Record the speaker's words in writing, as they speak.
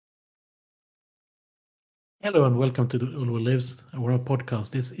Hello and welcome to the Ulva Lives, our podcast.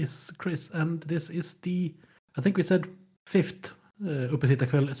 This is Chris, and this is I think we said, fifth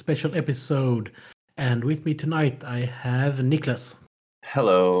Uppesittarkväll special episode. And with me tonight, I have Niklas.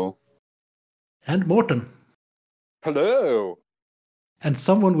 Hello. And Mårten. Hello. And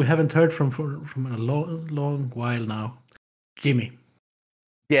someone we haven't heard from a long while now, Jimmy.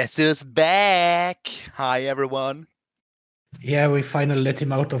 Guess who's back? Hi, everyone. Yeah, we finally let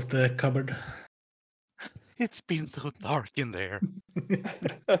him out of the cupboard. It's been so dark in there.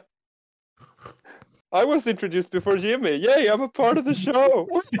 I was introduced before Jimmy. Yay, I'm a part of the show.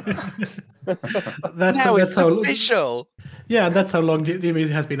 Now that's it's how official. Yeah, that's how long Jimmy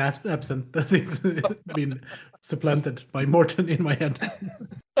has been absent. That he's been supplanted by Mårten in my head.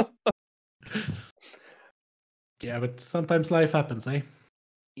 Yeah, but sometimes life happens, eh?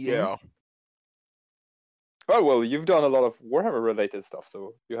 Yeah. Oh well, you've done a lot of Warhammer related stuff,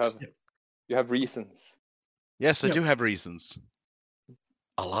 so you have reasons. Yes, I Yeah. do have reasons.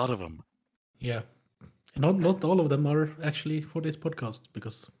 A lot of them. Yeah. Not all of them are actually for this podcast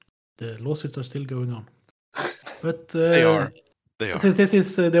because the lawsuits are still going on. But They are. Since this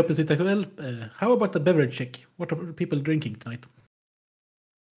is the Uppesittarkväll, how about the beverage check? What are people drinking tonight?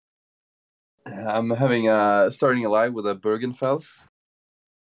 I'm having starting alive with a Bergenfels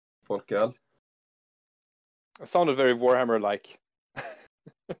folköl. It sounded very Warhammer-like.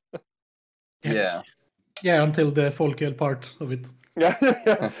 Yeah. Yeah, until the folköl part of it. Yeah,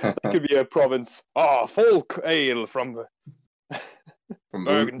 that could be a province. Folk ale from From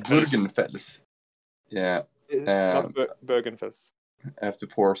Bergenfels. Yeah. not Bergenfels. I have to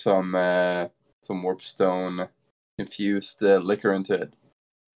pour some Warpstone infused liquor into it.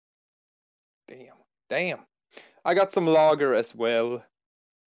 Damn. I got some lager as well.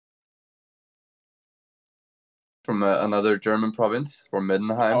 From another German province, or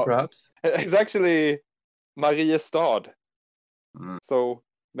Middenheim, perhaps. It's actually Mariestad. Mm. So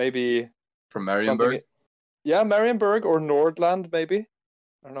maybe From Marienburg. Yeah, Marienburg or Nordland, maybe.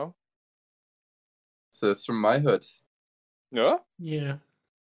 I don't know. So it's from my hood. Yeah. Yeah.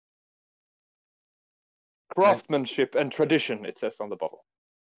 Craftsmanship and tradition, it says on the bottle.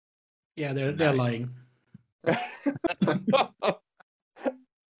 Yeah, they're Nice. lying.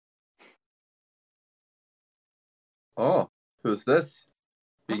 Oh, who's this?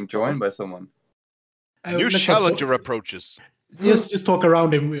 Being joined by someone. New Let's not challenger approaches. Just talk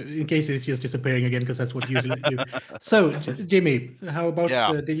around him in case he's just disappearing again, because that's what you usually do. So, Jimmy, how about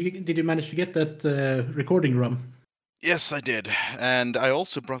did you manage to get that recording rum? Yes, I did. And I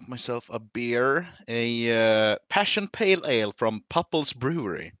also brought myself a beer, a Passion Pale Ale from Pupple's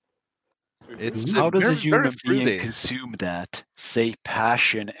Brewery. It's How does very, a human very fruity. being consume that? Say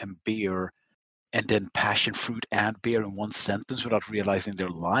passion and beer, and then passion fruit and beer in one sentence without realizing they're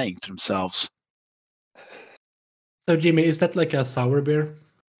lying to themselves. So, Jimmy, is that like a sour beer,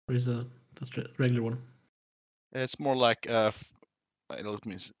 or is it a regular one? It's more like let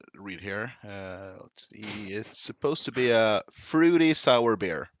me read here. Let's see. It's supposed to be a fruity sour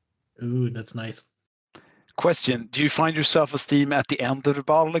beer. Ooh, that's nice. Question: do you find yourself a Steam at the end of the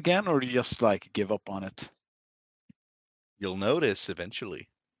bottle again, or do you just give up on it? You'll notice eventually.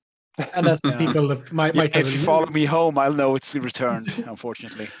 Unless Yeah. people that might have If you follow me home, I'll know it's returned.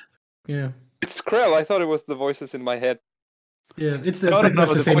 Unfortunately. Yeah, It's Krell. I thought it was the voices in my head. yeah, it's No, pretty much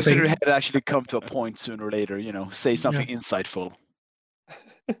the the same voice in thing. your head actually come to a point sooner or later. Say something insightful.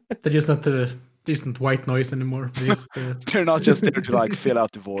 They're just not the decent white noise anymore. They're just, They're not just there to fill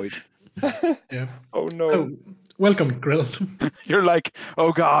out the void. yeah. Oh no. Oh, welcome, Krell. You're like,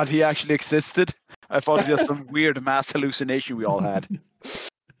 oh God, he actually existed. I thought it was just some weird mass hallucination we all had.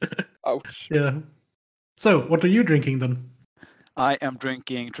 Ouch. Yeah. So, what are you drinking then? I am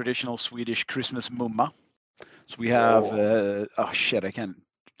drinking traditional Swedish Christmas mumma. So we have, I can't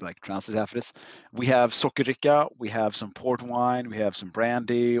translate half of this. We have sockerdricka, we have some port wine, we have some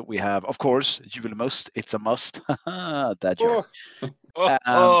brandy, we have, of course, julmust. It's a must. Dad joke.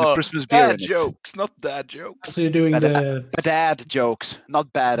 The Christmas beer Bad in it. jokes, not dad jokes. So you're doing the Bad jokes,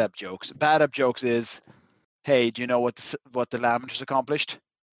 not bad up jokes. Bad up jokes is, hey, do you know what the Lammenters accomplished?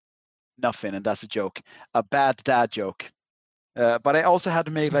 Nothing, and that's a joke. A bad dad joke. But I also had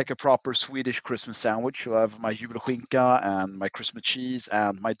to make a proper Swedish Christmas sandwich. So I have my julskinka and my Christmas cheese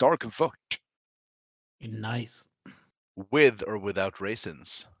and my dark vört. nice. With or without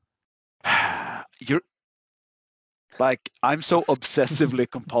raisins. You're I'm so obsessively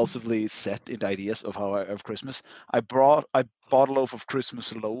compulsively set in the ideas of how I have Christmas. I bought a loaf of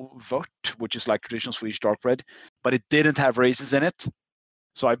Christmas low vört, which is like traditional Swedish dark bread, but it didn't have raisins in it.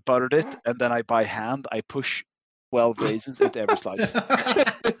 So I buttered it, and then by hand I push 12 raisins into every slice.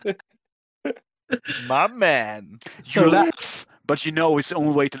 My man. You laugh, but you know it's the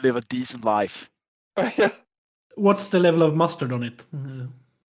only way to live a decent life. Yeah. What's the level of mustard on it?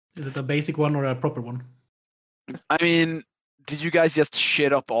 Is it a basic one or a proper one? I mean, did you guys just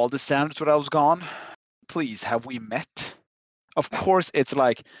shit up all the standards when I was gone? Please, have we met? Of course, it's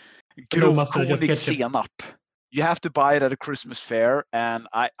like No mustard, just Grovkonig ketchup. senap. You have to buy it at a Christmas fair, and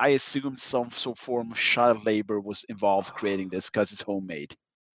I assumed some sort of form of child labor was involved creating this because it's homemade.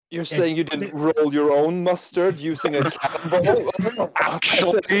 You're saying you didn't roll your own mustard using a cannonball?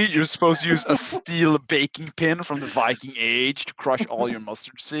 Actually, you're supposed to use a steel baking pin from the Viking Age to crush all your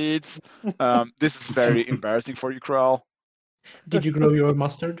mustard seeds. This is very embarrassing for you, Krell. Did you grow your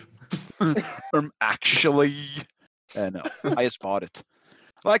mustard? Actually, no, I just bought it.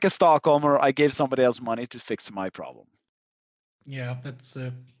 Like a Stockholmer, I gave somebody else money to fix my problem. Yeah, that's.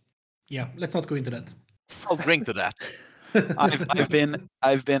 Yeah, let's not go into that. I'll drink to that. I've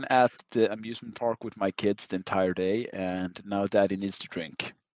been at the amusement park with my kids the entire day, and now Daddy needs to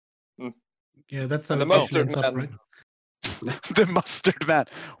drink. Yeah, that's And how the it mustard ends up, man. right? The mustard man.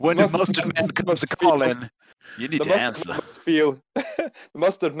 When the mustard man comes a call in, you need to answer. The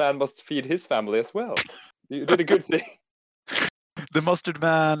mustard man must feed his family as well. You did a good thing. The mustard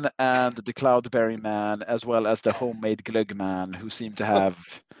man and the cloudberry man, as well as the homemade glögg man, who seem to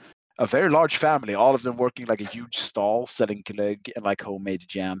have a very large family, all of them working like a huge stall selling glögg and like homemade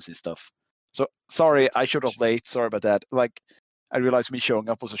jams and stuff. So sorry, I showed up late. Sorry about that. Like, I realized me showing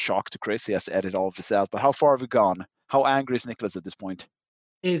up was a shock to Chris. He has to edit all of this out. But how far have we gone? How angry is Niklas at this point?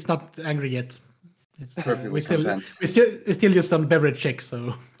 It's not angry yet. It's, Perfectly content. we still just on beverage checks,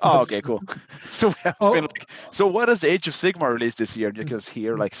 so. Oh, okay, cool. So we have been like, so what has Age of Sigmar released this year? And you can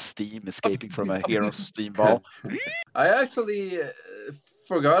hear like steam escaping from a hero steam ball. I actually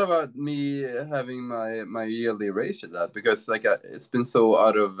forgot about me having my yearly race at that because like it's been so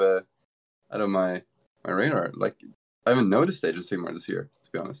out of my radar. Like I haven't noticed Age of Sigmar this year,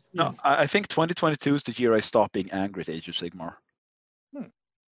 to be honest. No, I think 2022 is the year I stopped being angry at Age of Sigmar.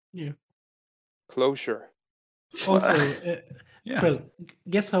 Yeah. Closure. Also, Yeah. Krell,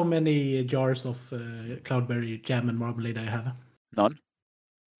 guess how many jars of cloudberry jam and marmalade I have? None.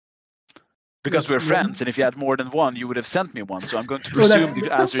 Because we're One. friends, and if you had more than one, you would have sent me one. So I'm going to Oh, that's- presume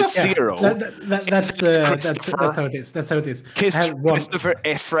the answer is Yeah, zero. that's how it is. That's how it is. I have one. Christopher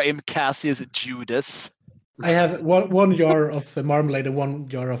Ephraim Cassius Judas. I have one jar of marmalade and one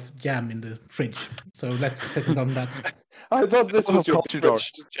jar of jam in the fridge. So let's settle on that. I thought this was your culture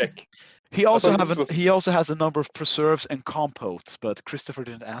fridge check. He also thought this was- he also has a number of preserves and compotes, but Christopher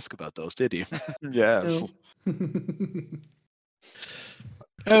didn't ask about those, did he? Yes. No.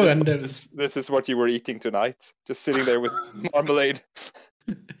 Oh, and This is what you were eating tonight. Just sitting there with marmalade.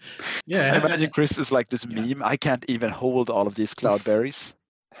 yeah, I imagine Chris is like this meme. I can't even hold all of these cloudberries.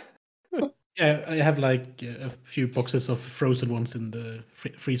 yeah, I have like a few boxes of frozen ones in the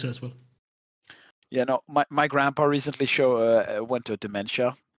freezer as well. Yeah, no, my grandpa recently went to a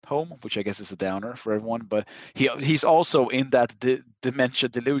dementia home, which I guess is a downer for everyone, but he's also in that dementia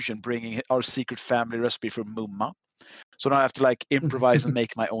delusion, bringing our secret family recipe for mumma. So now I have to like improvise and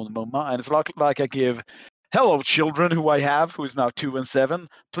make my own mumma, and it's like I give, hello children, who I have, who is now 2 and 7,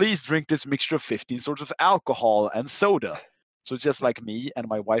 please drink this mixture of 15 sorts of alcohol and soda. So just like me and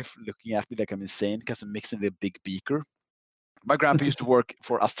my wife looking at me like I'm insane because I'm mixing a big beaker. My grandpa used to work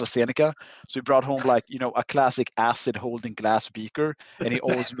for AstraZeneca, so he brought home like, a classic acid holding glass beaker, and he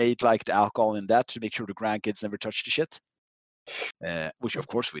always made like the alcohol in that to make sure the grandkids never touched the shit. Which of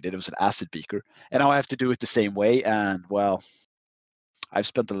course we did. It was an acid beaker, and now I have to do it the same way. And well, I've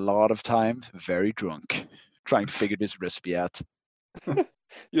spent a lot of time very drunk trying to figure this recipe out.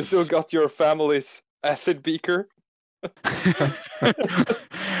 You still got your family's acid beaker?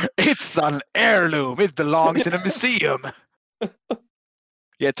 It's an heirloom. It belongs in a museum.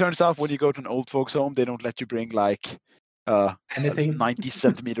 Yeah, it turns out when you go to an old folks home, they don't let you bring like Anything? a 90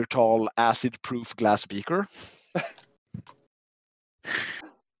 centimeter tall acid-proof glass beaker.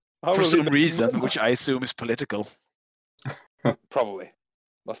 How For will some it- reason, which I assume is political. Probably.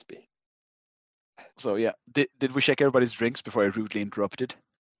 Must be. So yeah, did we check everybody's drinks before I rudely interrupted?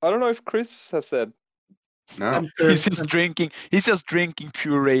 I don't know if Chris has said. No. I'm sure- He's just drinking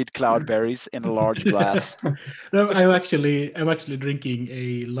pureed cloudberries in a large glass. No, I'm actually drinking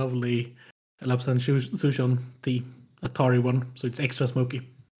a lovely Lapsan Souchon tea, a tarry one, so it's extra smoky.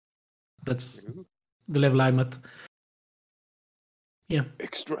 That's the level I'm at. Yeah,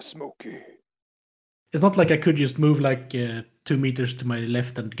 Extra smoky. it's not like I could just move like 2 meters to my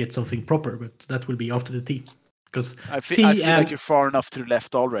left and get something proper, but that will be after the tea. Because I feel like you're far enough to the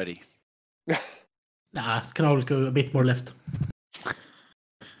left already. can always go a bit more left.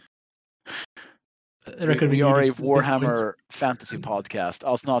 I reckon we are need a it at this point. Warhammer fantasy podcast.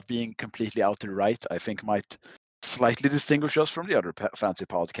 Us not being completely out to the right, I think, might slightly distinguish us from the other fantasy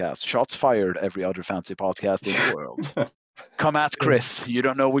podcasts. Shots fired, every other fantasy podcast in the world. Come at Chris. You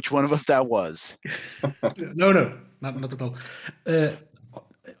don't know which one of us that was. No, not at all.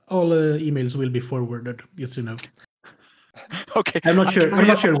 All emails will be forwarded, just so you know. Okay. I'm not sure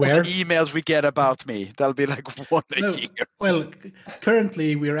all where. the emails we get about me. That'll be like one a year. Well,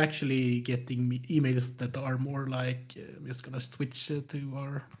 currently we're actually getting emails that are more like, I'm just going to switch to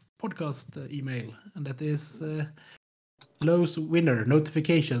our podcast email, and that is Lowe's winner,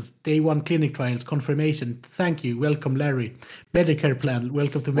 notifications, day 1 clinic trials, confirmation, thank you, welcome Larry. Medicare plan,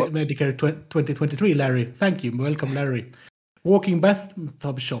 welcome to Medicare 2023, Larry, thank you, welcome Larry. Walking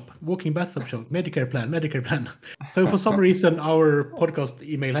bathtub shop, Medicare plan. So for some reason, our podcast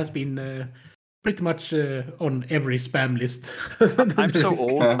email has been pretty much on every spam list. I'm so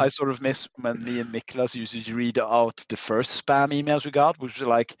old, I sort of miss when me and Niklas used to read out the first spam emails we got, which were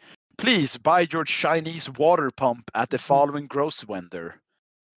like, please buy your Chinese water pump at the following grocery vendor.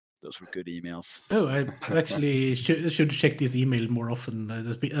 Those were good emails. Oh, I actually should check this email more often.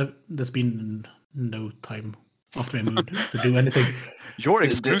 There's been no time after I moved to do anything. Your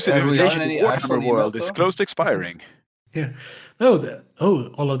exclusive invitation to Warhammer World is close to expiring. Yeah. All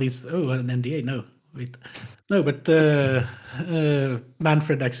of these. Oh, an NDA. No, wait. No, but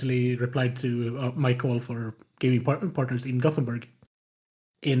Manfred actually replied to my call for gaming partners in Gothenburg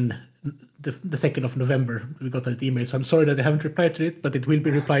in the 2nd of November. We got that email, so I'm sorry that I haven't replied to it, but it will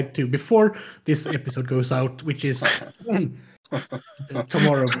be replied to before this episode goes out, which is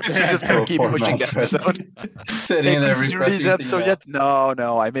tomorrow. This is just gonna keep pushing the episode. Sitting in there refreshing the episode yet?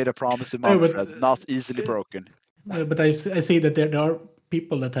 No, I made a promise to Manfred, not easily broken. But I see that there are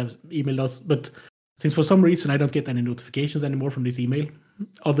people that have emailed us, but since for some reason I don't get any notifications anymore from this email,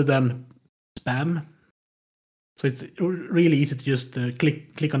 other than spam. So it's really easy to just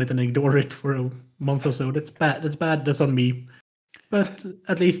click on it and ignore it for a month or so. That's bad. That's on me. But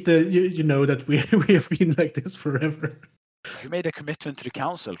at least you know that we have been like this forever. You made a commitment to the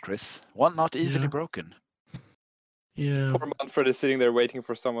council, Chris. One not easily broken. Yeah. Poor Manfred is sitting there waiting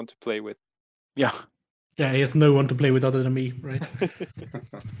for someone to play with. Yeah. Yeah, he has no one to play with other than me, right?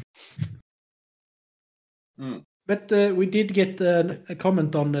 But we did get a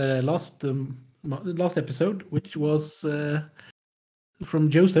comment on last episode, which was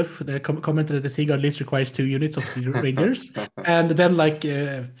from Joseph. They commented that the Seaguard list requires 2 units of Sea Rangers. And then like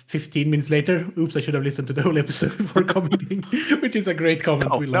 15 minutes later, oops, I should have listened to the whole episode before commenting, which is a great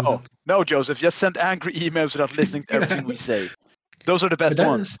comment. No, Joseph, just send angry emails without listening to everything we say. Those are the best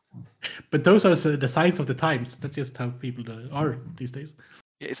ones. But those are the signs of the times. That's just how people are these days.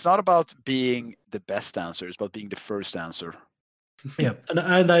 It's not about being the best answer. It's about being the first answer. Yeah,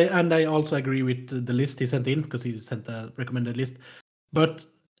 and I also agree with the list he sent in, because he sent a recommended list. But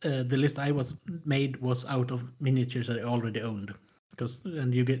the list I made was out of miniatures that I already owned.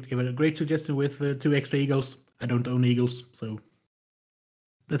 And you give a great suggestion with 2 extra eagles. I don't own eagles, so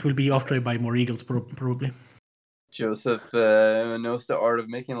that will be after I buy more eagles, probably. Joseph knows the art of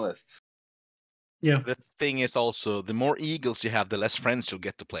making lists. Yeah. The thing is also, the more eagles you have, the less friends you'll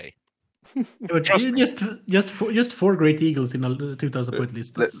get to play. But just 4 great eagles in a 2,000 point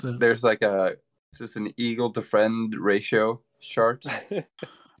list. There's like just an eagle to friend ratio chart.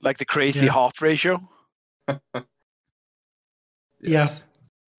 Like the crazy Hoth ratio? Yeah.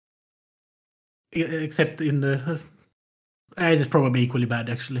 Except in the... it's probably equally bad,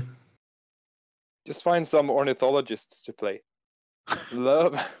 actually. Just find some ornithologists to play.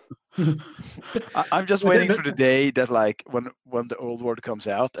 Love. I'm just waiting for the day that, like, when the old world comes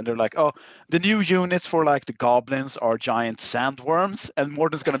out and they're like, oh, the new units for like the goblins are giant sandworms, and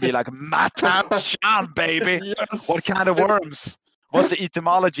Morton's gonna be like, Matan Shan, baby. Yes. What kind of worms? What's the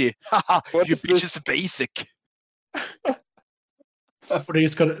etymology? You bitch is basic. Or they're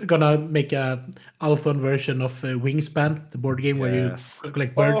just gonna make a Alphon version of Wingspan, the board game where you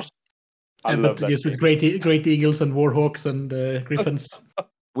collect birds. But just with great eagles and warhawks and griffins.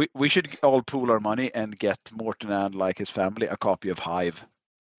 We should all pool our money and get Mårten and like his family a copy of Hive.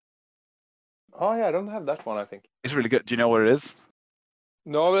 Oh yeah, I don't have that one, I think. It's really good. Do you know where it is?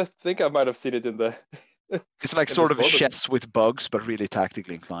 No, I think I might have seen it in the... It's like sort of a chess with bugs, but really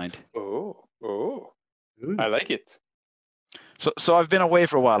tactically inclined. Oh. I like it. So I've been away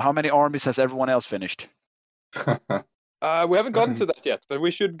for a while. How many armies has everyone else finished? We haven't gotten to that yet, but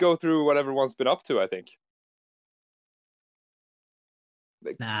we should go through what everyone's been up to, I think.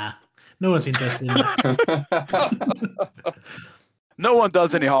 Nah, no one's interested in that. No one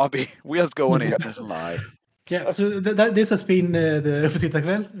does any hobby. We just go on internet and lie. Yeah, so this has been the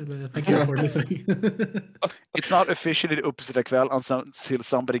Uppesittarkväll. Thank you for listening. It's not officially the Uppesittarkväll until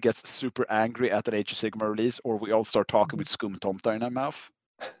somebody gets super angry at an Age of Sigmar release, or we all start talking with skumtomtar in our mouth.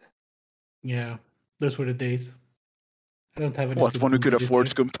 Yeah, those were the days. I don't have any. What, when we could skumtomtar this afford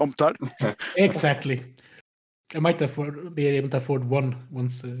year. skumtomtar? Exactly. I might be able to afford one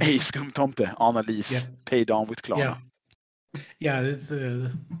once. Hey, skumtomte, Annalise, Yeah. paid on with Klarna. Yeah, it's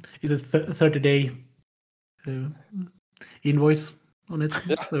a 30-day invoice on it.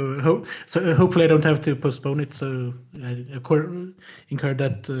 Yeah. So hopefully I don't have to postpone it. So I incur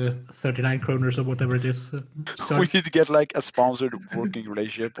that 39 kroners or whatever it is. We need to get like a sponsored working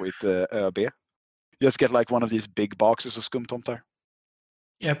relationship with ÖB. Just get like one of these big boxes of skumtomtar.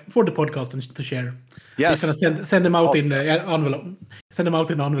 Yeah, for the podcast and to share. Yes. Just gonna send them out in yes. envelope. Send them out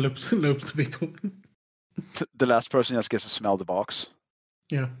in envelopes to people. The last person just gets to smell the box.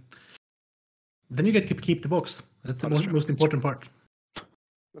 Yeah. Then you get to keep the box. That's the most important part.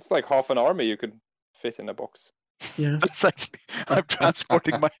 It's like half an army you could fit in a box. Yeah. That's actually, I'm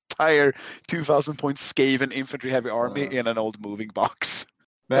transporting my entire 2,000 point Skaven infantry heavy army in an old moving box.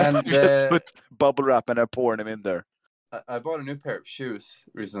 Man, Just put bubble wrap and I'm pouring them in there. I bought a new pair of shoes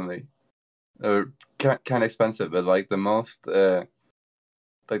recently. They're kind of expensive, but like the most,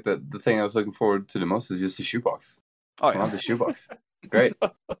 like the thing I was looking forward to the most is just the shoebox. Oh, I want the shoebox. Great.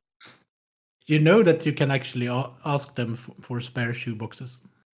 You know that you can actually ask them for spare shoe boxes.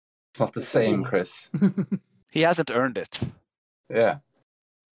 It's not the same, Chris. He hasn't earned it. Yeah.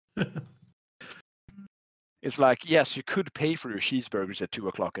 It's like, yes, you could pay for your cheeseburgers at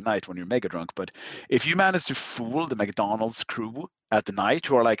 2:00 at night when you're mega drunk, but if you manage to fool the McDonald's crew at the night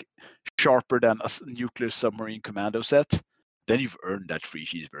who are like sharper than a nuclear submarine commando set, then you've earned that free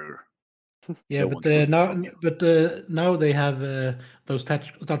cheeseburger. Yeah, but now they have those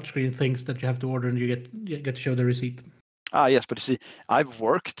touchscreen things that you have to order and you get to show the receipt. Ah, yes, but you see, I've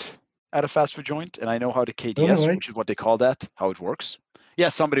worked at a fast food joint and I know how the KDS, which is what they call that, how it works.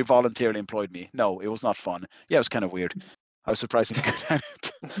 Yes, somebody voluntarily employed me. No, it was not fun. Yeah, it was kind of weird. I was surprisingly good at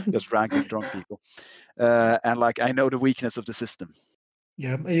it, just ranking drunk people. And like, I know the weakness of the system.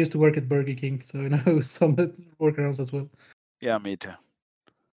 Yeah, I used to work at Burger King, so I know some workarounds as well. Yeah, me too.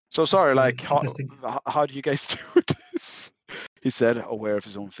 So sorry, like, how do you guys do this? He said, aware of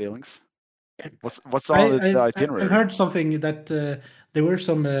his own feelings. What's on the itinerary? I've heard something that there were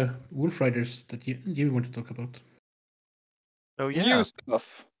some wolf riders that you want to talk about. Oh yeah, New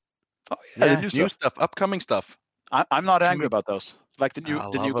stuff. Oh, yeah, the new stuff, upcoming stuff. I'm not angry about those. Like the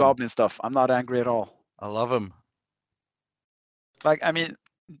new goblin stuff. I'm not angry at all. I love them. Like, I mean,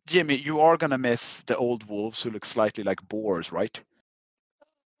 Jimmy, you are gonna miss the old wolves who look slightly like boars, right? A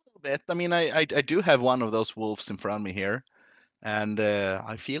little bit. I mean, I do have one of those wolves in front of me here, and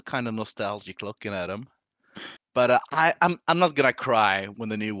I feel kind of nostalgic looking at them. But I'm not gonna cry when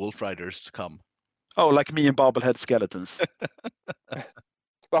the new wolf riders come. Oh, like me and bobblehead skeletons. But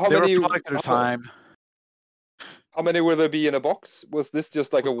how They're many? a product at a time. How many will there be in a box? Was this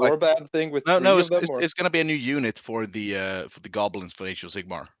just like a warband thing with no? It's going to be a new unit for the goblins for Age of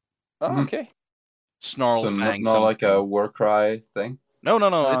Sigmar. Oh, okay. Snarl So fangs. not like a war cry thing. No.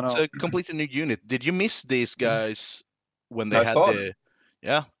 It's a completely new unit. Did you miss these guys when they had saw the? them.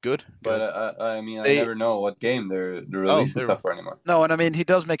 Yeah, good. But I mean, I never know what game they're releasing stuff for anymore. No, and I mean, he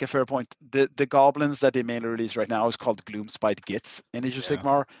does make a fair point. The goblins that they mainly release right now is called Gloomspite Gits in Age of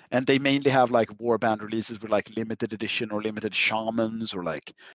Sigmar, and they mainly have like warband releases with like limited edition or limited shamans or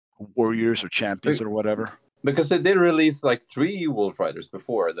like warriors or champions or whatever. Because they did release like 3 Wolf Riders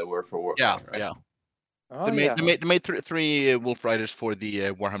before that were for Warcry, right? Yeah. Oh, They made 3 Wolf Riders for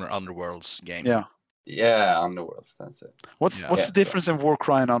the Warhammer Underworlds game. Yeah, Underworlds. That's it. What's the difference in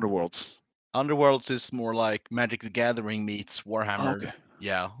Warcry and Underworlds? Underworlds is more like Magic the Gathering meets Warhammer. Okay.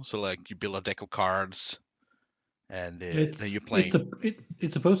 Yeah, so like you build a deck of cards, and then you play.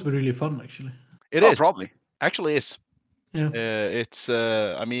 It's supposed to be really fun, actually. It is probably. Actually is. Yeah. It's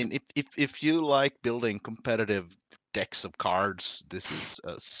I mean, if you like building competitive decks of cards, this is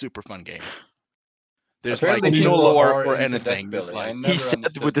a super fun game. There's Apparently like no people lore are or into anything. deck It's building. like He said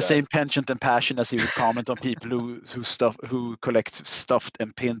with the that. same penchant and passion as he would comment on people who collect stuffed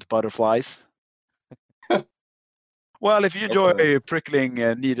and pinned butterflies. Well, if you enjoy prickling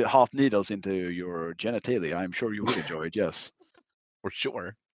hot needles into your genitalia, I'm sure you would enjoy it. Yes, for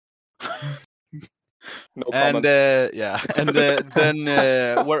sure. No And comment. and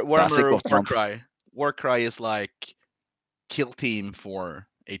then Warcry. Warcry is like kill team for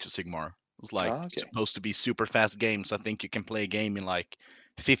Age of Sigmar. It's like supposed to be super fast games. I think you can play a game in like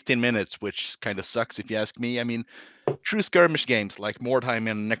 15 minutes, which kind of sucks if you ask me. I mean, true skirmish games like Mordheim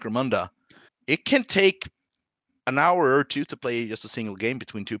and Necromunda, it can take an hour or two to play just a single game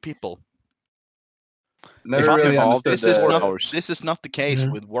between two people. Never really involved, understood This is not the case Yeah.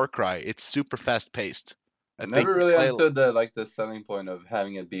 with Warcry. It's super fast paced. I never really understood the selling point of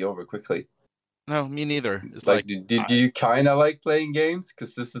having it be over quickly. No, me neither. It's Like, do you kind of like playing games?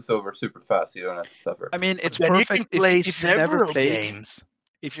 Because this is over super fast. You don't have to suffer. I mean, it's then perfect you can play if you've never several played. games.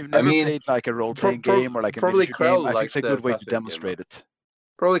 If you've never played like a role-playing game or like a probably miniature game, Krell I think likes it's a good the way to fast-paced game, demonstrate though. it.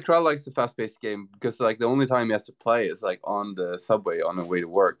 Probably Krell likes the fast-paced game because like the only time he has to play is like on the subway on the way to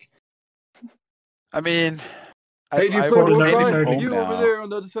work. I mean, Hey, do you I play would Warcry? play it at Nerdlings. home You over now. there on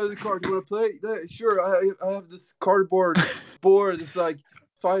the other side of the car? Do you want to play? Yeah, sure. I have this cardboard board. It's like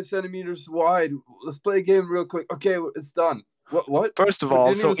 5 centimeters wide. Let's play a game real quick. Okay, it's done. What? First of We all,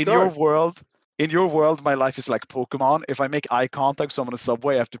 didn't so even in your world, my life is like Pokemon. If I make eye contact with someone on the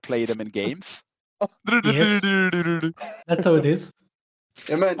subway, I have to play them in games. Yes. That's how it is.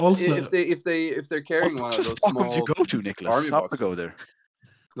 Yeah, man. Also- if they're carrying one of Which those Stockholm do you small go to, Niklas? army I'm gonna boxes, go there.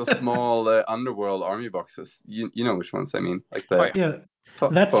 those small underworld army boxes. You know which ones I mean? Like the Fine. Yeah,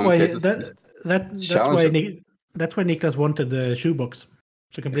 that's phone why cases. that's why Niklas wanted the shoebox, so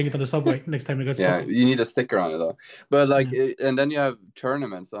you can bring it on the subway next time you go to Yeah, Stockholm. you need a sticker on it though. But like, and then you have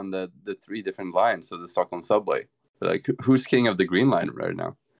tournaments on the 3 different lines of the Stockholm subway. Like, who's king of the green line right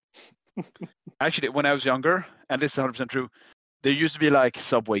now? Actually, when I was younger, and this is 100% true, there used to be like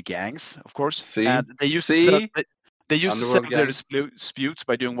subway gangs, of course, See? and they used See? to settle Underworld their gangs. disputes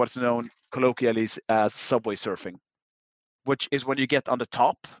by doing what's known colloquially as subway surfing, which is when you get on the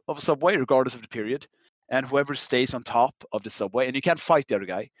top of a subway, regardless of the period, and whoever stays on top of the subway, and you can't fight the other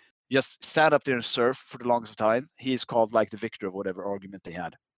guy, you just stand up there and surf for the longest of time. He is called like the victor of whatever argument they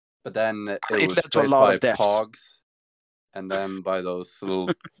had. But then it It was led to a replaced lot by of deaths. pogs, and then by those little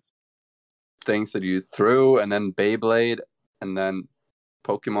things that you threw, and then Beyblade, and then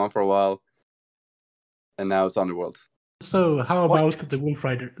Pokemon for a while, and now it's Underworlds. So how What? about the Wolf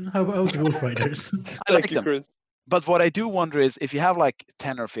Rider? How about the Wolf Riders? I like Thank you, them. Chris. But what I do wonder is if you have like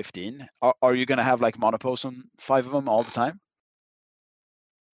 10 or 15, are you going to have like monopose on 5 of them all the time?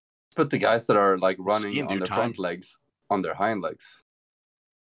 Put the guys that are like running See in on due their time. front legs on their hind legs.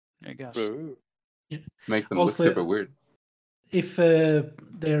 I guess. Ooh. Makes them look Also- super weird. If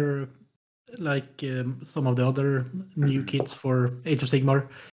they're like some of the other new kits for Age of Sigmar,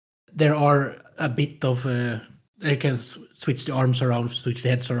 there are a bit of they can switch the arms around, switch the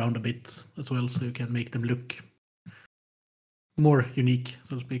heads around a bit as well, so you can make them look more unique,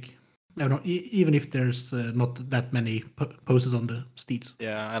 so to speak. I don't know, even if there's not that many poses on the steeds.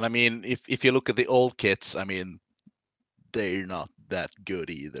 Yeah, and I mean, if you look at the old kits, I mean, they're not that good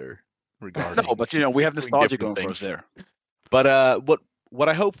either. Regarding No, but you know, we have doing nostalgia different going for us things. there. But what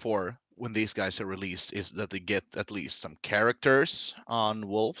I hope for when these guys are released is that they get at least some characters on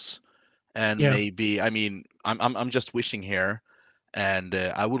wolves, and Yeah. maybe I mean I'm just wishing here, and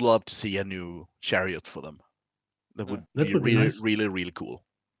I would love to see a new chariot for them. That would That be would be really nice. really cool.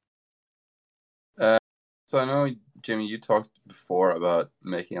 So I know, Jimmy, you talked before about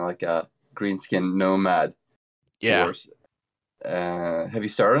making like a greenskin nomad Yeah, force. Have you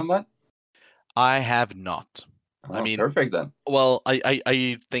started on that? I have not. Oh, I mean, perfect then. Well,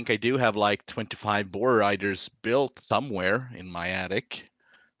 I think I do have like 25 boar riders built somewhere in my attic.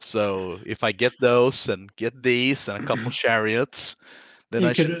 So if I get those and get these and a couple chariots, then You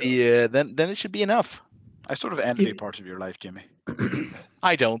I should could, be then it should be enough. I sort of envy It- parts of your life, Jimmy.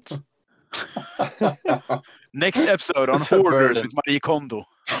 I don't. Next episode on It's a Hoarders burden. with Marie Kondo.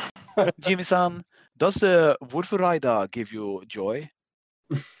 Jimmy-san, does the Wolfrider give you joy?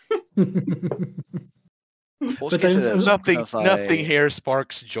 But I'm- Nothing here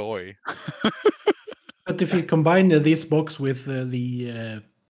sparks joy. But if you combine this box with the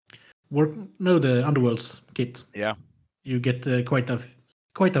Underworlds kit, Yeah. you get quite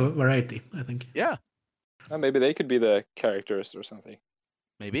a variety, I think. Yeah, Maybe they could be the characters or something.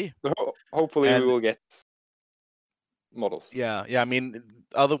 maybe. Hopefully, And- we will get models. Yeah. I mean,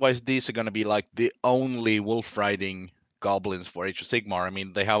 otherwise these are gonna be like the only wolf riding goblins for Age of Sigmar. I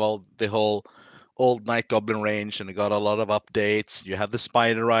mean, they have all the whole old Night Goblin range, and they got a lot of updates. You have the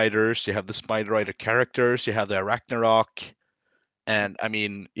Spider Riders, you have the Spider Rider characters, you have the Ragnarok, and I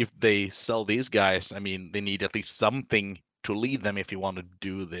mean, if they sell these guys, I mean, they need at least something to lead them if you want to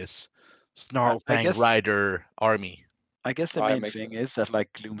do this Snarlfang guess- Rider army. I guess the Oh, that main makes thing sense. is that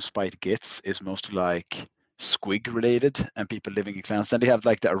like Gloomspite gets is mostly like squig related and people living in clans. Then they have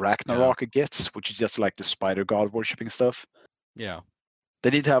like the Ragnarok gets, which is just like the spider god worshipping stuff. Yeah.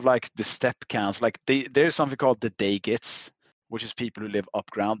 They need to have like the step cans. Like there's something called the day gets, which is people who live up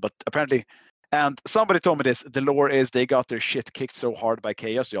ground. But apparently, and somebody told me this, the lore is they got their shit kicked so hard by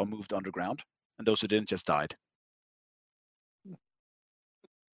chaos, they all moved underground. And those who didn't just died.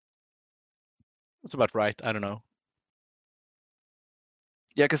 That's about right. I don't know.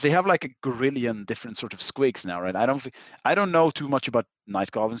 Yeah, because they have like a gorillion different sort of squigs now, right? I don't know too much about night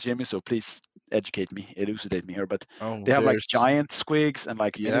goblins, Jamie. So please educate me, elucidate me here. But they have like There's- giant squigs and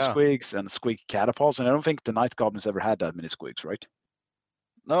like mini Yeah. squigs and squig catapults, and I don't think the night goblins ever had that many squigs, right?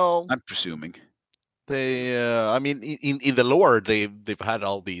 No, I'm presuming. they. I mean, in the lore, they've had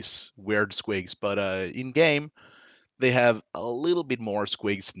all these weird squigs, but in game, they have a little bit more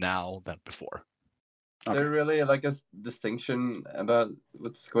squigs now than before. Is there really like a distinction about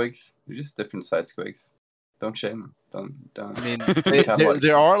with squigs? They're just different size squigs. Don't shame them. Don't. I mean, Catalogs.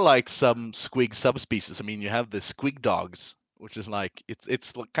 there are like some squig subspecies. I mean, you have the squig dogs, which is like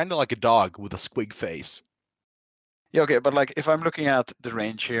it's kind of like a dog with a squig face. Yeah, okay, but like if I'm looking at the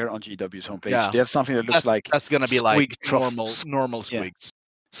range here on GW's homepage, Yeah. they have something that looks like That's gonna be like squig truff- normal yeah. squigs.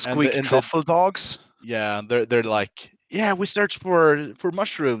 squig and the- truffle dogs. Yeah, they're like, yeah, we search for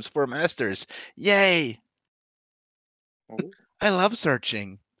mushrooms for masters. Yay! Oh. I love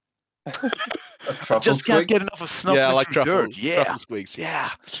searching. A I truffle just can't squig? get enough of snuffling Yeah, like through truffle, dirt. Yeah. truffle squigs.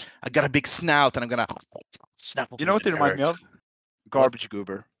 Yeah, I got a big snout and I'm gonna snuffle. You know what they through the remind me dirt. of? Garbage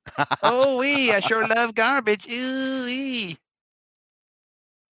goober. Oh, I sure love garbage. Ooh.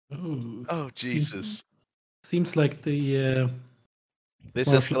 Oh, Oh Jesus! seems like the This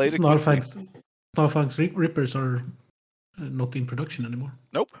escalated quickly. Snarfangs Rippers are not in production anymore.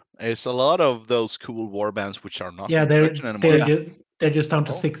 Nope. It's a lot of those cool warbands which are not Yeah, in they're production anymore. they're just down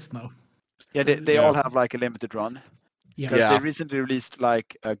to Oh. 6 now. Yeah, they Yeah. all have like a limited run. Yeah. Because Yeah. they recently released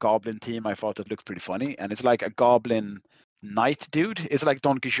like a goblin team I thought that looked pretty funny. And it's like a goblin knight dude. It's like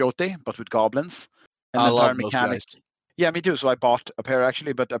Don Quixote, but with goblins. And I the entire love those mechanic. guys. Yeah, me too. So I bought a pair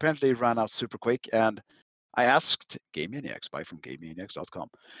actually, but apparently it ran out super quick. And I asked Game Maniacs, buy from GameManiacs.com.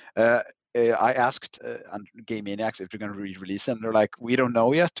 I asked Game Maniacs if they're going to re-release them. They're like, we don't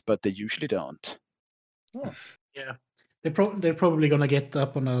know yet, but they usually don't. Yeah. They're probably gonna get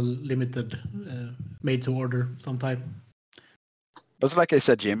up on a limited made to order sometime. But like I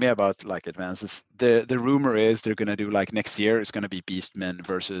said, Jimmy, about like advances, the rumor is they're gonna do like next year. It's gonna be Beastmen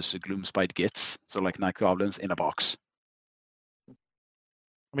versus Gloomspite Gits, so like Night Goblins in a box.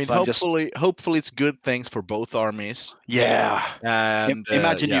 I mean, So I'm just- hopefully it's good things for both armies. Yeah. And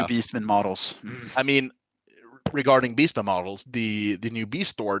Imagine yeah. new Beastmen models. I mean, regarding Beastman models, the new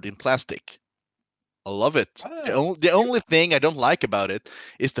Beast Sword in plastic. I love it. The only thing I don't like about it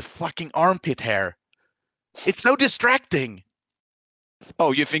is the fucking armpit hair. It's so distracting.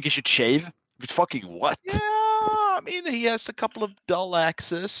 Oh, you think he should shave? But fucking what? Yeah, I mean, he has a couple of dull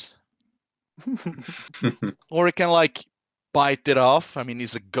axes. Or he can like bite it off. I mean,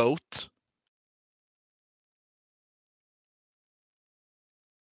 he's a goat.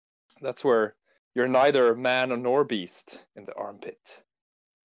 That's where you're neither man nor beast in the armpit.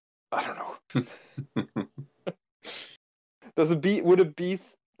 I don't know. Would a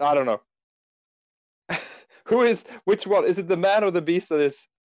beast? I don't know. Which one is it? The man or the beast that is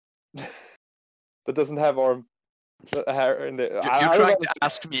that doesn't have hair in there? You're trying to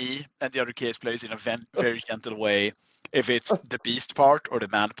ask me and the other case players in a very gentle way if it's the beast part or the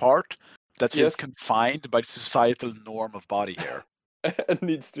man part that feels confined by the societal norm of body hair. It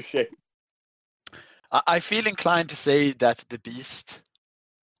needs to shave. I feel inclined to say that the beast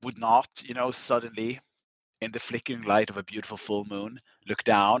would not, suddenly, in the flickering light of a beautiful full moon, look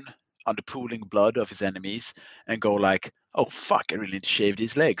down on the pooling blood of his enemies and go like, oh fuck, I really need to shave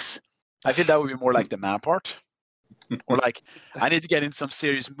these legs. I feel that would be more like the man part. Or like, I need to get in some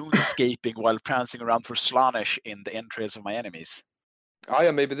serious moonscaping while prancing around for Slaanesh in the entrails of my enemies. Oh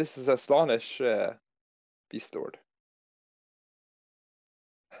yeah, maybe this is a Slaanesh beast lord.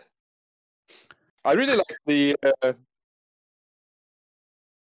 I really like the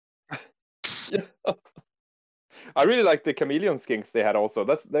yeah. I really like the chameleon skinks they had also.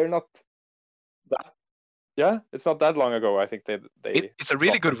 They're not that. Yeah, it's not that long ago. I think they. It's a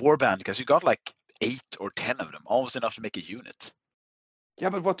really good warband because you got like 8 or 10 of them, almost enough to make a unit. Yeah,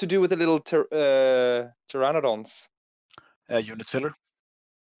 but what to do with the little pteranodons? Unit filler.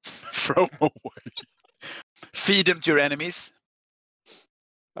 Throw them away. Feed them to your enemies.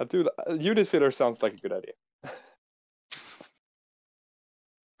 Unit filler sounds like a good idea.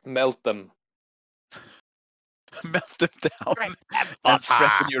 Melt them. Melt them down and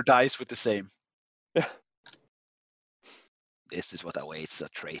threaten your dice with the same. Yeah. This is what awaits a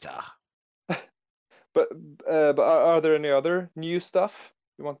traitor. But are there any other new stuff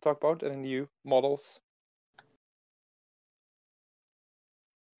you want to talk about? Any new models?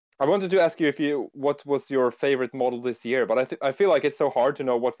 I wanted to ask you what was your favorite model this year, but I feel like it's so hard to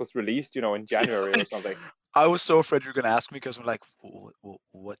know what was released, in January or something. I was so afraid you were going to ask me because I'm like,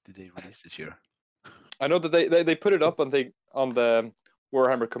 what did they release this year? I know that they put it up on the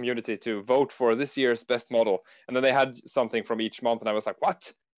Warhammer community to vote for this year's best model, and then they had something from each month, and I was like,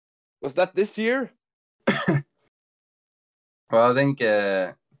 what? Was that this year? Well, I think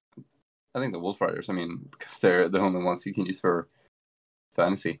the Wolf Riders. I mean, because they're the only ones you can use for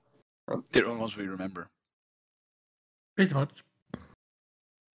fantasy. They're the only ones we remember. Pretty much.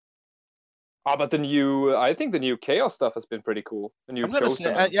 But I think the new Chaos stuff has been pretty cool. The new I'm gonna Chosen.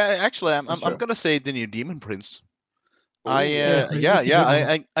 say, actually, I'm That's true. gonna say the new Demon Prince. Ooh. it's a good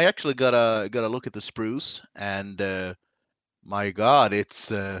one. I actually gotta look at the spruce, and my God,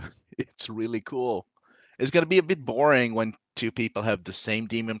 it's really cool. It's gonna be a bit boring when two people have the same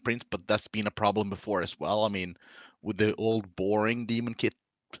Demon Prince, but that's been a problem before as well. I mean, with the old boring Demon kit.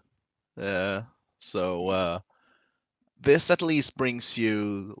 This at least brings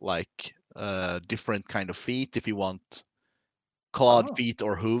you like different kind of feet if you want clawed Oh. feet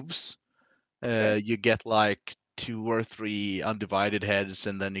or hooves. Okay. You get like 2 or 3 undivided heads,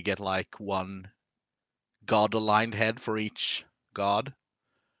 and then you get like 1 god-aligned head for each god.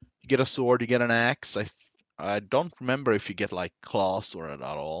 You get a sword, you get an axe. I don't remember if you get like claws or at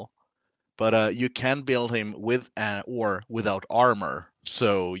all, but you can build him with or without armor,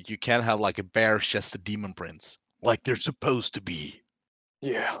 so you can have like a bare-chested Demon Prince, like they're supposed to be.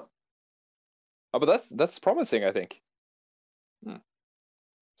 Yeah. Oh, but that's promising, I think.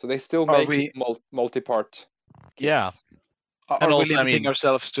 So they still Are make we- multi-part kits. Yeah. Are And we also, I limiting mean-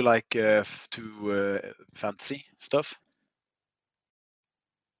 ourselves to like fantasy stuff?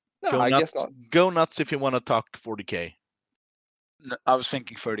 No, Go I nuts! guess not. Go nuts if you want to talk 40k. No, I was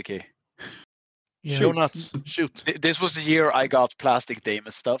thinking 30k. Yeah. Go nuts! Shoot! This was the year I got plastic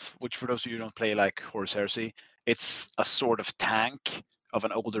Daemon stuff, which for those of you who don't play like Horus Heresy, it's a sort of tank of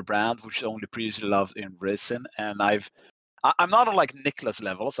an older brand, which only previously loved in resin. And I'm not on like Niklas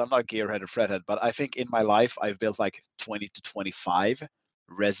levels. I'm not gearhead or fredhead, but I think in my life I've built like 20 to 25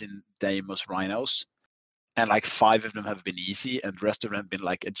 resin Deimos rhinos, and like 5 of them have been easy, and the rest of them have been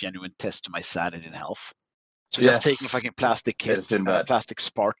like a genuine test to my sanity and health. So just taking a fucking plastic It's kit been and a bad. plastic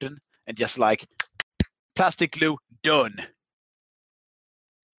Spartan and just like plastic glue done.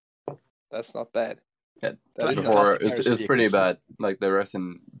 That's not bad. Yeah, That is Plastic before tires it's pretty vehicles. bad. Like the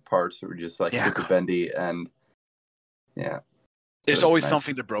resin parts were just like Yeah. super bendy, and yeah. There's So it's always nice.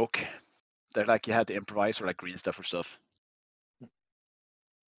 something that broke. That like you had to improvise or like green stuff or stuff.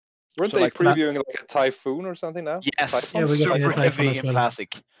 Weren't So, they like, previewing like a typhoon or something now? Yes, Yeah, we got super the Typhon heavy as in well.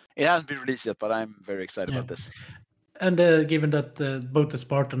 plastic. It hasn't been released yet, but I'm very excited about this. And given that both the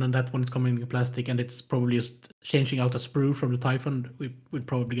Spartan and that one is coming in plastic, and it's probably just changing out a sprue from the Typhon, we'd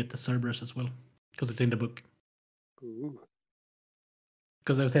probably get the Cerberus as well, because it's in the book. Ooh.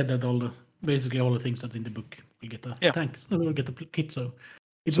 Because I've said that basically all the things that's in the book will get the tanks, and we'll get the kit. So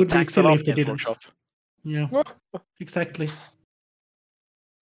it So would be tanks are silly off if they in didn't. Workshop. Yeah, exactly.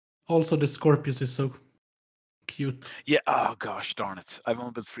 Also, the Scorpius is so cute. Yeah. Oh gosh, darn it! I've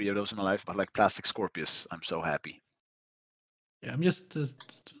only built 3 of those in my life, but like plastic Scorpius, I'm so happy. Yeah, I'm just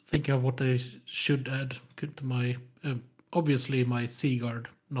thinking of what I should add to my. Obviously, my Sea Guard,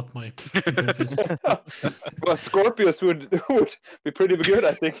 not my. Well, Scorpius would be pretty good,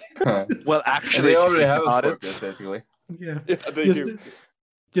 I think. Well, And actually, they if you already think have a about Scorpius, it, basically. Yeah, Yeah, they do.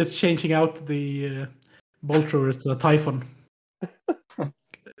 just changing out the bolt throwers to a Typhon.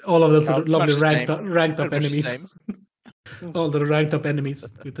 All of those Pretty lovely much the ranked up Pretty much the enemies. All the ranked up enemies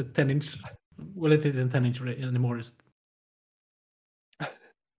with the 10-inch. Well, it isn't 10-inch anymore. It's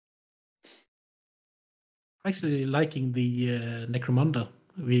actually liking the Necromunda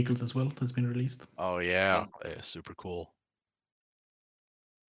vehicles as well that's been released. Oh yeah, super cool.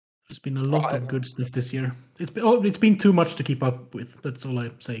 There's been a lot of good stuff this year. It's been too much to keep up with. That's all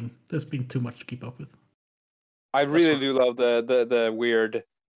I'm saying. There's been too much to keep up with. I really do love the weird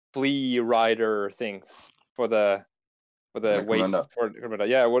flea rider things for the waste. Necromunda.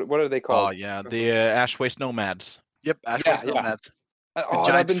 Yeah, what are they Oh called? yeah, the Ashwaste Nomads. yep, Ashway's Yeah. Nomads. And The I've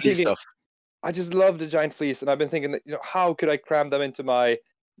giant been flea thinking, stuff. I just love the giant fleas, and I've been thinking that, how could I cram them into my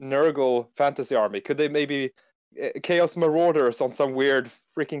Nurgle fantasy army? Could they maybe Chaos Marauders on some weird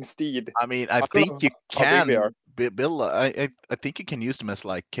freaking steed? I mean, I don't think know you how big they are. can build. I think you can use them as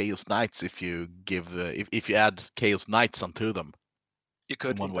like Chaos Knights if you give if you add Chaos Knights onto them. You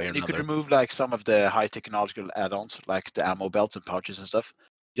could one way or you could another. remove like some of the high technological add-ons, like the ammo belts and pouches and stuff.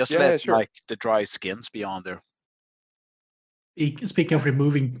 Just Yeah, let sure. like the dry skins be on there. Speaking of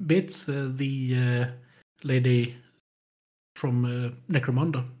removing bits, the lady from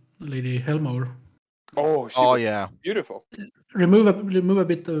Necromunda, Lady Helmauer, Oh, she Oh was yeah, beautiful. remove a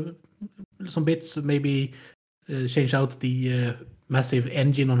bit of some bits, maybe change out the massive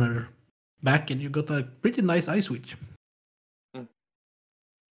engine on her back, and you got a pretty nice eye switch. For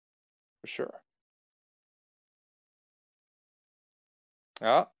sure.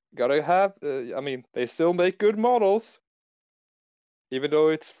 Yeah, gotta have. I mean, they still make good models, even though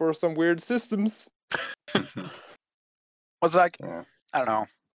it's for some weird systems. Was like, Yeah. I don't know.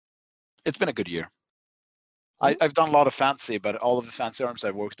 It's been a good year. I've done a lot of fancy, but all of the fancy arms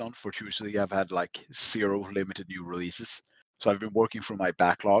I've worked on for Tuesday, I've had like 0 limited new releases. So I've been working through my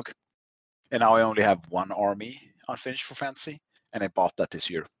backlog, and now I only have 1 army unfinished for fancy, and I bought that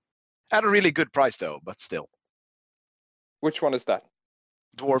this year at a really good price though, but still. Which one is that?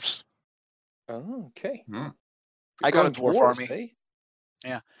 Dwarfs. Oh, okay. I got a Going dwarf dwarves, army. eh?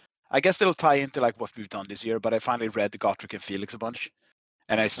 Yeah, I guess it'll tie into like what we've done this year, but I finally read the Gotrek and Felix a bunch.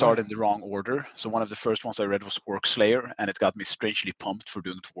 And I started in the wrong order. So one of the first ones I read was Orc Slayer, and it got me strangely pumped for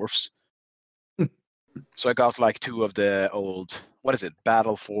doing dwarfs. So I got like 2 of the old, what is it?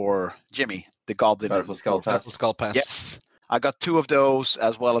 Battle for Jimmy, the Goblin. Battle for Skull Pass. Skull Pass. Yes. I got 2 of those,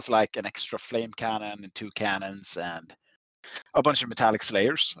 as well as like an extra flame cannon and 2 cannons and a bunch of metallic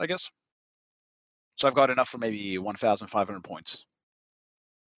slayers, I guess. So I've got enough for maybe 1,500 points.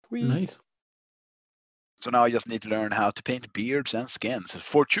 Sweet. Nice. So now I just need to learn how to paint beards and skins.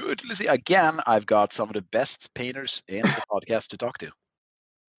 Fortunately, again, I've got some of the best painters in the podcast to talk to.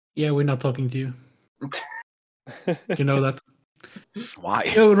 Yeah, we're not talking to you. You know that. Why?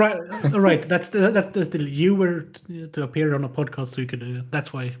 Oh, right. That's the still you were to appear on a podcast, so you could.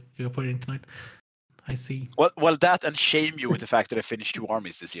 That's why you're appearing tonight. I see. Well, that and shame you with the fact that I finished 2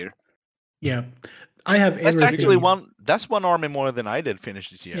 armies this year. Yeah, I have That's everything. actually that's one army more than I did finish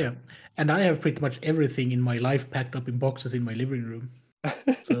this year. Yeah, and I have pretty much everything in my life packed up in boxes in my living room.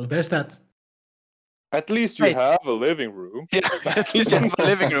 So there's that. At least you Right. have a living room. Yeah, at least you have a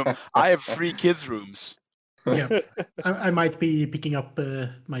living room. I have 3 kids' rooms. Yeah, I might be picking up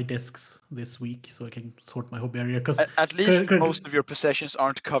my desks this week so I can sort my hobby area. Because At least most of your possessions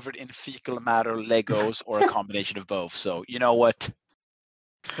aren't covered in fecal matter, Legos, or a combination of both. So you know what?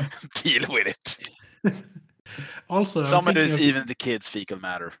 Deal with it. Also, Some of it is even the kids' fecal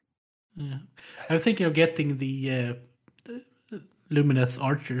matter. Yeah, I'm thinking of getting the Lumineth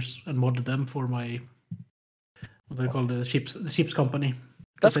archers and mod them for my what do they call the ships company.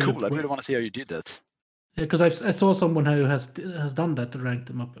 That's cool. I really want to see how you did that. Yeah, because I saw someone who has done that to rank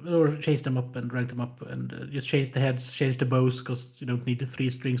them up or change them up and rank them up and just change the heads, change the bows because you don't need the 3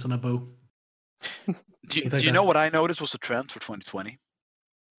 strings on a bow. Do you know what I noticed was a trend for 2020?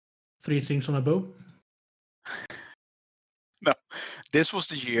 3 strings on a bow? No, this was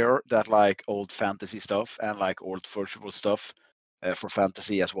the year that like old fantasy stuff and like old virtual stuff for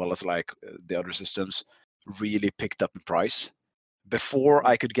fantasy as well as like the other systems really picked up in price. Before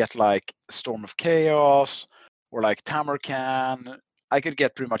I could get like Storm of Chaos or like Tamarkan, I could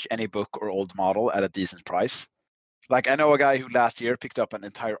get pretty much any book or old model at a decent price. Like I know a guy who last year picked up an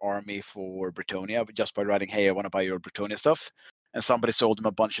entire army for Britonia just by writing, "Hey, I want to buy your Britonia stuff." And somebody sold him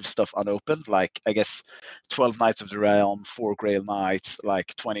a bunch of stuff unopened, like I guess 12 Knights of the Realm, 4 Grail Knights,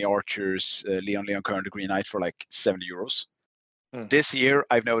 like 20 Archers, Leon Kern, the Green Knight for like 70 euros. This year,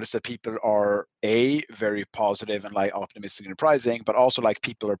 I've noticed that people are very positive and like optimistic in pricing, but also like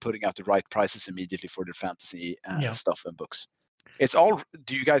people are putting out the right prices immediately for their fantasy stuff and books. It's all.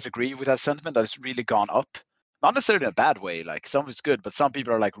 Do you guys agree with that sentiment that it's really gone up? Not necessarily in a bad way. Like some of it's good, but some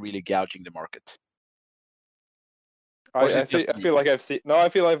people are like really gouging the market. I feel like I've seen. No, I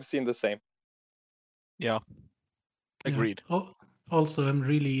feel I've seen the same. Yeah. Agreed. Yeah. Also, I'm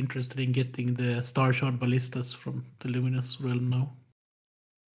really interested in getting the Star Shard Ballistas from the Luminous realm now.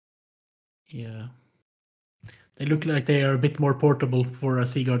 Yeah. They look like they are a bit more portable for a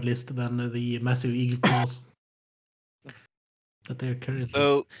Seaguard list than the massive Eagle Claws that they're carrying.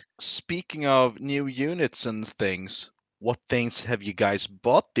 So, speaking of new units and things, what things have you guys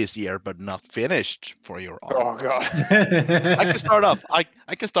bought this year but not finished for your army? Oh god. I can start off. I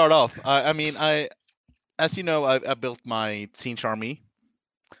can start off. I mean, as you know, I built my Tzeentch army,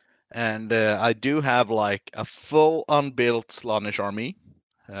 and I do have like a full unbuilt Slaanesh army,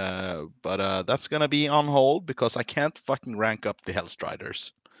 but that's gonna be on hold because I can't fucking rank up the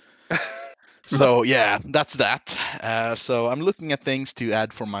Hellstriders. So yeah, that's that. So I'm looking at things to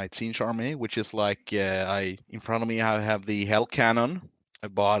add for my Tzeentch army, which is like in front of me I have the Hell Cannon I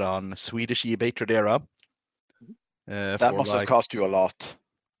bought on Swedish eBay Tradera. That must have cost you a lot.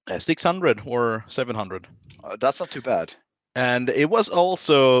 600 or 700. That's not too bad. And it was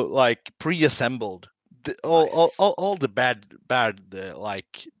also like pre-assembled. All the bad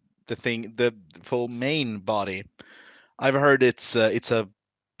like the full main body. I've heard it's a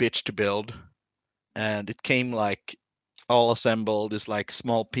bitch to build, and it came like all assembled. It's like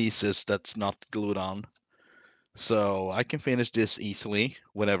small pieces that's not glued on. So I can finish this easily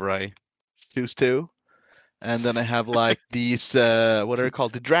whenever I choose to. And then I have like these, what are they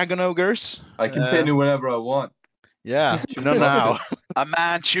called? The dragon ogres. I can paint it whenever I want. Yeah, Choose no, what now. to- A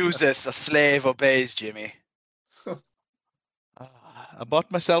man chooses, a slave obeys, Jimmy. I bought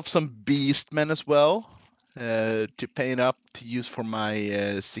myself some beastmen as well to paint up to use for my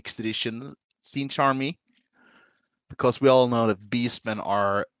 6th edition Siege Army. Because we all know that beastmen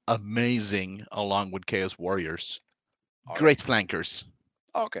are amazing along with Chaos Warriors. Great flankers.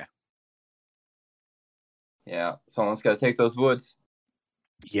 Okay. Yeah, someone's got to take those woods.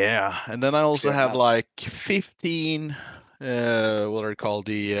 Yeah, and then I also Clear have enough. like 15, what are called,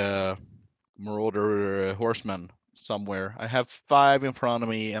 the Marauder horsemen somewhere. I have 5 in front of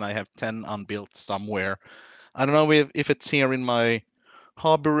me, and I have 10 unbuilt somewhere. I don't know if it's here in my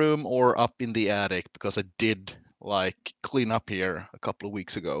hobby room or up in the attic, because I did like clean up here a couple of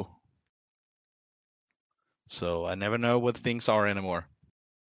weeks ago. So I never know what things are anymore.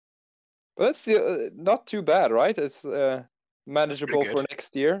 But that's not too bad, right? It's manageable for good.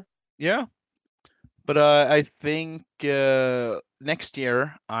 next year. Yeah. But I think next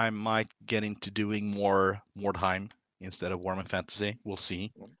year I might get into doing more Mordheim instead of Warhammer Fantasy. We'll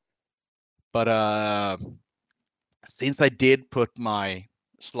see. But since I did put my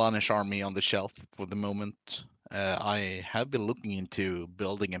Slaanesh army on the shelf for the moment, I have been looking into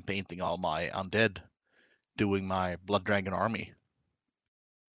building and painting all my undead, doing my Blood Dragon army.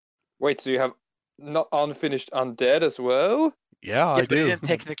 Wait, so you have not unfinished undead as well? Yeah, Yeah, I but you do. didn't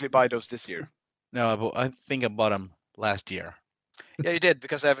technically buy those this year. No, I think I bought them last year. Yeah, you did,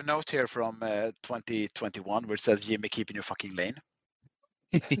 because I have a note here from 2021 where it says, Jimmy, keep in your fucking lane.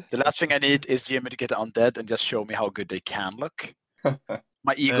 The last thing I need is Jimmy to get undead and just show me how good they can look.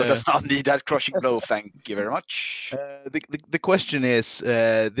 My ego does not need that crushing blow, thank you very much. The question is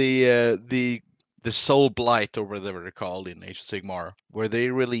the Soul Blight, or whatever they're called in Age of Sigmar, were they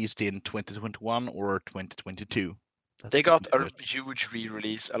released in 2021 or 2022? They got a huge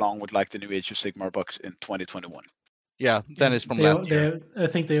re-release along with like the new Age of Sigmar books in 2021. Yeah, then it's from They, last year. I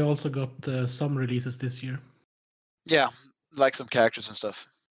think they also got some releases this year. Yeah, like some characters and stuff.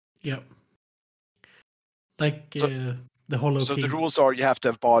 Yeah. Like So- the Hollow So King. the rules are you have to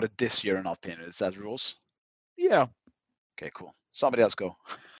have bought it this year and not painted. Is that the rules? Yeah. Okay, cool. Somebody else go.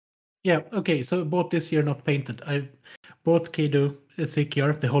 Yeah, okay, so bought this year, not painted. I bought Kado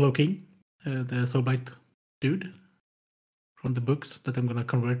Ezekiel, the Hollow King, the Soulblight dude from the books that I'm gonna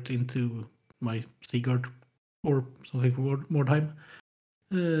convert into my Seaguard or something more time.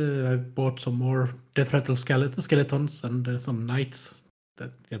 I bought some more Death Rattle skeletons and some knights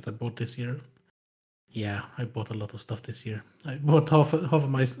that I bought this year. Yeah, I bought a lot of stuff this year. I bought half of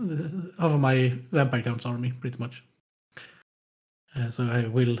my Vampire Counts army, pretty much. So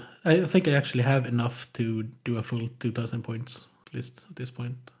I think I actually have enough to do a full 2,000 points list at this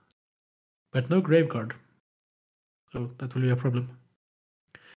point. But no Graveguard. So that will be a problem.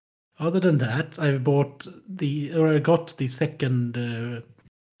 Other than that, I got the second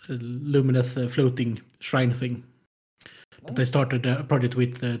luminous floating shrine thing that I started a project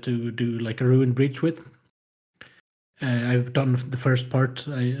with to do like a ruined bridge with. I've done the first part.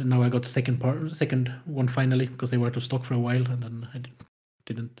 Now I got the second one finally, because they were out of stock for a while, and then I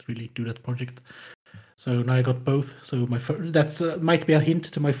didn't really do that project. So now I got both. So that's might be a hint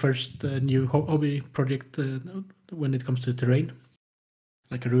to my first new hobby project when it comes to terrain,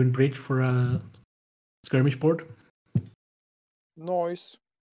 like a ruined bridge for a skirmish board. Nice.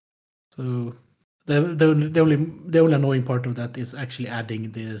 So the only annoying part of that is actually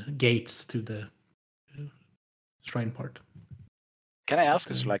adding the gates to the shrine part. Can I ask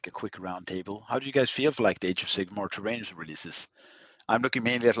us like a quick round table? How do you guys feel for like the Age of Sigmar terrain releases? I'm looking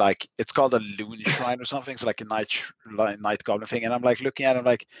mainly at like it's called a loon shrine or something. It's like a night goblin thing, and I'm like looking at it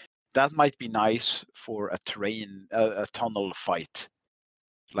like that might be nice for a terrain a tunnel fight,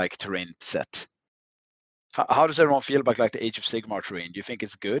 like terrain set. How does everyone feel about like the Age of Sigmar terrain? Do you think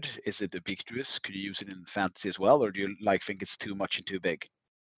it's good? Is it ubiquitous? Could you use it in fantasy as well, or do you like think it's too much and too big?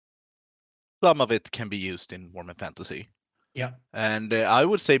 Some of it can be used in Warhammer Fantasy. Yeah. And I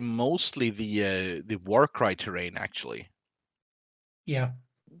would say mostly the Warcry terrain, actually. Yeah,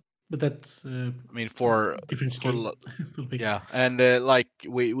 but that's I mean, for different scale. So big. yeah, and like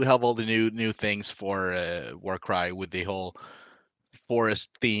we have all the new things for Warcry with the whole forest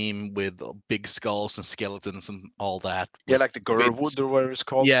theme with big skulls and skeletons and all that. Yeah, like the Gurwood or whatever it's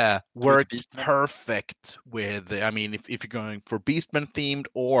called. Yeah, works Beastmen. perfect with. I mean, if you're going for Beastman themed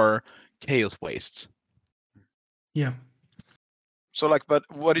or Chaos Wastes. Yeah. So like, but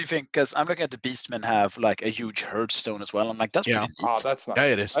what do you think? Because I'm looking at the Beastmen have like a huge herd stone as well. I'm like, that's Yeah. pretty neat. Oh, that's nice. Yeah,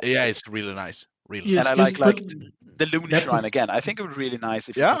 it is. I Yeah, like it's really nice. Really Yes, nice. And I just like put- the Loon that Shrine is- again. I think it would be really nice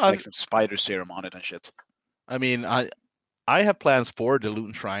if you Yeah, put like some spider serum on it and shit. I mean, I have plans for the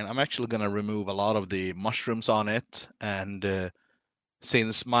Luton Shrine. I'm actually gonna remove a lot of the mushrooms on it, and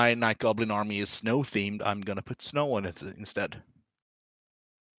since my Night Goblin army is snow themed, I'm gonna put snow on it instead.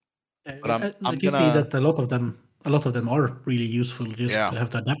 But I'm I can see gonna that a lot of them are really useful. Just Yeah.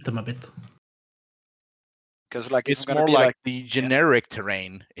 have to adapt them a bit. Because like, if it's I'm gonna more be like the generic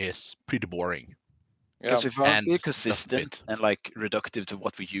terrain is pretty boring. Yeah. because if I'm And be doesn't consistent fit. and like reductive to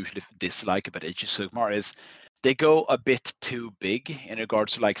what we usually dislike about Age of Sigmar is they go a bit too big in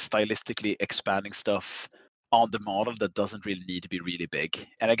regards to like stylistically expanding stuff on the model that doesn't really need to be really big.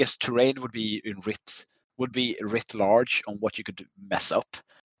 And I guess terrain would be writ large on what you could mess up.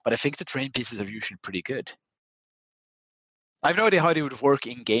 But I think the terrain pieces are usually pretty good. I have no idea how they would work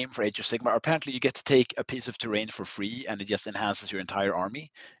in game for Age of Sigmar. Apparently, you get to take a piece of terrain for free, and it just enhances your entire army.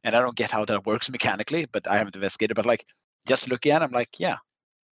 And I don't get how that works mechanically, but I haven't investigated. But like, just looking at, it, I'm like, yeah,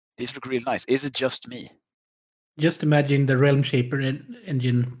 these look really nice. Is it just me? Just imagine the Realm Shaper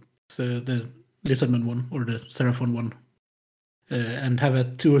engine, so the Lizardman one or the Seraphon one, and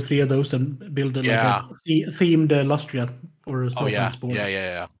have 2 or 3 of those and build like Yeah. a themed Lustria or Oh yeah, Sultan's board.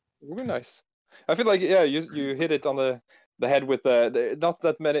 yeah. It would be nice. I feel like you hit it on the head with not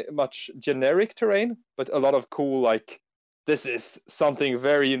that much generic terrain, but a lot of cool like this is something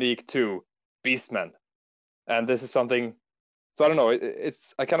very unique to Beastmen, and this is something. So I don't know.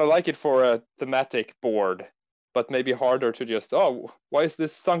 It's I kind of like it for a thematic board, but maybe harder to just why is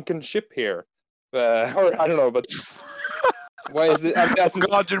this sunken ship here? Or I don't know, but why is it? I mean, Oh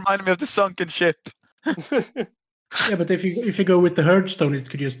God, you reminded me of the sunken ship. Yeah, but if you go with the Herdstone, it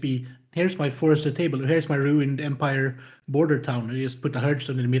could just be here's my forested table, here's my ruined empire border town. You just put the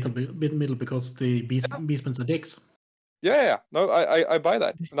Herdstone in the middle because the beastmen are dicks. yeah. No, I buy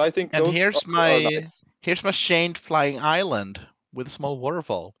that, and I think And those here's are nice. here's my chained flying island with a small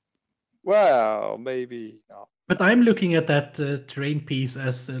waterfall. Well, maybe no. But I'm looking at that terrain piece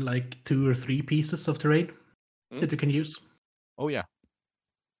as like 2 or 3 pieces of terrain that you can use. Oh yeah.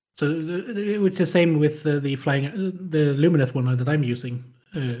 So it's the same with the flying, the Lumineth one that I'm using.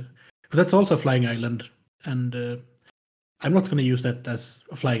 But that's also a flying island, and I'm not going to use that as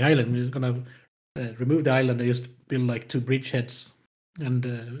a flying island. We're going to remove the island and just build like 2 bridgeheads,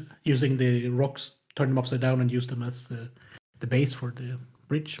 and using the rocks, turn them upside down and use them as the base for the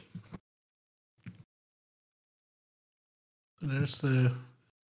bridge. There's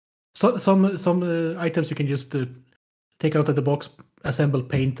some items you can just take out of the box, assemble,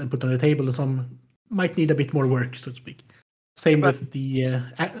 paint, and put on the table, and some might need a bit more work, so to speak. Same with the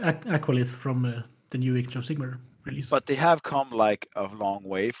Aqualith from the new Age of Sigmar release. But they have come like a long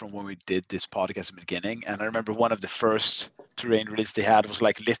way from when we did this podcast at the beginning. And I remember one of the first terrain release they had was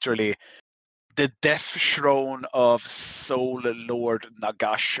like literally the death throne of Soul Lord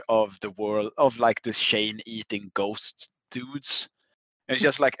Nagash of the world, of like the Shane-eating ghost dudes. It's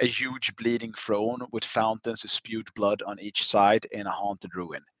just like a huge bleeding throne with fountains of spewed blood on each side in a haunted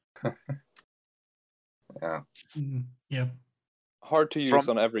ruin. Yeah. Yeah. Hard to use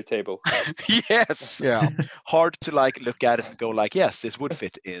on every table. Yes. Yeah. Hard to like look at it and go like, yes, this would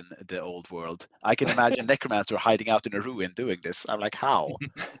fit in the old world. I can imagine Necromancer hiding out in a ruin doing this. I'm like, how?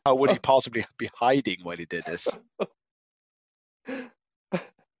 How would he possibly be hiding while he did this?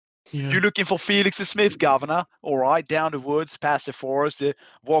 Yeah. You're looking for Felix the Smith, Governor? All right, down the woods, past the forest,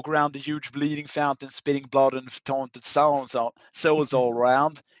 walk around the huge bleeding fountain, spitting blood and taunted souls all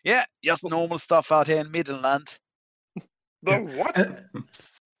around. Yeah, just normal stuff out here in Midland. The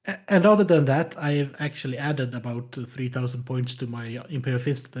what? And other than that, I've actually added about 3,000 points to my Imperial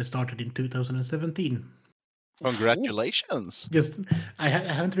Fist that I started in 2017. Congratulations. Just I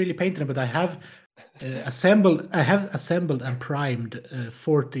haven't really painted them, but I have assembled and primed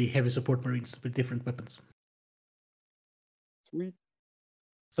 40 heavy support marines with different weapons. Sweet.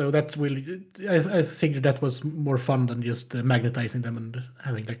 So that's really, I figured that was more fun than just magnetizing them and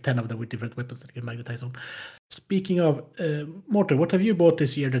having like 10 of them with different weapons that you can magnetize on. Speaking of, Morten, what have you bought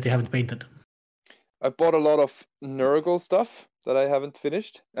this year that you haven't painted? I bought a lot of Nurgle stuff that I haven't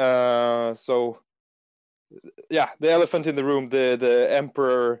finished. So yeah, the elephant in the room, the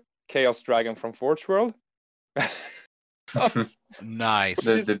Emperor Chaos Dragon from Forge World. Nice.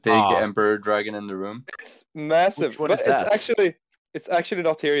 The big Emperor Dragon in the room. It's massive, Which one but is that? it's actually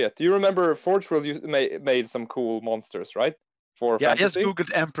not here yet. Do you remember Forge World made some cool monsters, right? For Yeah, I just fantasy?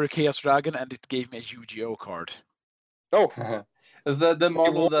 googled Emperor Chaos Dragon and it gave me a Yu-Gi-Oh card. Oh, Is that the Say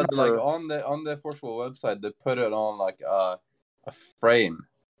model that like Warhammer. on the Forceful website they put it on like frame,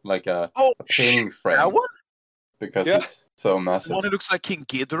 like a painting frame. That one? Because Yeah. it's so The massive. one that looks like King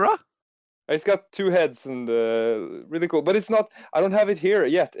Ghidorah? It's got 2 heads and really cool. But it's not. I don't have it here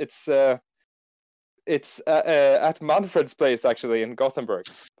yet. It's at Manfred's place actually in Gothenburg.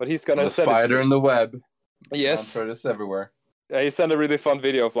 But he's gonna The send it to spider me. in the web. Yes. Manfred is everywhere. He sent a really fun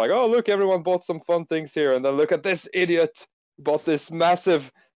video of like, oh look, everyone bought some fun things here, and then look at this idiot bought this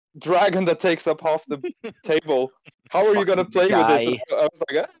massive dragon that takes up half the table. How are you gonna Fucking play with this? guy. And I was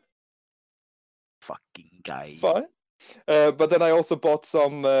like, Fucking guy. fine. But then I also bought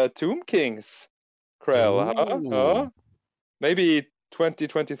some Tomb Kings. Krell, huh? Ooh. Maybe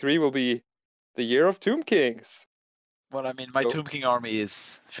 2023 will be the year of Tomb Kings. Well, I mean, my So- Tomb King army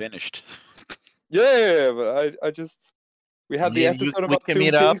is finished. Yeah, but I just we had the Yeah, episode we about can Tomb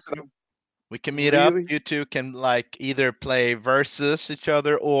meet up. Kings. And We can meet up. Really? You two can like either play versus each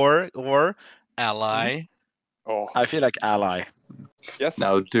other or ally. oh, I feel like ally. yes,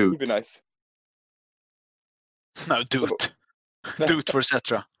 Now, would dude. be nice. No, Doot. Doot for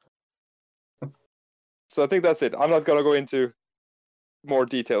Cetra. So I think that's it. I'm not gonna go into more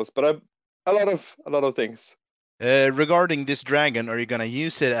details, but a lot of things. Regarding this dragon, are you gonna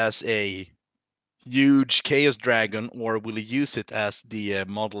use it as a huge chaos dragon, or will you use it as the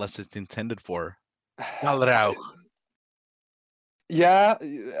model as it's intended for? Galrau. Yeah,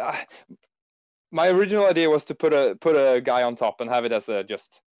 my original idea was to put a guy on top and have it as a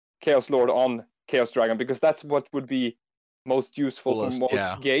just Chaos Lord on Chaos Dragon, because that's what would be most useful Coolest, for most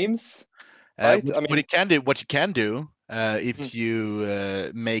yeah. games. Right? I What mean- you can do, if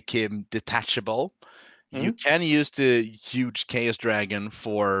you make him detachable, you can use the huge chaos dragon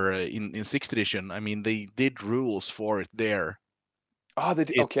for in 6th edition. I mean, they did rules for it there. Oh, they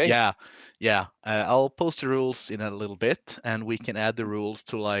It's- okay. Yeah. I'll post the rules in a little bit, and we can add the rules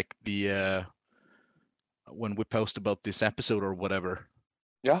to like the when we post about this episode or whatever.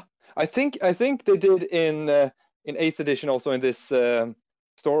 I think they did in 8th edition also in this Storm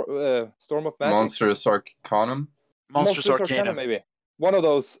of Magic. Monstrous Arcanum. Monsters Arcanum. maybe. One of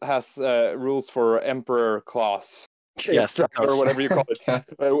those has rules for Emperor class. Yes, it or does. whatever you call it.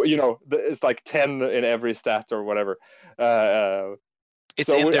 It's like 10 in every stat or whatever. It's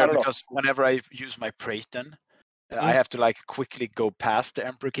So in I there don't know. because whenever I use my Praeton, I have to like quickly go past the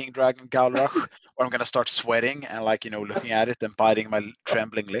Emperor King Dragon Galrach, or I'm gonna start sweating and like looking at it and biting my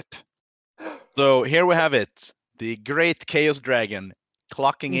trembling lip. So here we have it, the Great Chaos Dragon,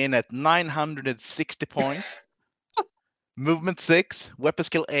 clocking in at 960 points. Movement 6, weapon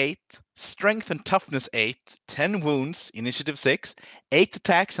skill 8, strength and toughness 8, 10 wounds, initiative 6, 8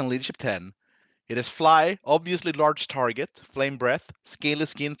 attacks and leadership 10. It has fly, obviously large target, flame breath, scaly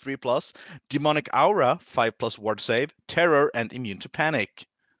skin 3+, demonic aura 5+ ward save, terror and immune to panic.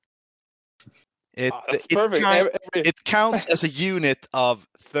 That's perfect. It counts as a unit of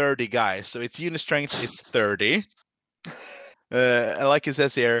 30 guys, so its unit strength is 30. And like it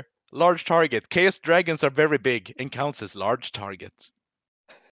says here, large target. Chaos dragons are very big and counts as large targets.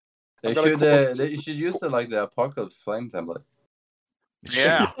 They should use the Apocalypse Flame template.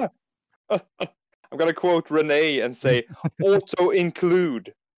 Yeah. I'm gonna quote Renee and say auto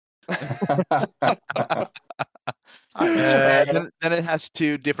include. Then it has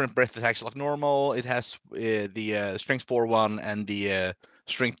 2 different breath attacks like normal. It has the strength 4 one and the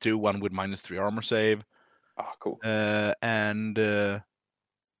strength 2 one with -3 armor save. Oh, cool. And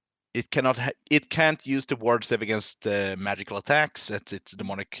it can't use the ward save against magical attacks. It's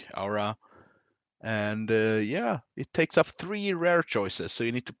demonic aura. And it takes up 3 rare choices, so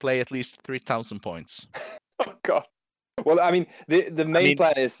you need to play at least 3,000 points. Oh god. Well, I mean, the main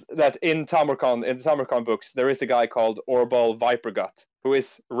plan is that in the Tamarcon books, there is a guy called Orbal Vipergut who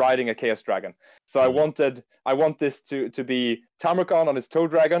is riding a Chaos Dragon. So I want this to be Tamarcon on his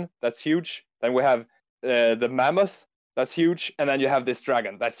Toad Dragon. That's huge. Then we have the Mammoth. That's huge. And then you have this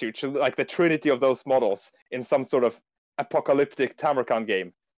dragon. That's huge. So, like the trinity of those models in some sort of apocalyptic Tamarcon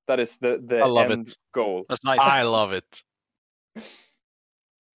game. That is the end goal. That's nice. I love it.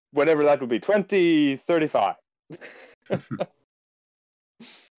 Whenever that will be, 2035.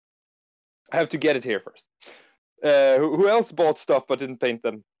 I have to get it here first. Who else bought stuff but didn't paint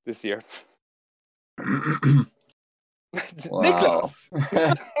them this year? Niklas.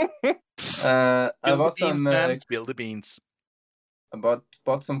 I bought some. Spill the beans. I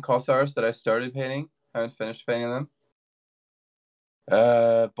bought some Khazars that I started painting. Haven't finished painting them.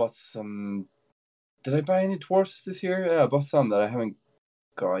 Bought some. Did I buy any dwarfs this year? Yeah, I bought some that I haven't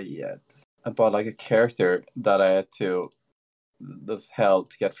got yet. I bought like a character that I had to. This hell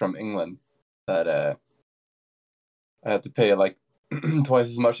to get from England. That I had to pay like twice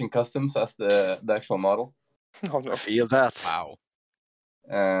as much in customs as the actual model. Oh no. I feel that. Wow.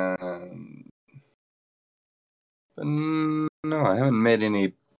 But no, I haven't made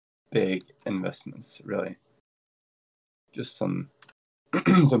any big investments really. Just some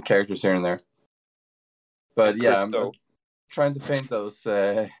some characters here and there. But And yeah, I'm crypto. trying to paint those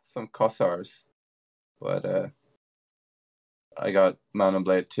some Kossars. But I got Mount and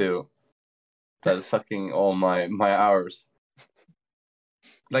Blade 2. That is sucking all my hours.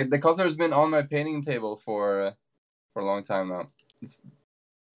 Like the Kossar has been on my painting table for a long time now. It's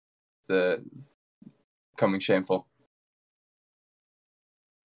becoming shameful.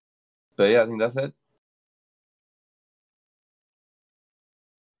 But yeah, I think that's it.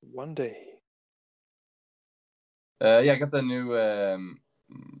 One day. Yeah, I got the new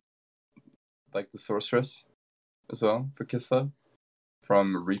like the sorceress as well for Kislev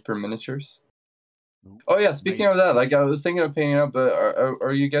from Reaper Miniatures. Oh yeah, speaking of that, like I was thinking of painting up, but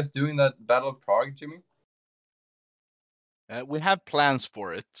are you guys doing that Battle of Prague, Jimmy? We have plans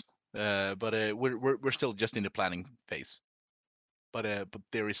for it, but we're still just in the planning phase. But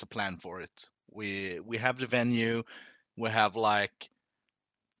there is a plan for it. We have the venue, we have like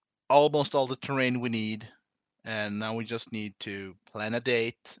almost all the terrain we need, and now we just need to plan a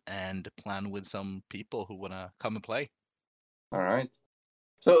date and plan with some people who wanna come and play. All right.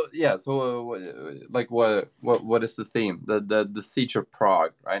 So yeah, so what is the theme? The Siege of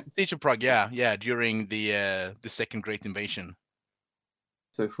Prague, right? Siege of Prague, yeah, during the Second Great Invasion.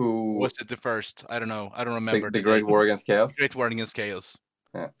 So who Was it the first? I don't know. I don't remember the Great date. War Against Chaos? Great War Against Chaos.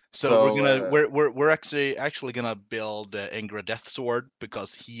 Yeah. So we're gonna we're actually gonna build Engra Death Sword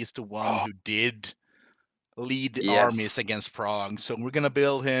because he is the one who did lead armies against Prague. So we're gonna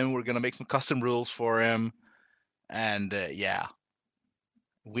build him. We're gonna make some custom rules for him, and yeah,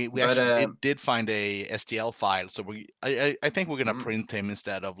 we actually did find a STL file. So I think we're gonna print him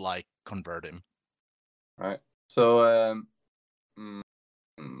instead of like convert him. Right. So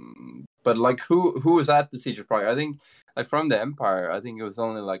but like who was at the Siege of Prague? I think like from the Empire, I think it was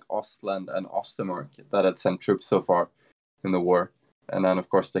only like Ostland and Ostermark that had sent troops so far in the war, and then of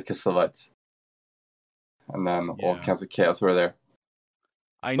course the Kislevites, and then all kinds of chaos were there.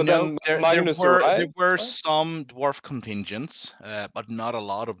 I But know then there Magnus were arrived, some dwarf contingents, but not a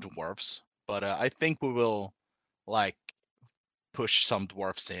lot of dwarves. But I think we will like push some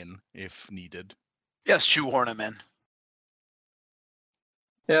dwarfs in if needed. Yes, shoehorn him in.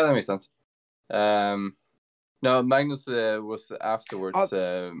 Yeah, that makes sense. No, Magnus was afterwards.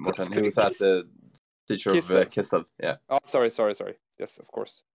 Morten, he was at the Siege of Kislev. Yeah. Oh, sorry. Yes, of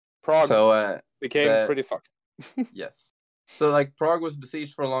course. Prague became pretty fucked. Yes. So like Prague was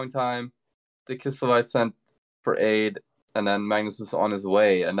besieged for a long time. The Kislevites sent for aid, and then Magnus was on his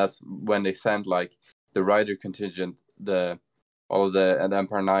way, and that's when they sent like the rider contingent, all of the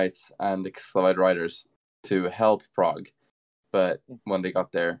Empire Knights and the Kislevite riders to help Prague. But when they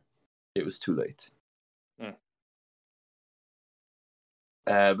got there, it was too late.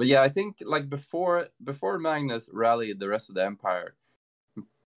 But yeah, I think like before Magnus rallied the rest of the Empire,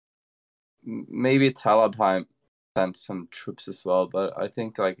 maybe Talabheim sent some troops as well. But I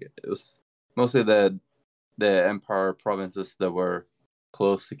think like it was mostly the Empire provinces that were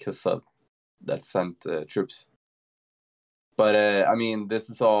close to Kislev that sent troops. But I mean, this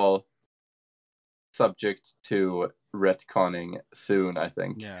is all subject to retconning soon, I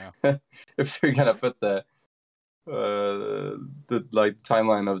think. Yeah. If they're gonna put the like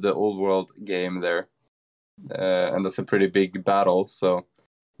timeline of the old world game there, and that's a pretty big battle. So,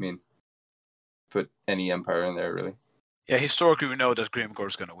 I mean, put any empire in there really. Yeah, historically we know that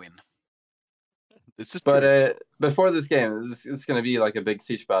Grimgor's gonna win. But before this game, it's gonna be like a big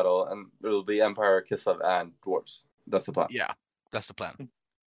siege battle, and it'll be Empire, Kislev, and dwarves. That's the plan. Yeah, that's the plan.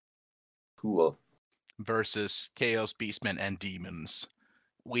 Cool. Versus Chaos, Beastmen, and Demons.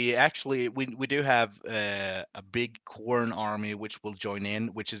 We actually we do have a big Khorne army which will join in,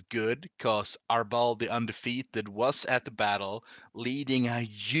 which is good because Arbal the Undefeated was at the battle, leading a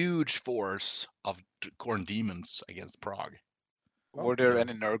huge force of Khorne demons against Prague. Were there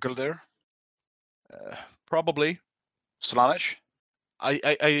any Nurgle there? Probably. Slaanesh?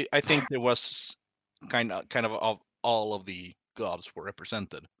 I think there was kind of all of the gods were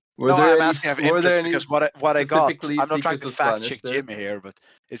represented. I'm asking of interest because what I got, I'm not trying to fact check Jimmy here, but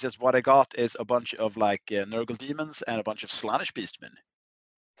it says what I got is a bunch of like Nurgle demons and a bunch of Slaanesh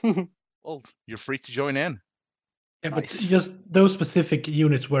beastmen. Well, you're free to join in. Yeah, nice. But just those specific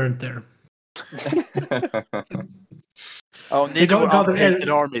units weren't there. Oh, neither were unpainted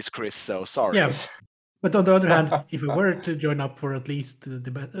armies, Chris, so sorry. Yeah, but on the other hand, if we were to join up for at least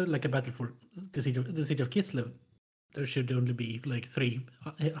like a battle for the city of Kislev, there should only be like 3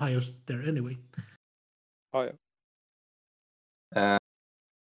 hires there anyway. Oh yeah.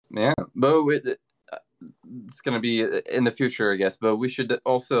 Yeah, but it's gonna be in the future, I guess. But we should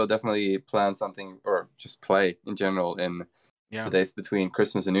also definitely plan something, or just play in general in the days between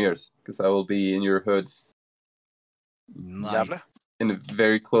Christmas and New Year's, because I will be in your hoods. Nice. In a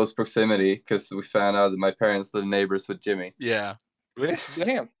very close proximity, because we found out that my parents live neighbors with Jimmy. Yeah. Really?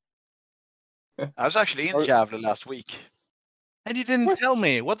 Damn. I was actually in Gävle last week. And you didn't tell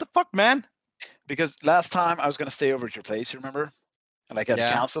me. What the fuck, man? Because last time I was going to stay over at your place, you remember? And I had to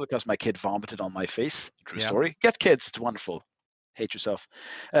Yeah. cancel because my kid vomited on my face. True Yeah. story. Get kids, it's wonderful. Hate yourself.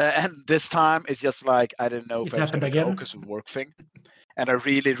 And this time it's just like I didn't know if It I was going happened to go again? because of the work thing. And I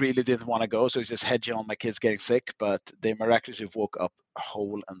really, really didn't want to go, so it's just hedging on my kids getting sick. But they miraculously woke up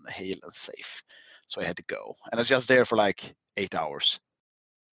whole and hale and safe, so I had to go. And I was just there for like 8 hours.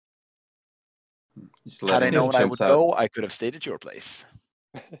 Had I known I would go, I could have stayed at your place.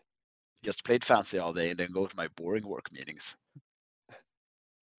 Just played fancy all day and then go to my boring work meetings.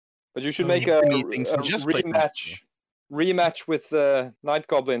 But you should Oh, make yeah. a Meetings and just play rematch with Night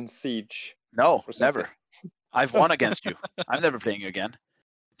Goblin Siege. No, or something. never. I've won against you. I'm never playing you again.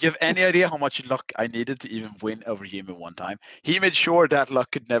 Do you have any idea how much luck I needed to even win over Jimmy one time? He made sure that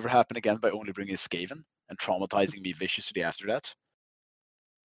luck could never happen again by only bringing Skaven and traumatizing me viciously after that.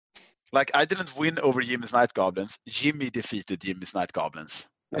 Like, I didn't win over Jimmy's Night Goblins. Jimmy defeated Jimmy's Night Goblins.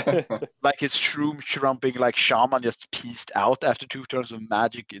 Like his shroom shrumping like shaman just pieced out after 2 turns of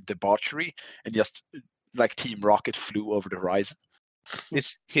magic debauchery and just like Team Rocket flew over the horizon.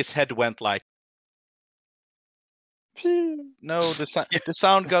 His head went like. No, the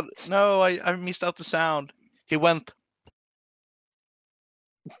sound got. No, I missed out the sound. He went.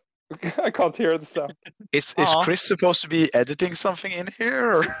 I can't hear the sound. Is Chris supposed to be editing something in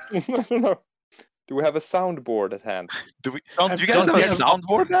here? Or? No. Do we have a soundboard at hand? Do you I've guys have a got-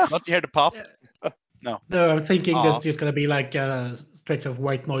 soundboard now? Not you hear the pop. No. No, I'm thinking Aw. there's just gonna be like a stretch of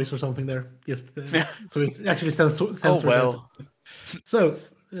white noise or something there. Just so it's actually censored. Oh well. So,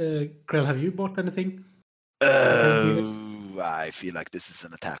 Krell, have you bought anything? I feel like this is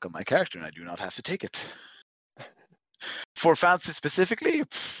an attack on my character, and I do not have to take it. For fantasy specifically,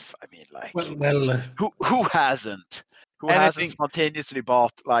 I mean, like, Well, who hasn't? Who hasn't spontaneously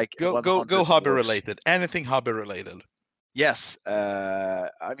bought like Go 100 hobby dwarves? related. Anything hobby related. Yes, I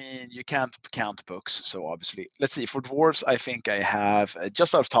mean you can't count books, so obviously. Let's see. For dwarves, I think I have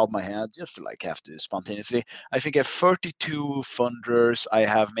just off the top of my head, just to like have to spontaneously. I think I have 32 funders. I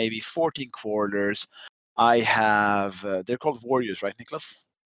have maybe 14 quarters. I have. They're called warriors, right, Niklas?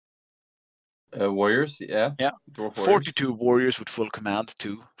 Warriors, yeah. Yeah. Dwarf 42 warriors with full command,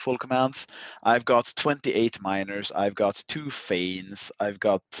 2 full commands. I've got 28 miners. I've got 2 Fanes. I've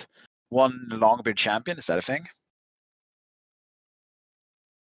got 1 Longbeard champion. Is that a thing?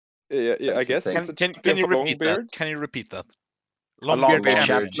 Yeah, I guess. Can you repeat that? Can you repeat that? Longbeard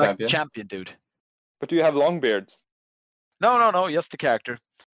champion. like the champion dude. But do you have long beards? No, just the character.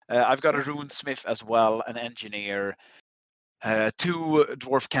 I've got a rune smith as well, an engineer, 2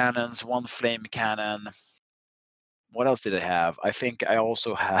 dwarf cannons, 1 flame cannon. What else did I have? I think I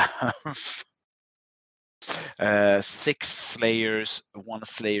also have 6 slayers, 1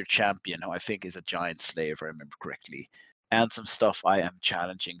 slayer champion, who I think is a giant slayer, if I remember correctly, and some stuff I am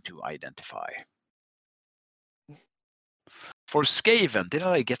challenging to identify. For Skaven, didn't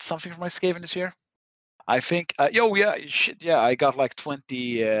I get something from my Skaven this year? I think, I got like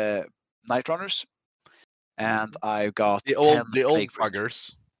 20 Night Runners, and I got the 10 old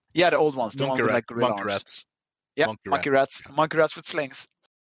buggers. Yeah, the old ones, the one with like gorilla monkey arms. rats. Yeah, monkey rats with slings.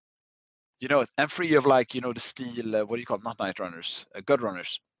 You know, and 3 of like, the steel, what do you call it? Not Night Runners, Gut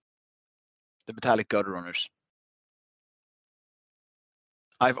Runners. The metallic Gut Runners.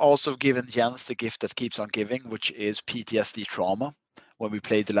 I've also given Jens the gift that keeps on giving, which is PTSD trauma. When we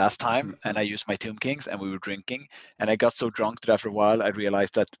played the last time, and I used my Tomb Kings, and we were drinking, and I got so drunk that after a while I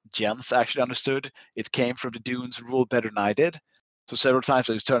realized that Jens actually understood. It came from the Dunes rule better than I did. So several times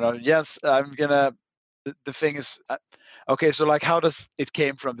I just turned on, Jens, I'm gonna. The thing is, okay, so like, how does it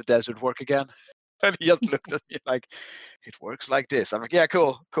came from the desert work again? And he just looked at me like, it works like this. I'm like, yeah,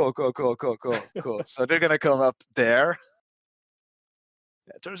 cool. So they're gonna come up there.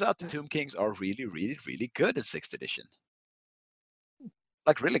 It turns out the Tomb Kings are really, really, really good in 6th edition.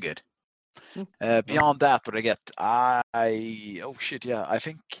 Like, really good. Beyond that, what I get? I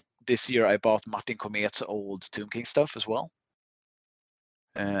think this year I bought Martin Komet's old Tomb King stuff as well.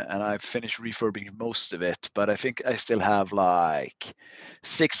 And I've finished refurbing most of it, but I think I still have like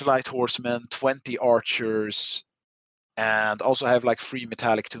 6 light horsemen, 20 archers, and also have like 3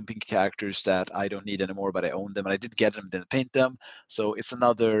 metallic Tomb King characters that I don't need anymore, but I own them, and I did get them, didn't paint them. So it's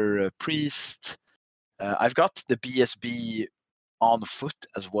another priest, I've got the BSB on foot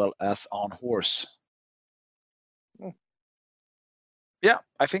as well as on horse. Yeah,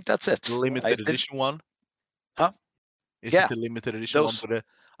 I think that's it. The limited edition one. Huh? Is Yeah, it the limited edition one? those. But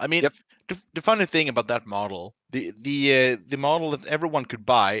I mean, Yep. the funny thing about that model, the model that everyone could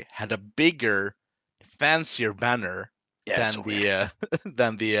buy had a bigger, fancier banner Yeah, than so the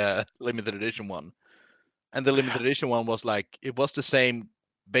than the limited edition one. And the limited edition one was like, it was the same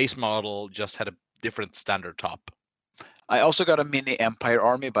base model, just had a different standard top. I also got a mini Empire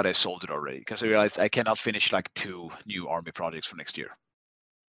army, but I sold it already because I realized I cannot finish like 2 new army projects for next year.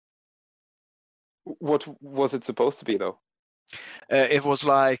 What was it supposed to be though? It was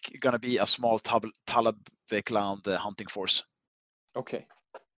like gonna be a small Talabekland hunting force. Okay.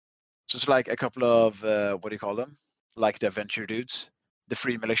 So it's like a couple of what do you call them? Like the adventure dudes, the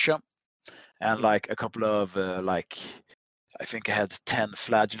free militia, and like a couple of like I think I had 10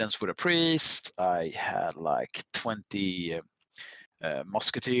 flagellants with a priest. I had like 20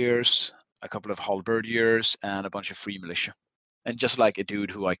 musketeers, a couple of halberdiers, and a bunch of free militia. And just like a dude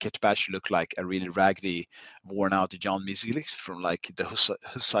who I kit batch looked like a really raggedy, worn out John Misgili from like the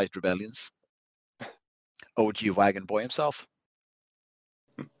Hussite rebellions. OG wagon boy himself.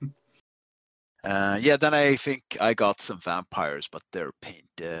 Yeah, then I think I got some vampires, but they're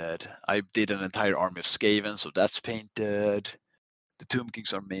painted. I did an entire army of Skaven, so that's painted. The Tomb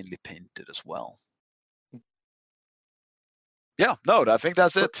Kings are mainly painted as well. Yeah, no, I think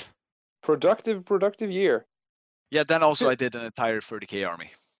that's it. Productive year. Yeah, then also I did an entire 30k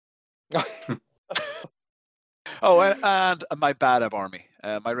army. Oh, and my Badab army.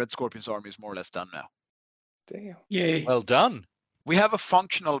 My Red Scorpions army is more or less done now. Damn. Yay. Well done. We have a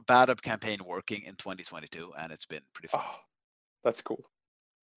functional Badab campaign working in 2022, and it's been pretty fun. Oh, that's cool.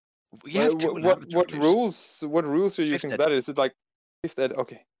 We have two what rules? What rules are you using for Fifth that? Is it like fifth ed?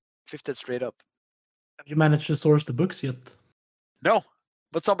 Okay. 5th ed straight up. Have you managed to source the books yet? No,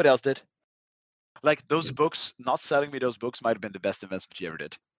 but somebody else did. Like those Okay. books, not selling me those books might have been the best investment you ever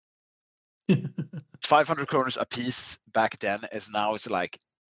did. 500 kroners a piece back then is now it's like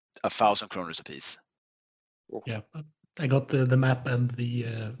 1,000 kroners a piece. Yeah, I got the map and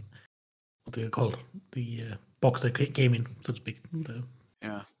the what do you call the box that came in, so to speak.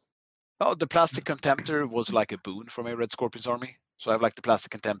 Yeah. Oh, the plastic contemptor was like a boon for my Red Scorpions army. So I have like the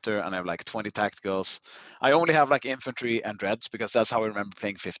plastic contemptor and I have like 20 tacticals. I only have like infantry and dreads because that's how I remember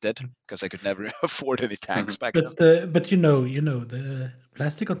playing 5th ed because I could never afford any tanks back then. But you know, the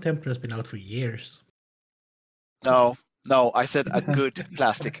plastic contemptor has been out for years. No, I said a good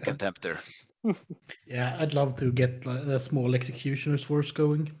plastic contemptor. Yeah, I'd love to get like, a small executioner's force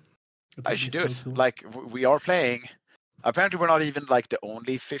going. I should do it. Like we are playing. Apparently, we're not even like the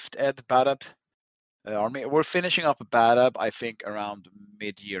only 5th ed Badab army. We're finishing up a Badab, I think, around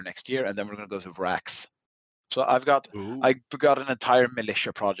mid-year next year, and then we're going to go to Vrax. So I got an entire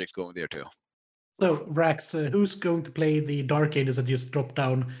militia project going there too. So Rax, who's going to play the Dark Ages and just drop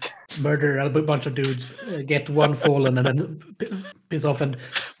down, murder a bunch of dudes, get one fallen, and then piss off, and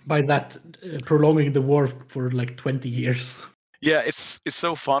by that prolonging the war for like 20 years? Yeah, it's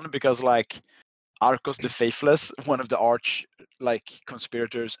so fun because like Arcos the Faithless, one of the arch like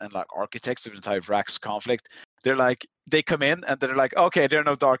conspirators and like architects of the entire Vrax conflict, they come in and they're like, okay, there are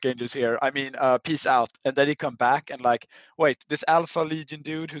no Dark Angels here. I mean, peace out. And then they come back and like, wait, this Alpha Legion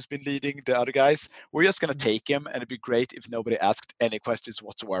dude who's been leading the other guys, we're just gonna take him, and it'd be great if nobody asked any questions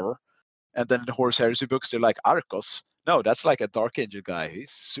whatsoever. And then in the Horse Heresy books, they're like, Arcos, no, that's like a Dark Angel guy.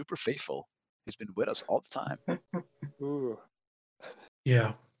 He's super faithful. He's been with us all the time. Ooh.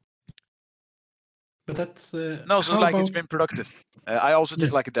 Yeah. But that's no, so like it's been productive. I also did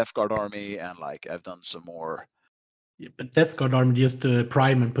Yeah. like a Death Guard army, and like I've done some more. Yeah, but Death Guard army just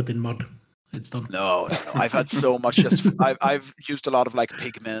prime and put in mod. It's done. No. I've had so much. I've used a lot of like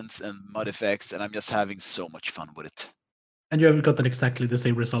pigments and mud effects, and I'm just having so much fun with it. And you haven't gotten exactly the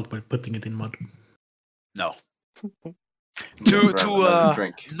same result by putting it in mod. No. Never To have another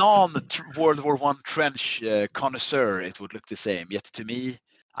drink. non-World War I trench connoisseur, it would look the same. Yet to me,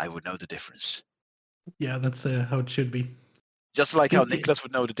 I would know the difference. Yeah, that's how it should be. Just like how Speaking- Niklas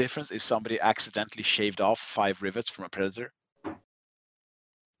would know the difference if somebody accidentally shaved off 5 rivets from a Predator. He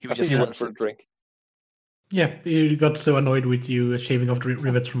I would think just you went sense for a it. drink. Yeah, you got so annoyed with you shaving off the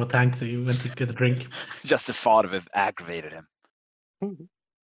rivets from a tank, so you went to get a drink. Just the thought of it aggravated him.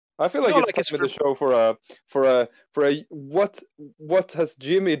 I feel like No, it's like, time it's in the show for a what has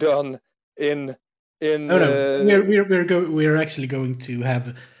Jimmy done in No, we're actually going to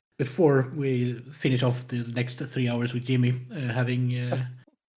have, before we finish off the next 3 hours with Jimmy, having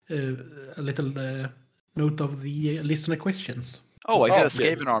a little note of the listener questions. Oh, I did Oh, a yeah.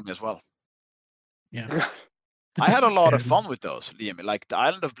 Skaven army as well. Yeah. I had a lot of Fair fun with those, Liam. Like the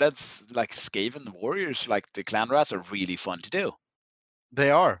Island of Blood's like Skaven warriors, like the clan rats are really fun to do.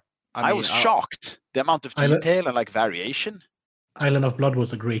 They are. I was shocked the amount of Island- detail and like variation. Island of Blood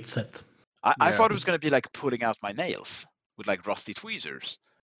was a great set. I Yeah. thought it was going to be like pulling out my nails with like rusty tweezers,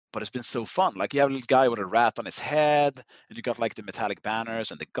 but it's been so fun. Like you have a little guy with a rat on his head, and you got like the metallic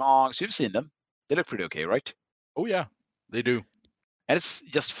banners and the gongs. You've seen them; they look pretty okay, right? Oh yeah, they do. And it's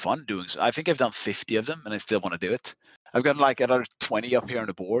just fun doing so. I think I've done 50 of them, and I still want to do it. I've got like another 20 up here on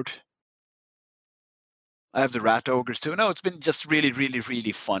the board. I have the rat ogres too. No, it's been just really, really,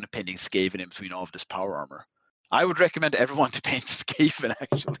 really fun painting Skaven in between all of this power armor. I would recommend everyone to paint Skaven,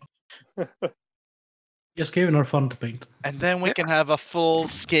 actually. Yeah, Skaven are fun to paint. And then we can have a full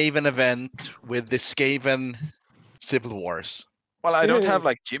Skaven event with the Skaven Civil Wars. Well, I don't have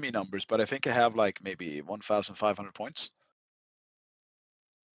like Jimmy numbers, but I think I have like maybe 1,500 points.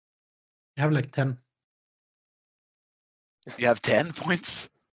 I have like 10 You have 10 points?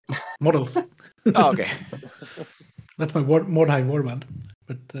 models. Oh, okay. That's my Mordheim warband.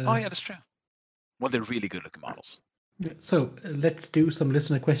 But Oh, yeah, that's true. Well, they're really good looking models. So let's do some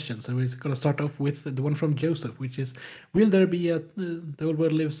listener questions. So we're going to start off with the one from Joseph, which is: will there be a The Old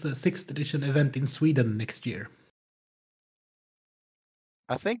World Lives 6th edition event in Sweden next year?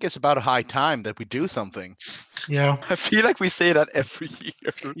 I think it's about a high time that we do something. Yeah. I feel like we say that every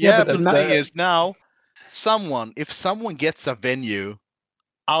year. Yeah, but but the thing is now, if someone gets a venue,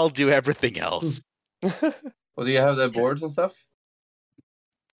 I'll do everything else. Well, do you have the boards and stuff?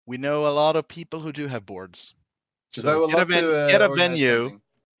 We know a lot of people who do have boards. Because I So would get a, love to get a organize venue, something.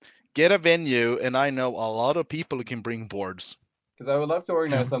 get a venue, and I know a lot of people who can bring boards. Because I would love to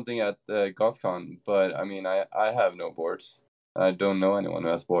organize something at GothCon, but I mean, I have no boards. I don't know anyone who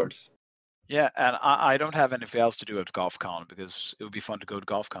has boards. Yeah, and I don't have anything else to do at GolfCon because it would be fun to go to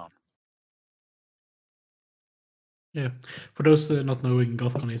GolfCon. Yeah. For those not knowing,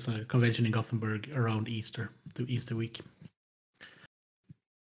 GothCon is a convention in Gothenburg around Easter week.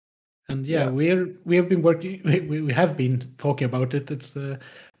 And we have been working. We have been talking about it. It's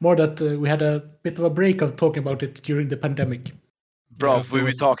more that we had a bit of a break of talking about it during the pandemic. Bro, Because we've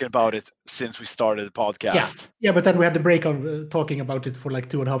been talking about it since we started the podcast. Yeah, but then we had the break of talking about it for like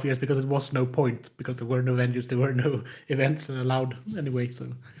 2.5 years because it was no point, because there were no venues, there were no events allowed anyway, so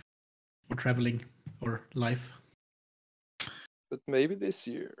or traveling or life. But maybe this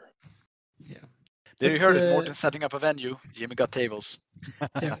year. Yeah. There you heard it. Morton setting up a venue. Jimmy got tables.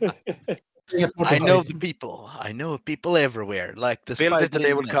 Yeah. I know the people. I know people everywhere. Like the Build it and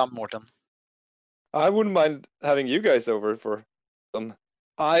they will Spider-Man. come, Morton. I wouldn't mind having you guys over for some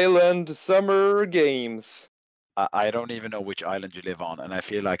island summer games. I don't even know which island you live on, and I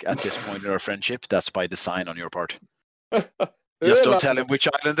feel like at this point in our friendship, that's by design on your part. Just don't tell him which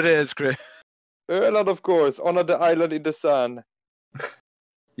island it is, Chris. Öland, of course, on the island in the sun.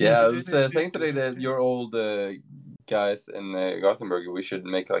 Yeah, I was saying today that your old guys in Gothenburg, we should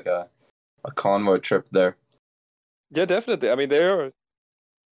make like a convoy trip there. Yeah, definitely. I mean,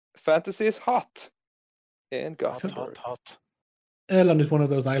 fantasy is hot in Gothenburg. Hot. Öland is one of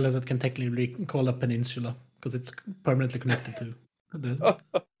those islands that can technically be called a peninsula because it's permanently connected to the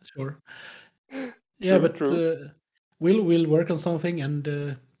shore. Yeah, True, but true. we'll work on something,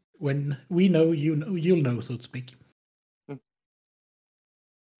 and when we know, you'll know, so to speak.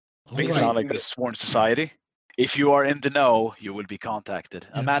 Make it sound like the sworn society. If you are in the know, you will be contacted.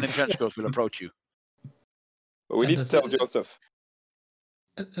 A man in trench coat will approach you. But we And need to tell Joseph.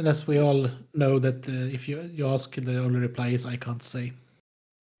 And as we all know that if you ask, the only reply is "I can't say."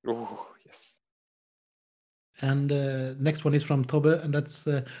 Oh, yes. And next one is from Tobbe, and that's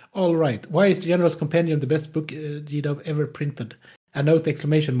all right. Why is General's Compendium the best book GW ever printed? And note the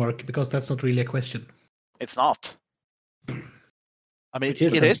exclamation mark, because that's not really a question. It's not. I mean, It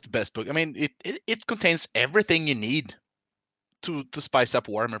is it is the best book. I mean, it contains everything you need to spice up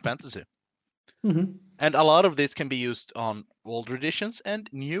Warhammer Fantasy. Mm-hmm. And a lot of this can be used on older editions and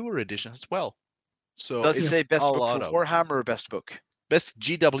newer editions as well. So Does it say best a book lot for of Warhammer or best book? best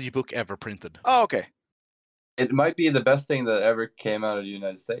GW book ever printed. Oh, okay. It might be the best thing that ever came out of the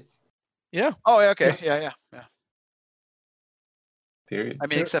United States. Yeah. Oh, yeah, okay. Yeah. Period. I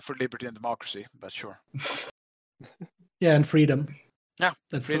mean, except for liberty and democracy, but sure. Yeah, and freedom. Yeah,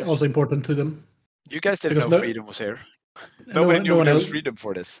 That's freedom. also important to them. You guys didn't Because know freedom was here. Nobody knew one there was else, freedom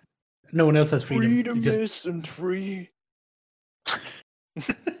for this. no one else has freedom. Freedom It just- isn't free.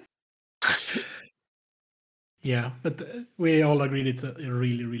 Yeah, but we all agreed it's a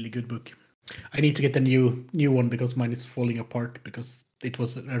really, really good book. I need to get a new one because mine is falling apart because it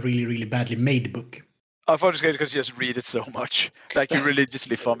was a really, really badly made book. I thought it was good because you just read it so much. Like you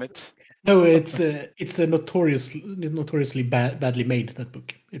religiously from it. No, it's a notoriously badly made, that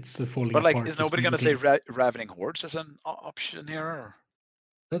book. It's falling But like, apart. is as nobody we gonna say look at it. Ravening Hordes as an option here? Or?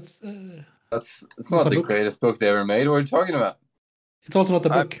 That's It's not a the book. greatest book they ever made. What are you talking about? It's also not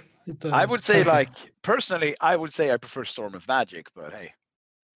a I- book. It's I would say, pamphlet. like, personally, I would say I prefer Storm of Magic, but hey.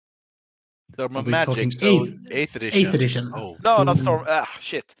 Storm Are of we Magic, talking so eighth 8th edition. edition? Oh, No, not Ooh. Storm.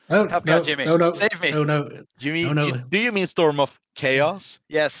 Shit. Oh, Help me no, out, Jimmy. no, Save me. no. you mean No. do you mean Storm of Chaos?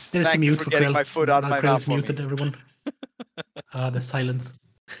 Yes. There's Thank the you mute for for getting Krell. my foot out of Now my Krell mouth is for me. muted, everyone. The silence.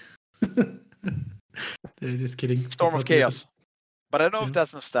 Just kidding. Storm He's of not muted. Chaos. But I don't know if Yeah.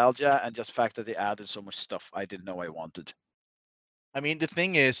 that's nostalgia and just fact that they added so much stuff I didn't know I wanted. I mean, the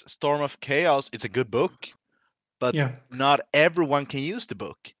thing is, Storm of Chaos, it's a good book, but Yeah. not everyone can use the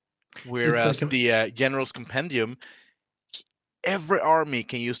book. Whereas like the General's Compendium, every army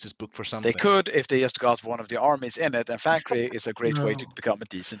can use this book for something. They could if they just got one of the armies in it, and frankly, it's a great way to No. become a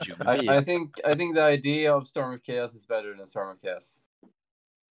decent human being. I think the idea of Storm of Chaos is better than Storm of Chaos.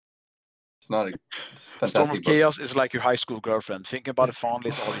 It's not a fantastic Storm of book. Chaos is like your high school girlfriend. Thinking about it fondly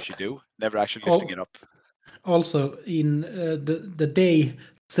is all you should do. Never actually lifting it up. Also, in the day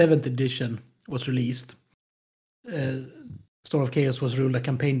 7th edition was released, Storm of Chaos was ruled a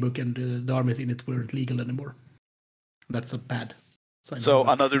campaign book, and the armies in it weren't legal anymore. That's a bad sign. So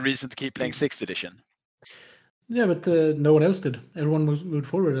another reason to keep playing 6th edition. Yeah, but no one else did. Everyone moved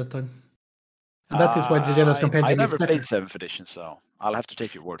forward at that time. And that is why the General's I Compendium never is better. played 7th edition, so I'll have to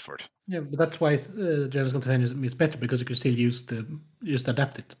take your word for it. Yeah, but that's why General's Compendium is better, because you can still just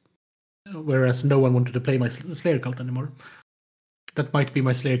adapt it. Whereas no one wanted to play my Slayer Cult anymore. That might be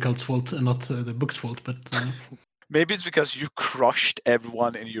my Slayer Cult's fault and not the book's fault, but... Maybe it's because you crushed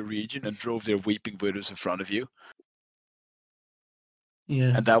everyone in your region and drove their weeping widows in front of you.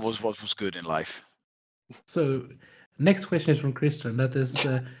 Yeah. And that was what was good in life. So, next question is from Christian. That is,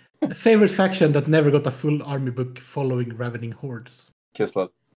 favorite faction that never got a full army book following Ravening Hordes? Kislev.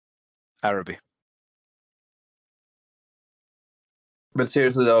 Araby. But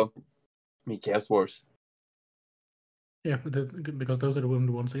seriously though, Chaos Wars. Yeah, because those are the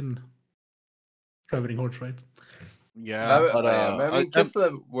ones in Ravening Hordes, right? Yeah, but I mean,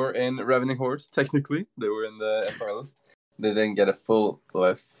 Kislev were in Ravening Hordes, technically. They were in the Empire list. They didn't get a full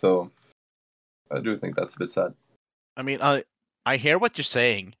list, so I do think that's a bit sad. I mean, I hear what you're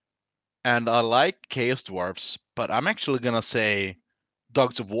saying, and I like Chaos Dwarfs, but I'm actually gonna say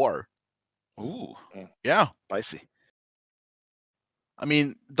Dogs of War. Ooh. Yeah. Spicy. I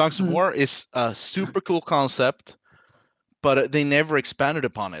mean, Dogs of War is a super cool concept, but they never expanded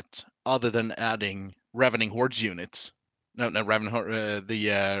upon it, other than adding Ravening Hordes units. No, Ravening Horde,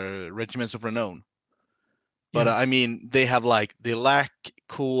 the Regiments of Renown. But I mean, they lack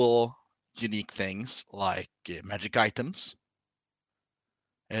cool, unique things like magic items.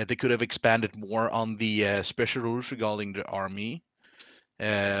 They could have expanded more on the special rules regarding the army.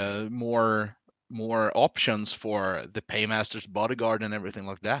 More options for the Paymaster's bodyguard and everything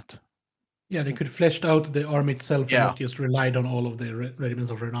like that. Yeah, they could fleshed out the army itself Yeah. and not just relied on all of the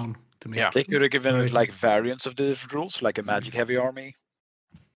regiments of renown to make. Yeah. They could have given it Right. like variants of the different rules, like a magic heavy army.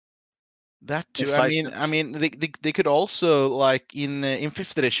 That too. Incitement. I mean, they could also, like in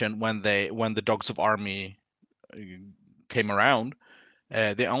 5th edition, when the Dogs of Army came around,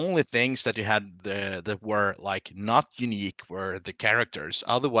 the only things that you had that were like not unique were the characters.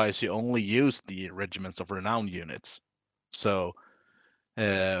 Otherwise, you only used the Regiments of Renown units. So,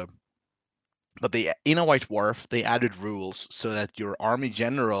 but in a White Dwarf, they added rules so that your army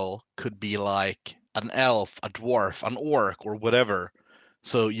general could be like an elf, a dwarf, an orc, or whatever.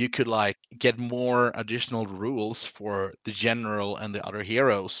 So you could like get more additional rules for the general and the other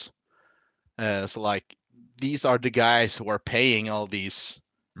heroes. So like these are the guys who are paying all these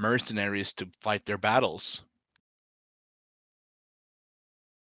mercenaries to fight their battles.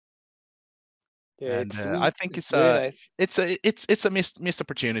 Yeah, And I think it's very a nice. it's a missed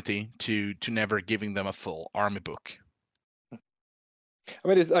opportunity to never giving them a full army book. I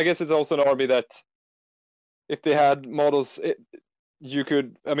mean, I guess it's also an army that, if they had models, you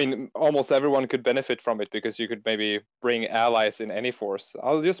could. I mean, almost everyone could benefit from it, because you could maybe bring allies in any force.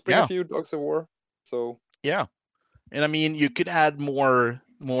 I'll just bring a few Dogs of War. So yeah, and I mean you could add more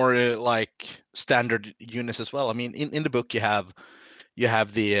like standard units as well. I mean, in the book you have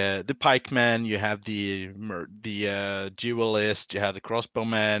the pikemen, you have the duelist, you have the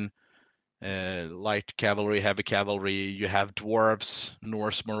crossbowmen, light cavalry, heavy cavalry, you have dwarves,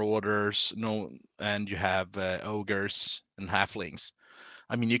 Norse marauders, and you have ogres and halflings.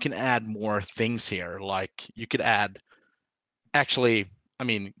 I mean, you can add more things here. Like you could add, actually, I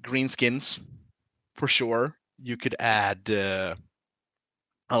mean, greenskins for sure. You could add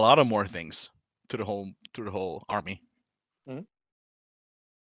a lot of more things to the whole army. Mhm.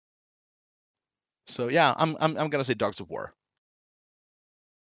 So yeah, I'm gonna say Dogs of War.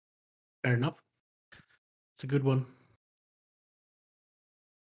 Fair enough. It's a good one.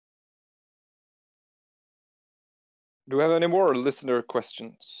 Do we have any more listener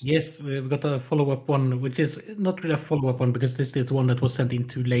questions? Yes, we've got a follow-up one, which is not really a follow-up one because this is one that was sent in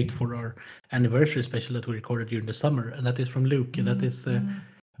too late for our anniversary special that we recorded during the summer, and that is from Luke, and that is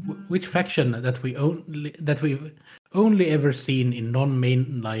which faction that we've only ever seen in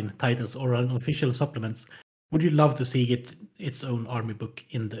non-mainline titles or on official supplements would you love to see get its own army book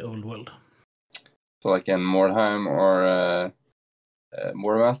in the old world? So like in Mordheim or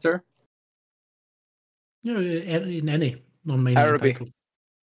Warmaster? You know, in any non-mainline Araby. titles.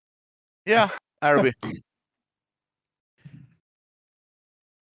 Yeah, Araby.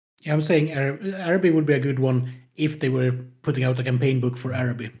 Yeah, I'm saying Araby would be a good one if they were putting out a campaign book for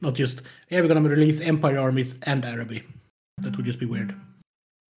Araby, not just, yeah, we're going to release Empire armies and Araby. That would just be weird.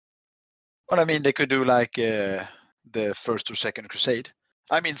 But I mean, they could do like the First or Second Crusade.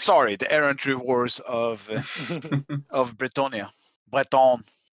 I mean, sorry, the errantry wars of Britannia. Breton.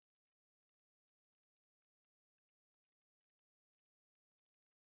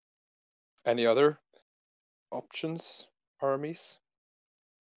 Any other options, armies?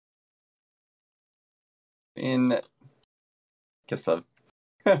 In Kislev.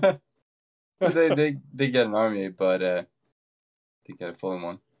 they get an army, but they get a full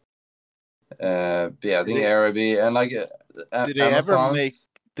one. But yeah, I think Araby and like Did they Amazons ever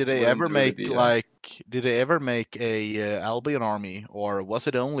wouldn't really make be, did they ever make a Albion army, or was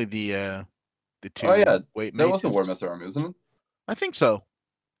it only the two? Oh yeah, Wait, there was a mages? Warmaster army, wasn't it? I think so.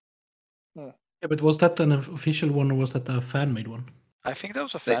 Yeah, but was that an official one or was that a fan-made one? I think that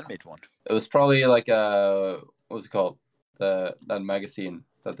was a fan-made one. It was probably like what's it called? That magazine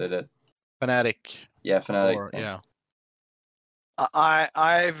that they did. Fanatic. Yeah, Fanatic. Or, yeah. I'm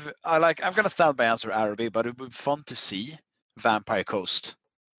gonna stand by answer Araby, but it would be fun to see Vampire Coast.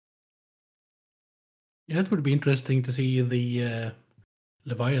 Yeah, it would be interesting to see the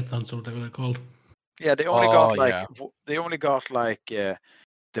Leviathans or whatever they're called. Yeah, they only got like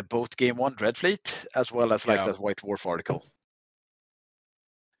the boat game one Dreadfleet, as well as like that White Dwarf article.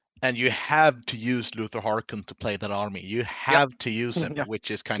 And you have to use Luther Harkon to play that army. You have to use him, which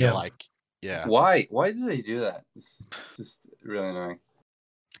is kind of like, Why did they do that? It's just really annoying.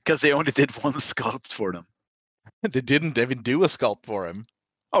 Because they only did one sculpt for them. They didn't even do a sculpt for him.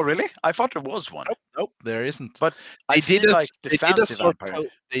 Oh, really? I thought there was one. Nope, there isn't. But they did the fancy vampire.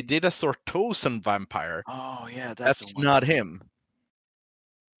 They did a Sortosan vampire. Oh, yeah, that's not him.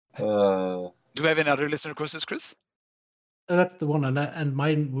 Do we have any other listener questions, Chris? That's the one, and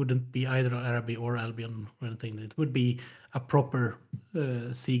mine wouldn't be either Araby or Albion or anything. It would be a proper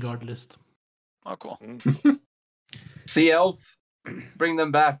Sea Guard list. Oh, cool. Sea Elves, bring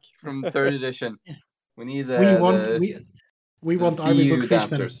them back from 3rd edition. We need we want army book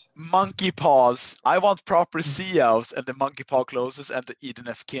fishmen. Monkey paws. I want proper sea elves, and the monkey paw closes, and the Eden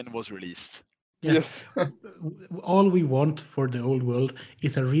F. Kin was released. Yes. All we want for the old world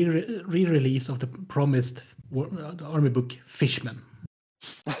is a re-release of the promised army book Fishmen.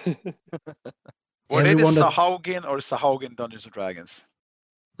 Were they the Sahagin or Sahagin Dungeons and Dragons?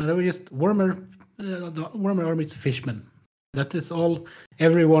 No, they were just Warhammer armies Fishmen. That is all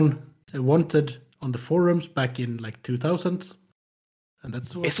everyone wanted on the forums back in like 2000s, and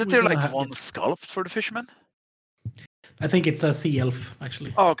that's what. Isn't there like one sculpt for the Fishmen? I think it's a sea elf,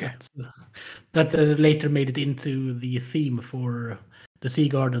 actually. Oh, okay. That later made it into the theme for the Sea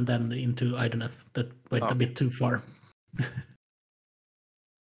Guard and then into Ideneth. That went a bit too far.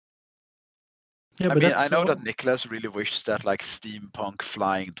 I know that Niklas really wished that like steampunk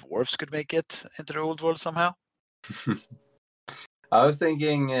flying dwarves could make it into the old world somehow. I was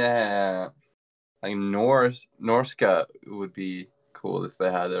thinking like Norska would be cool if they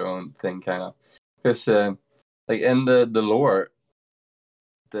had their own thing, kind of, because like in the lore,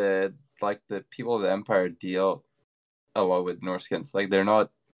 the people of the Empire deal a lot with Norskins. Like they're not,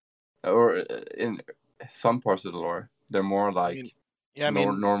 or in some parts of the lore, they're more like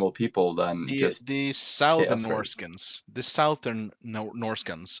normal people than just the southern Norskins. The southern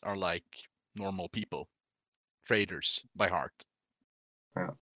Norskins are like normal people, traders by heart.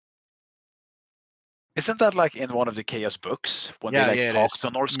 Yeah. Isn't that like in one of the Chaos books when they talk to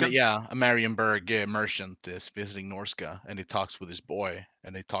Norskan? Yeah, a Marienburg merchant is visiting Norska and he talks with his boy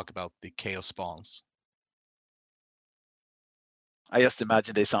and they talk about the Chaos spawns. I just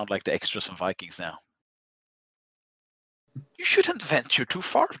imagine they sound like the extras from Vikings now. You shouldn't venture too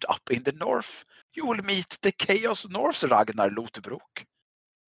far up in the north. You will meet the Chaos Norse Ragnar Lothbrok.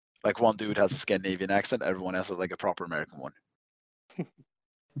 Like one dude has a Scandinavian accent, everyone else has like a proper American one.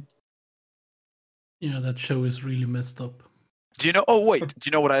 Yeah, that show is really messed up. Do you know? Oh wait, do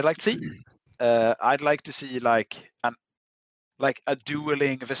you know what I'd like to see? I'd like to see like a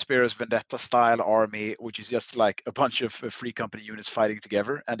dueling Vesperos Vendetta style army, which is just like a bunch of free company units fighting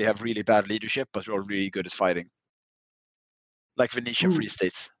together, and they have really bad leadership, but they're all really good at fighting. Like Venetian Free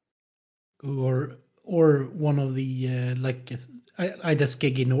States. Or one of the like either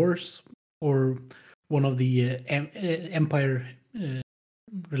Skeggy Norse or one of the Empire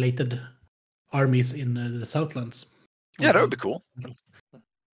related armies in the Southlands. Yeah, that would be cool.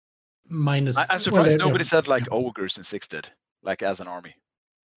 Minus. I'm surprised nobody said like ogres in 6th Ed, like as an army.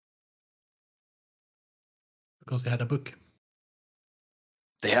 Because they had a book.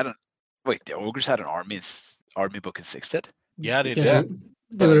 They hadn't. Wait, the ogres had an army book in 6th Ed? Yeah, they Yeah. did.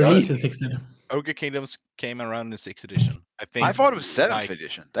 They were released in 6th Ed. Ogre Kingdoms came around in 6th edition. I think. I thought it was 7th like,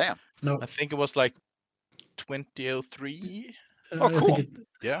 edition. Damn. No, I think it was like 2003. Oh, cool.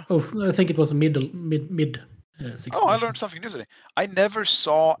 Yeah. I think it was mid 6th Oh, I edition. learned something new today. I never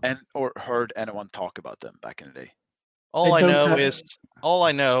saw or heard anyone talk about them back in the day. All I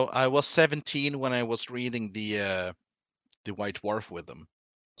know, I was 17 when I was reading the White Dwarf with them.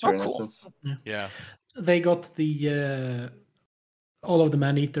 Oh, cool. Yeah. They got the all of the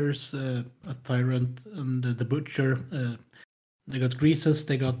man-eaters, a tyrant, and the butcher. They got Greases.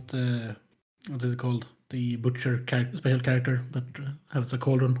 They got what is it called? The butcher special character that has a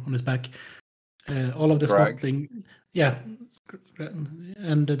cauldron on his back. All of the Drag. snotling, yeah,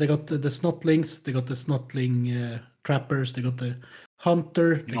 and they got the snotlings. They got the snotling trappers. They got the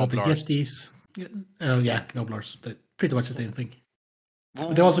hunter. They got the Gnoblars. Yetis. Yeah, Gnoblars. They're pretty much the same thing. Ooh,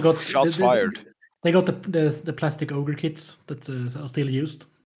 But they also got shots fired. They got the plastic ogre kits that are still used.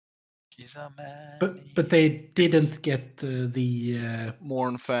 She's a man. But they didn't get the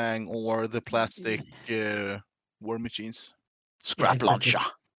Mornfang or the plastic war machines. Scrap exactly. launcher.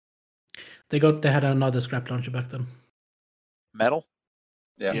 They had another scrap launcher back then. Metal.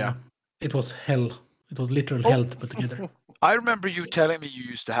 Yeah. It was hell. It was literal hell to put together. I remember you telling me you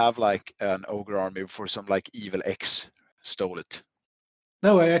used to have like an ogre army before some like evil X stole it.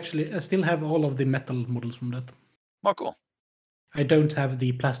 No, I still have all of the metal models from that. Oh, cool. I don't have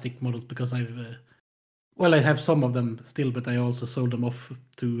the plastic models because I have some of them still, but I also sold them off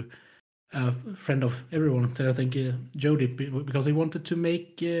to a friend of everyone. So I think Jody, because he wanted to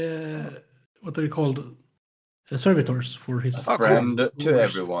make what are they called? Servitors for his A friend to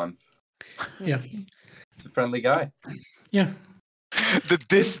everyone. Yeah. It's a friendly guy. Yeah. The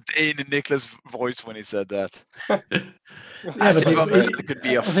disdain in Niklas' voice when he said that. Yeah, As but if it could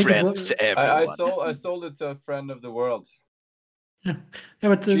be a I think it friend was- to everyone. I sold it to a friend of the world. Yeah,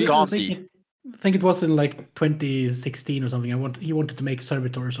 but I Gandhi. think it was in like 2016 or something. He wanted to make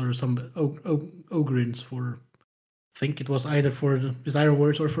servitors or some ogrins for. I think it was either for his Iron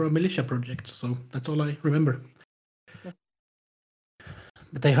Wars or for a militia project. So that's all I remember.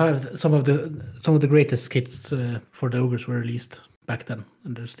 But they have some of the greatest kits for the ogres were released back then,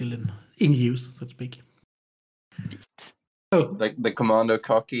 and they're still in use, so to speak. Oh, Like the commando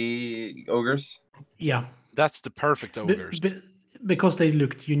cocky ogres. yeah, That's the perfect ogres. because they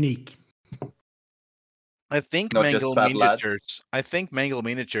looked unique. I think Not just Mangle fat lads. Miniatures. I think Mangle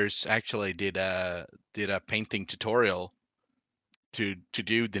Miniatures actually did a painting tutorial to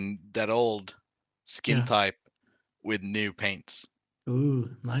do that old skin Yeah. type with new paints. Ooh,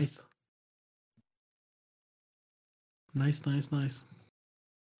 nice. Nice.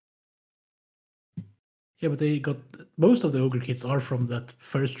 Yeah, but they got most of the ogre kits are from that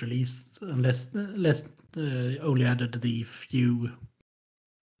first release, unless only added the few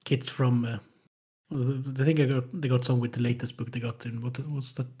kits from. I think they got some with the latest book they got in what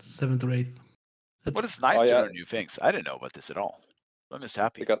was that 7th or 8th. But it's nice Oh, to yeah. learn new things. I didn't know about this at all. I'm just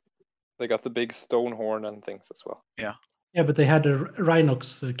happy. They got the big stone horn and things as well. Yeah, but they had a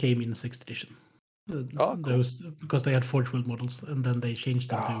Rhinox came in 6th edition. Cool. Those because they had Forge World models, and then they changed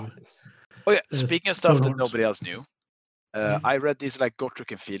them to. Yes. Oh yeah, There's speaking of stuff that Stonehorns. nobody else knew, Mhm. I read these like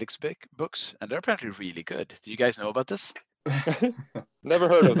Gotrek and Felix books, and they're apparently really good. Do you guys know about this? Never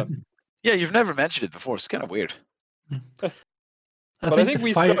heard of them. Yeah, you've never mentioned it before. It's kind of weird. But I think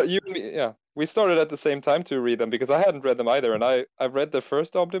we started at the same time to read them because I hadn't read them either, and I've read the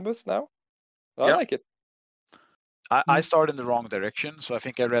first omnibus now. I Yeah. like it. I started in the wrong direction, so I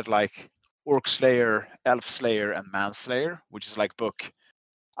think I read like Orc Slayer, Elf Slayer, and Manslayer, which is like book,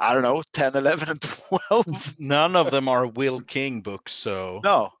 I don't know, 10, 11, and 12. None of them are Will King books, so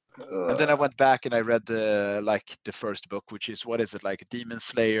No. And then I went back and I read the first book, which is what is it, like Demon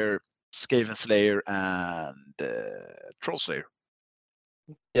Slayer, Skaven Slayer, and Troll Slayer.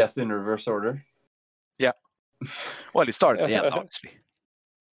 Yes, in reverse order. Well, it started at the end, obviously.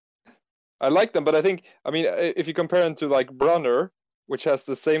 I like them, but I think, I mean, if you compare them to like Brunner, which has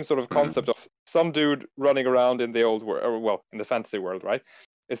the same sort of concept of some dude running around in the old world, or well, in the fantasy world, right?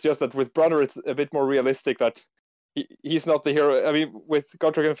 It's just that with Brunner, it's a bit more realistic that he's not the hero. I mean, with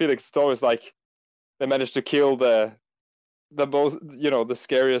Gotrek and Felix, it's always like they managed to kill the most, the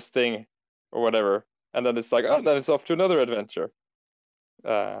scariest thing or whatever, and then it's like, oh, then it's off to another adventure.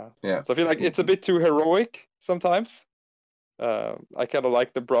 So I feel like it's a bit too heroic sometimes. I kind of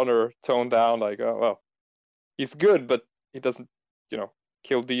like the Brunner toned down, like, oh well, he's good, but he doesn't,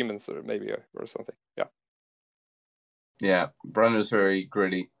 kill demons or maybe or something. Yeah, Brunner's very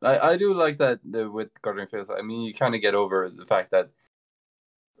gritty. I do like that with Guardian Fails. I mean, you kind of get over the fact that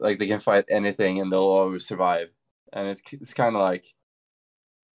like they can fight anything and they'll always survive, and it's kind of like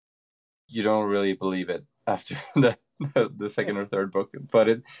you don't really believe it after the second or third book, but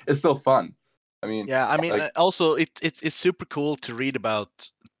it's still fun. I mean, like, also it's super cool to read about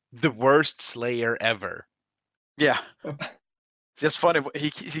the worst Slayer ever. Yeah. It's just funny. He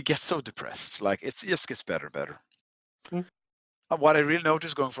gets so depressed. Like it just gets better and better. What I really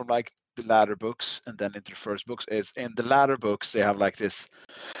noticed going from like the latter books and then into the first books is in the latter books they have like this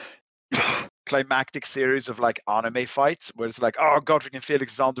climactic series of like anime fights where it's like, oh, Gotrek and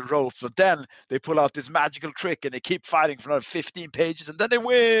Felix is on the ropes, but then they pull out this magical trick and they keep fighting for another 15 pages and then they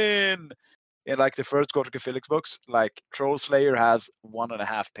win. In like the first Gotrek and Felix books, like Troll Slayer has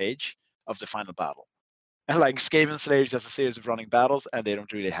 1.5 page of the final battle. And like Skaven Slayer is just a series of running battles and they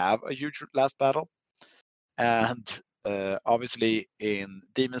don't really have a huge last battle. And obviously in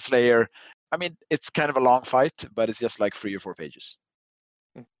Demon Slayer, I mean, it's kind of a long fight, but it's just like 3 or 4 pages.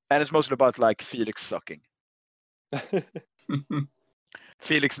 And it's mostly about like Felix sucking.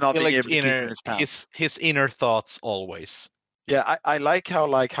 Felix not being able to keep in his pants. His inner thoughts always. Yeah, I like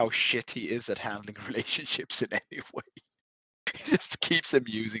how shit he is at handling relationships in any way. He just keeps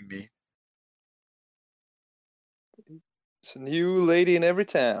amusing me. It's a new lady in every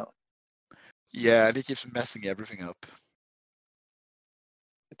town. Yeah, and he keeps messing everything up.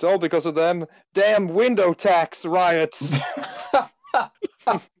 It's all because of them damn window tax riots. I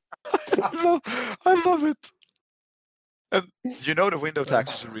love it. And the window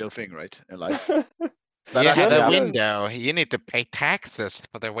tax is a real thing, right? In life. You have a window. You need to pay taxes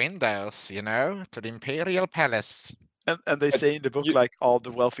for the windows, to the Imperial Palace. And they say in the book, like all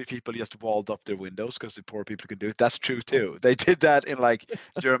the wealthy people just walled up their windows because the poor people can do it. That's true too. They did that in like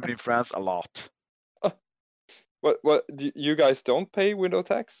Germany and France a lot. What? You guys don't pay window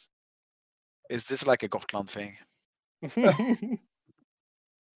tax? Is this like a Gotland thing?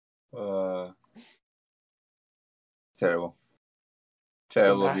 Terrible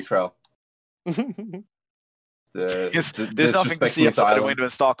of you, Krell. There's nothing to see outside the window in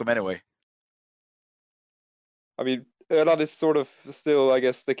Stockholm anyway. I mean, Öland is sort of still, I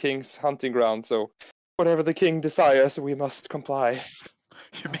guess, the king's hunting ground, so whatever the king desires, we must comply.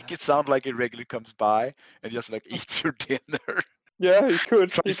 You make it sound like he regularly comes by and just like eats your dinner. Yeah, he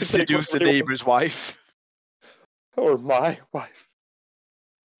could. Tries to seduce the neighbor's wife. Or my wife.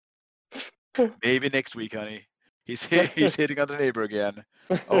 Maybe next week, honey. He's hitting on the neighbor again.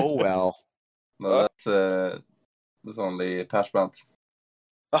 Oh well. No, that's only Persbrandt.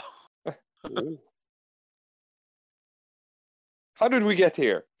 How did we get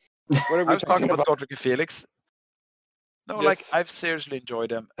here? What are we talking about? Gotrek and Felix. No, yes. Like I've seriously enjoyed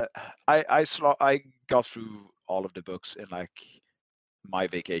them. I got through all of the books in like my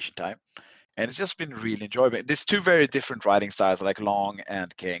vacation time, and it's just been really enjoyable. There's 2 very different writing styles, like Long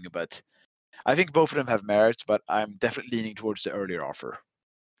and King, but I think both of them have merits. But I'm definitely leaning towards the earlier offer.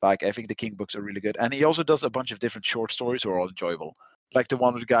 Like I think the King books are really good, and he also does a bunch of different short stories who are all enjoyable. Like the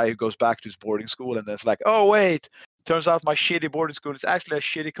one with the guy who goes back to his boarding school, and then it's like, oh wait, turns out my shitty boarding school is actually a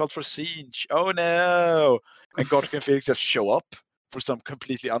shitty cult for siege. Oh no! And Gotrek and Felix just show up for some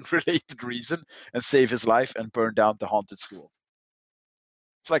completely unrelated reason and save his life and burn down the haunted school.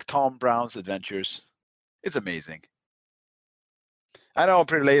 It's like Tom Brown's adventures. It's amazing. I know I'm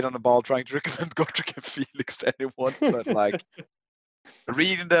pretty late on the ball trying to recommend Gotrek and Felix to anyone, but like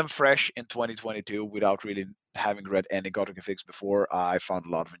reading them fresh in 2022 without really having read any Gotrek and Felix before, I found a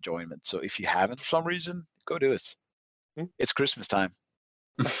lot of enjoyment. So if you haven't for some reason, go do it. It's Christmas time.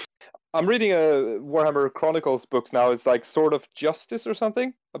 I'm reading a Warhammer Chronicles book now. It's like Sword of Justice or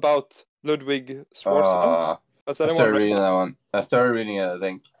something about Ludwig Schwarzman. I started reading that one. I started reading it, I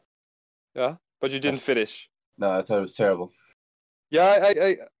think. Yeah, but you didn't finish. No, I thought it was terrible.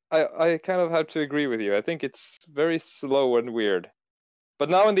 Yeah, I kind of have to agree with you. I think it's very slow and weird. But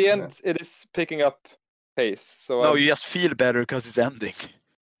now in the end, it is picking up pace. So no, you just feel better because it's ending.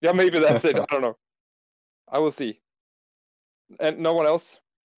 Yeah, maybe that's it. I don't know. I will see. And no one else?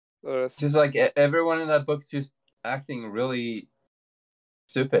 Just like everyone in that book just acting really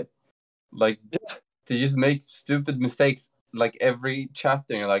stupid. Like they just make stupid mistakes like every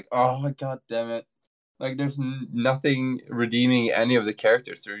chapter. And you're like, oh god damn it! Like there's nothing redeeming any of the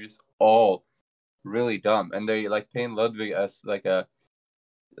characters. They're just all really dumb, and they like paint Ludwig as like a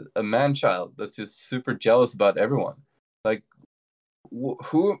man child that's just super jealous about everyone. Like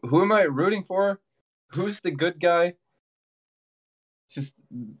who am I rooting for? Who's the good guy? Just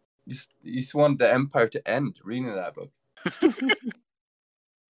you just want the empire to end reading that book.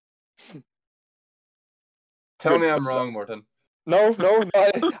 Tell me I'm wrong, Morten. No,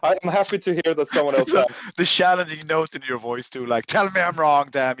 I'm happy to hear that someone else has. The challenging note in your voice too, like, tell me I'm wrong,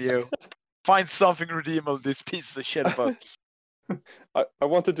 damn you. Find something redeemable this piece of shit about. I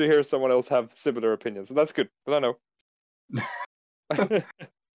wanted to hear someone else have similar opinions, and that's good, but I know.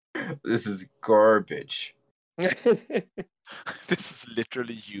 This is garbage. This is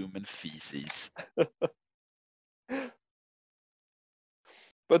literally human feces.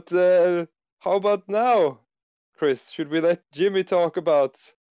 But how about now, Chris? Should we let Jimmy talk about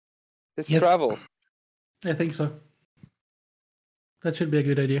his travels? I think so. That should be a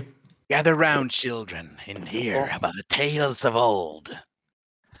good idea. Gather round, children, and hear about the tales of old.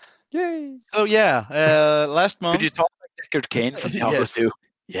 Yay! So yeah, last month. Could you talk like Deckard Cain from Diablo Yes. 2?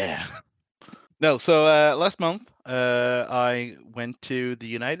 Yeah. No, so last month I went to the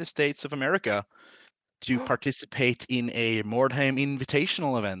United States of America to participate in a Mordheim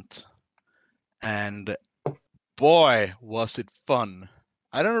Invitational event. And boy, was it fun.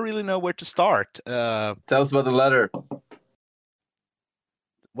 I don't really know where to start. Tell us about the letter.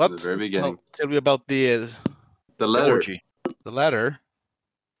 What? From the very beginning. Tell me about the letter. Orgy. The ladder.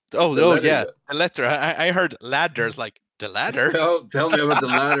 Oh, The letter, yeah, the letter. I heard ladders, like the ladder. Tell me about the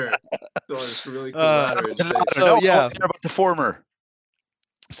ladder. So it's really cool ladder. In space. So yeah, about the former.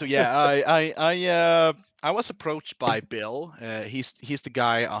 So yeah, I was approached by Bill. He's the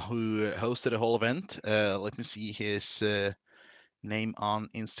guy who hosted the whole event. Let me see his name on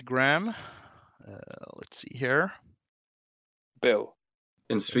Instagram. Let's see here. Bill.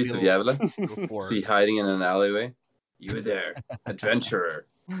 In Streets Bill of Gävle. See hiding in an alleyway. You were there, adventurer.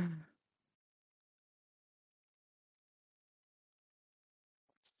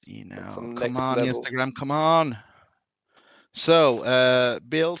 See now. Some Come next on, level. Instagram. Come on. So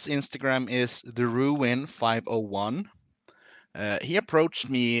Bill's Instagram is theruin501. He approached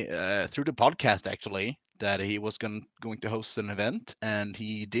me through the podcast actually that he was going to host an event, and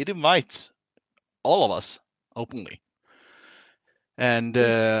he did invite all of us openly. And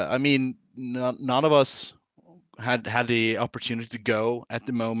I mean, none of us had the opportunity to go at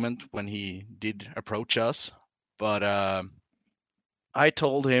the moment when he did approach us, but I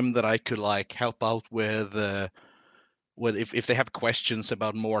told him that I could like help out with if they have questions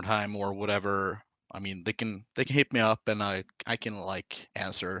about Mordheim or whatever. I mean, they can hit me up, and I can like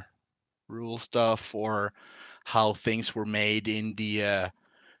answer rule stuff or how things were made in the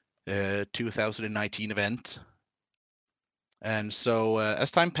 2019 event. And so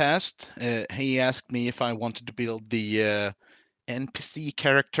as time passed, he asked me if I wanted to build the NPC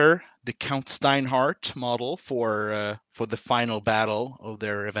character, the Count Steinhardt model for the final battle of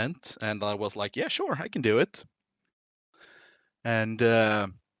their event, and I was like, yeah, sure, I can do it. And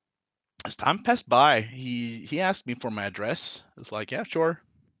as time passed by, he asked me for my address. I was like, yeah, sure,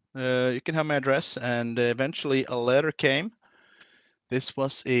 you can have my address. And eventually a letter came. This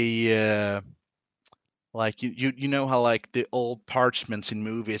was a like you know how like the old parchments in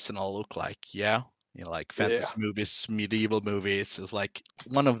movies and all look like, yeah, like fantasy movies, medieval movies. It's like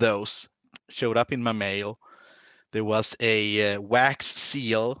one of those showed up in my mail. There was a wax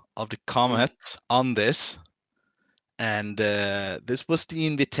seal of the comet on this, and this was the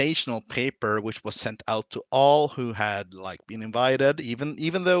invitational paper which was sent out to all who had like been invited,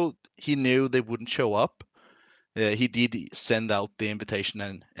 even though he knew they wouldn't show up. He did send out the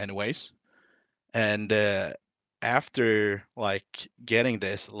invitation anyways. And after like getting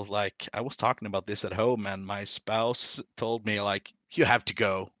this, it was like I was talking about this at home, and my spouse told me like, you have to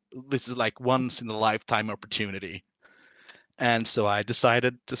go. This is like once in a lifetime opportunity. And so I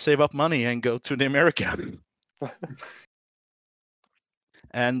decided to save up money and go to the America.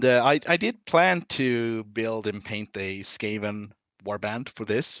 And I did plan to build and paint a Skaven warband for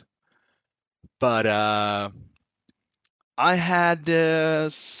this, but I had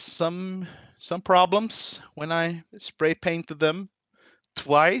some problems when I spray painted them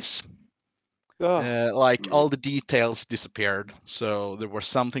twice. Like all the details disappeared, so there was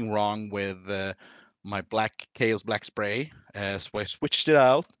something wrong with my black Chaos Black spray. So I switched it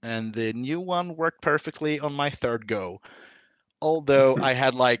out, and the new one worked perfectly on my third go. Although I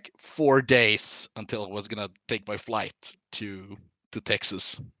had like 4 days until I was gonna take my flight to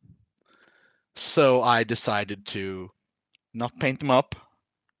Texas. So I decided to not paint them up,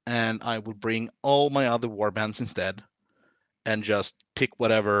 and I would bring all my other warbands instead, and just pick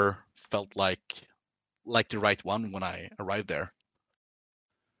whatever felt like the right one when I arrived there.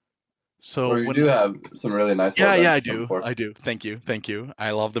 So you do have some really nice yeah, warbands I from do. before. I do. Thank you.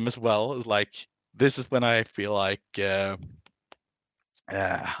 I love them as well. It's like this is when I feel like I'm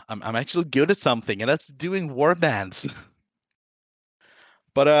actually good at something, and that's doing warbands.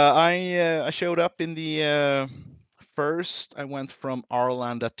 But I showed up in the first. I went from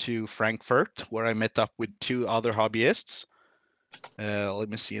Arlanda to Frankfurt, where I met up with 2 other hobbyists. Let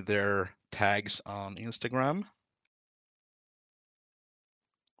me see their tags on Instagram.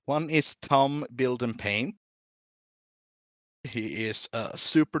 One is Tom Build and Paint. He is a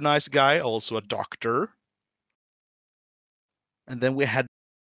super nice guy, also a doctor. And then we had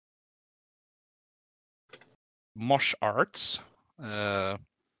Mosh Arts.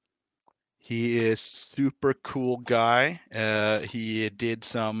 He is super cool guy. He did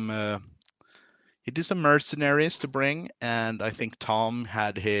some mercenaries to bring, and I think Tom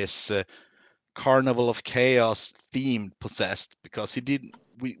had his Carnival of Chaos themed possessed, because he did.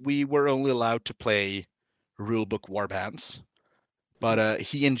 We were only allowed to play rulebook warbands, but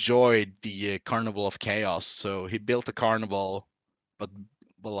he enjoyed the Carnival of Chaos, so he built a carnival, but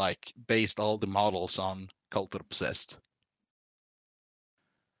like based all the models on Cult of the Possessed.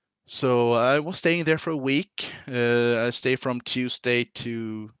 So I was staying there for a week. I stayed from Tuesday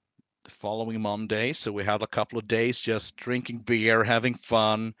to the following Monday. So we had a couple of days just drinking beer, having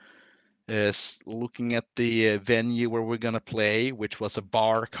fun, looking at the venue where we're gonna play, which was a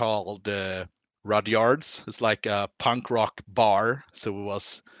bar called Rudyard's. It's like a punk rock bar. So it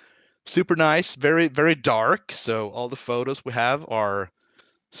was super nice, very very dark. So all the photos we have are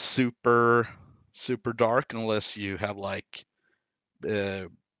super dark, unless you have like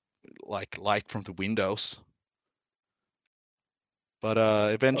light from the windows. But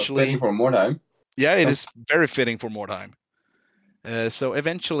eventually, Fitting for more time. yeah, it is very fitting for more time. So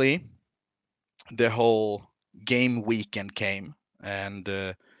eventually, the whole game weekend came, and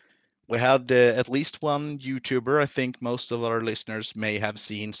we had at least one YouTuber. I think most of our listeners may have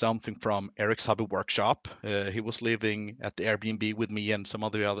seen something from Eric's Hobby Workshop. He was living at the Airbnb with me and some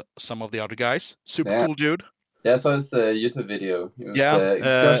of the other guys. Super cool dude. Yeah, so it's a YouTube video. He was Yeah,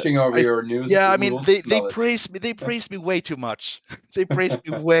 gushing over your news. Yeah, I mean, rules they knowledge. praise me. They praise me way too much. They praise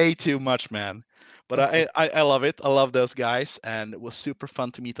me way too much, man. But I love it. I love those guys, and it was super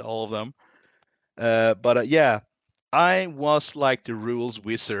fun to meet all of them. But yeah, I was like the rules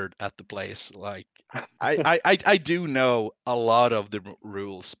wizard at the place. Like I do know a lot of the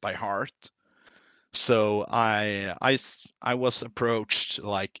rules by heart. So I was approached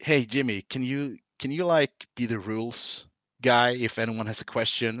like, hey Jimmy, can you like be the rules guy if anyone has a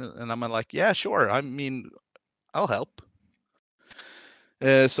question? And I'm like, yeah, sure. I mean, I'll help.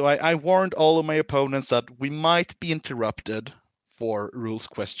 So I warned all of my opponents that we might be interrupted for rules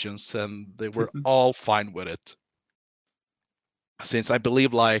questions, and they were all fine with it. Since I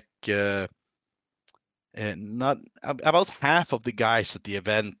believe like not about half of the guys at the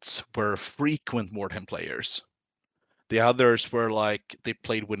event were frequent Mårten players. The others were like they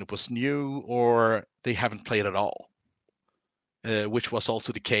played when it was new, or they haven't played at all, which was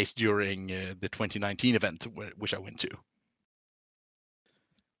also the case during the 2019 event, which I went to.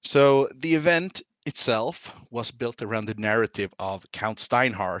 So the event itself was built around the narrative of Count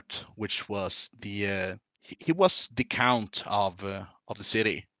Steinhardt, which was he was the count of the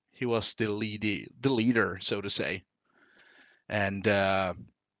city. He was the leader, so to say. And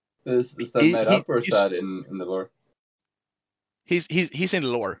is that made up, or is that in the lore? He's in the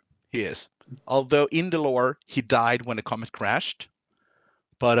lore. He is. Although in the lore he died when the comet crashed.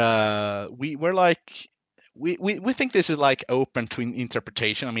 But we're like we think this is like open to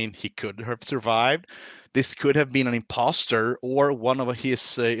interpretation. I mean, he could have survived. This could have been an imposter or one of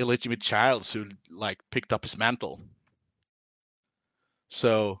his illegitimate childs who like picked up his mantle.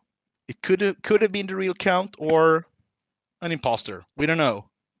 So it could have been the real count or an imposter. We don't know.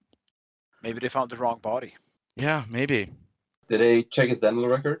 Maybe they found the wrong body. Yeah, maybe. Did they check his dental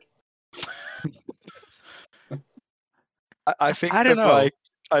record? I think I don't that know. like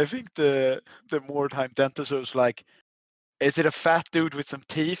I think the more time dentist was like, is it a fat dude with some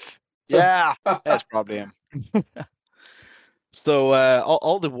teeth? Yeah, that's probably him. So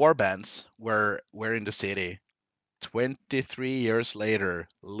all the war bands were in the city 23 years later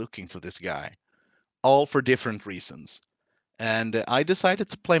looking for this guy. all for different reasons. And I decided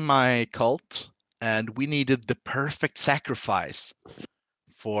to play my cult, and we needed the perfect sacrifice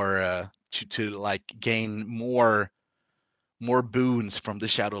for to like gain more boons from the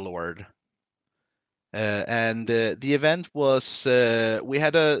Shadow Lord. And the event was we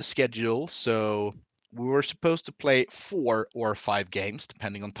had a schedule, so we were supposed to play 4 or 5 games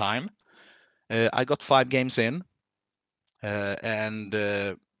depending on time. I got 5 games in, and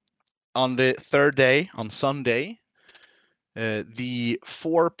on the third day, on Sunday, the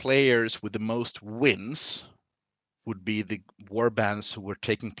 4 players with the most wins would be the war bands who were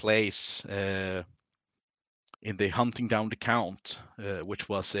taking place in the Hunting Down the Count, which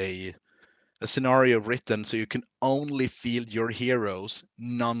was a scenario written so you can only field your heroes,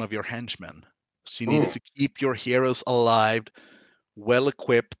 none of your henchmen. So you needed to keep your heroes alive, well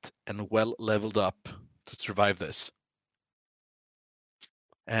equipped, and well leveled up to survive this.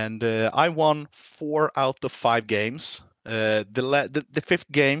 And I won 4 out of 5 games. The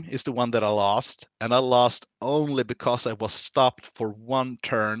 5th game is the one that I lost, and I lost only because I was stopped for 1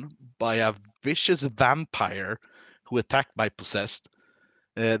 turn by a vicious vampire who attacked my possessed.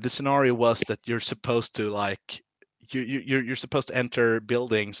 The scenario was that you're supposed to you're supposed to enter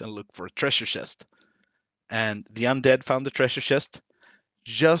buildings and look for a treasure chest, and the undead found the treasure chest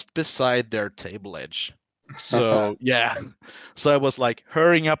just beside their table edge. So yeah, so I was like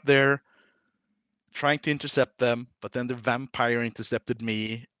hurrying up there, trying to intercept them, but then the vampire intercepted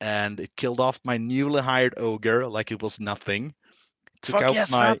me, and it killed off my newly hired ogre like it was nothing. Took Fuck out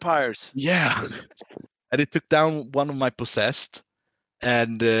yes, my vampires. yeah, and it took down one of my possessed,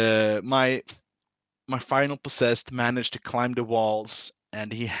 and my final possessed managed to climb the walls,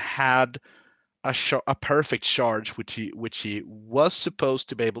 and he had a perfect charge, which he was supposed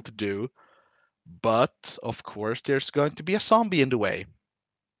to be able to do, but of course there's going to be a zombie in the way.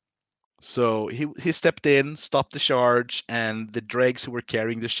 So he stepped in, stopped the charge, and the dregs who were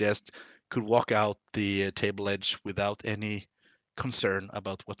carrying the chest could walk out the table edge without any concern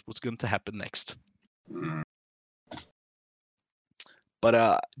about what was going to happen next.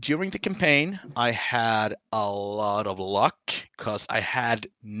 But during the campaign, I had a lot of luck because I had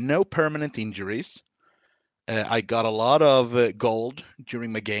no permanent injuries. I got a lot of gold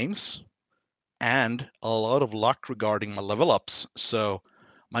during my games, and a lot of luck regarding my level ups. So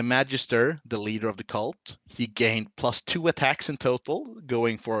my Magister, the leader of the cult, he gained +2 attacks in total,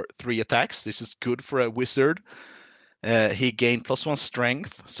 going for 3 attacks. This is good for a wizard. He gained +1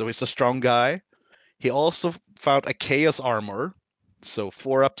 strength, so he's a strong guy. He also found a chaos armor, so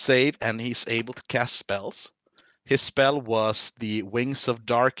 4 up save, and he's able to cast spells. His spell was the Wings of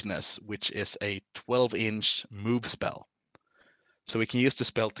Darkness, which is a 12-inch move spell. So we can use the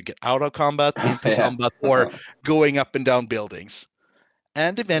spell to get out of combat, into combat, or going up and down buildings.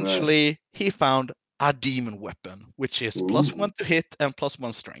 And eventually he found a demon weapon, which is +1 to hit and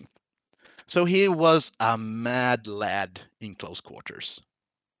 +1 strength. So he was a mad lad in close quarters.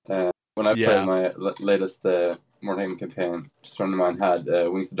 When I played my latest Morning campaign, just friend of mine had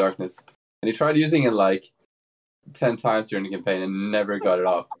Wings of Darkness, and he tried using it like 10 times during the campaign and never got it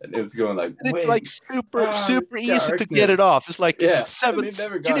off. And it was going like, and it's like super easy to get it off. It's like 7.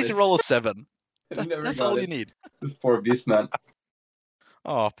 You need to roll a 7. That's all you need. This poor beast man.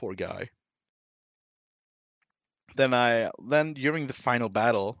 Oh, poor guy. Then during the final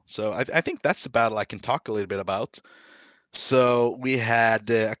battle, so I think that's the battle I can talk a little bit about. So we had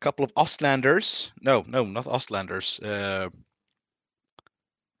a couple of Ostlanders. No, not Ostlanders.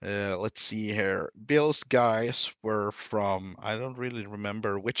 Let's see here. Bill's guys were from, I don't really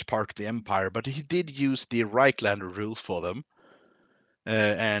remember which part of the Empire, but he did use the Reiklander rules for them.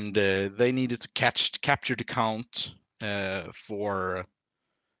 And they needed to capture the Count to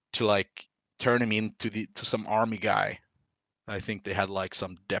like turn him into to some army guy. I think they had like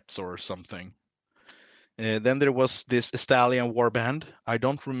some depths or something. Then there was this Estalian warband. I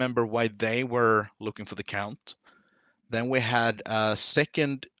don't remember why they were looking for the Count. Then we had a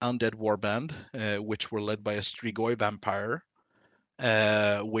second undead warband, which were led by a Strigoi vampire,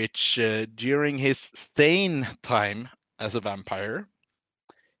 which during his sane time as a vampire,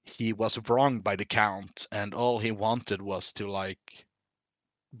 he was wronged by the Count, and all he wanted was to like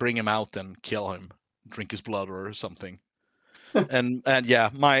bring him out and kill him, drink his blood or something. and yeah,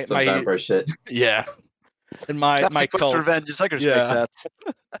 my vampire shit. Yeah. And my cult revenge, I can respect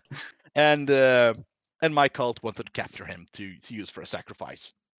that. And my cult wanted to capture him to use for a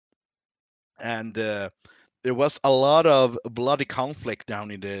sacrifice. And there was a lot of bloody conflict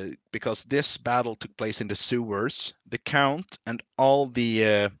down because this battle took place in the sewers. The Count and all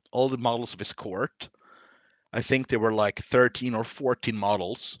the models of his court, I think there were like 13 or 14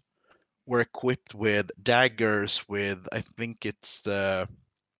 models, were equipped with daggers with, I think it's I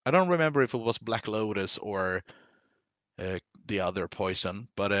don't remember if it was Black Lotus or the other poison,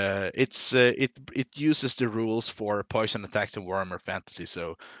 but it uses the rules for poison attacks in Warhammer Fantasy.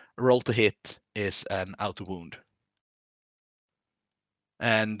 So a roll to hit is an auto wound.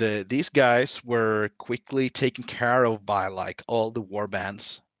 And these guys were quickly taken care of by like all the war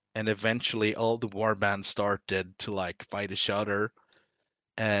bands, and eventually all the war bands started to like fight each other.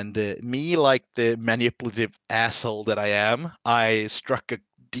 And me, like the manipulative asshole that I am, I struck a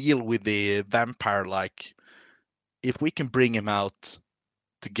deal with the vampire. Like, if we can bring him out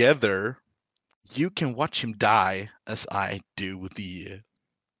together, you can watch him die as I do the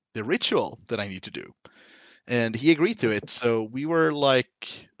ritual that I need to do. And he agreed to it. So we were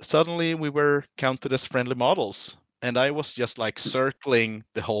like, suddenly we were counted as friendly models. And I was just like circling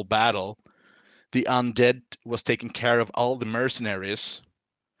the whole battle. The undead was taking care of all the mercenaries.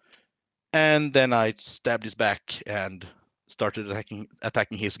 And then I stabbed his back and started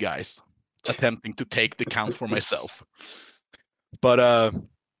attacking his guys, attempting to take the count for myself. But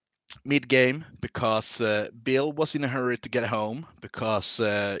mid game, because Bill was in a hurry to get home, because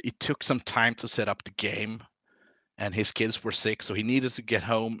it took some time to set up the game and his kids were sick, so he needed to get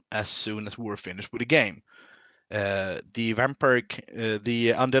home as soon as we were finished with the game. The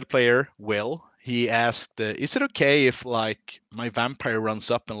undead player, Will, he asked, is it okay if like my vampire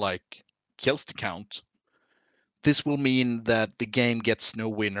runs up and like kills the count? This will mean that the game gets no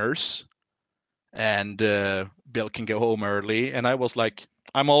winners and Bill can go home early. And I was like,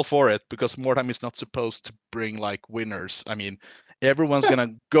 I'm all for it, because Mordheim is not supposed to bring like winners. I mean, everyone's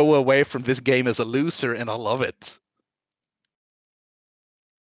gonna go away from this game as a loser, and I love it.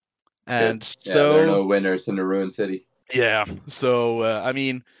 And so there are no winners in the Ruined City. Yeah, so I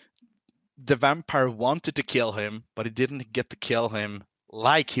mean, the vampire wanted to kill him, but he didn't get to kill him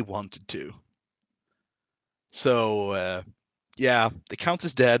like he wanted to. So yeah, the count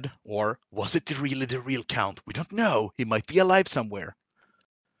is dead, or was it really the real count? We don't know. He might be alive somewhere.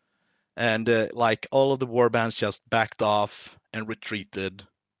 And like all of the warbands just backed off and retreated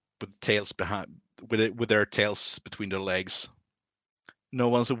with tails behind, with their tails between their legs. No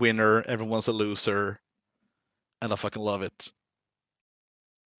one's a winner, everyone's a loser, and I fucking love it.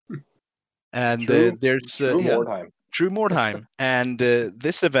 And there's True Mordheim. True Mordheim. And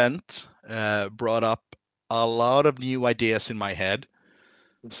this event brought up a lot of new ideas in my head.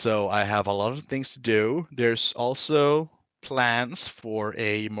 So I have a lot of things to do. There's also plans for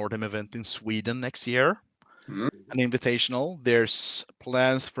a Mordheim event in Sweden next year, an invitational. There's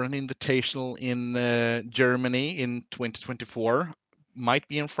plans for an invitational in Germany in 2024. Might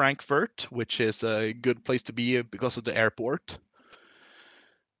be in Frankfurt, which is a good place to be because of the airport.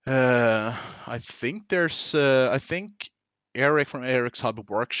 I think Eric from Eric's Hobby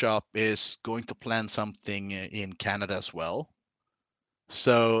Workshop is going to plan something in Canada as well.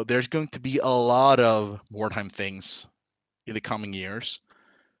 So there's going to be a lot of Mordheim things in the coming years.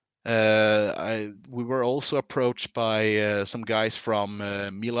 We were also approached by some guys from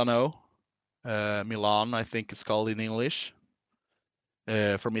Milan, I think it's called in English,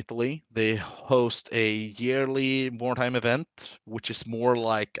 from Italy. They host a yearly Mordheim event, which is more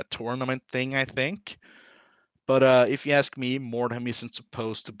like a tournament thing, I think. But if you ask me, Mordheim isn't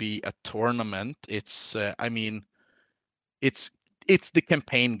supposed to be a tournament. It's the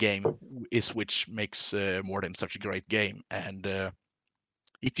campaign game is which makes Mordheim such a great game. And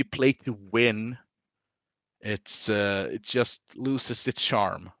if you play to win, it just loses its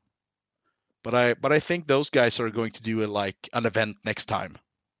charm. But I think those guys are going to do an event next time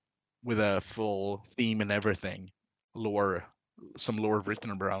with a full theme and everything, some lore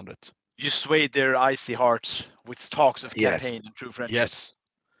written around it. You swayed their icy hearts with talks of campaign and true friendship. Yes,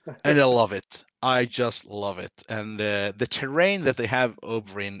 and I love it. I just love it. And the terrain that they have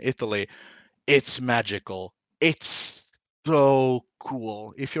over in Italy, it's magical. It's so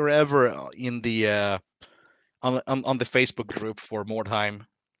cool. If you're ever in the on the Facebook group for Mordheim,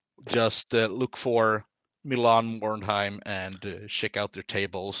 just look for Milan Mordheim and check out their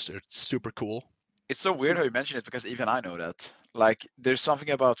tables. It's super cool. It's so weird how you mention it, because even I know that. Like, there's something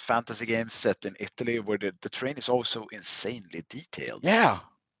about fantasy games set in Italy where the terrain is also insanely detailed. Yeah.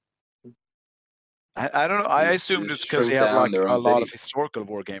 I don't know. I assumed it's because they have like a lot of historical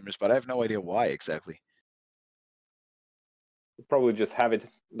war gamers, but I have no idea why exactly. Probably just have it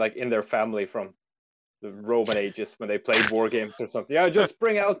like in their family from the Roman ages when they played war games or something. Yeah, just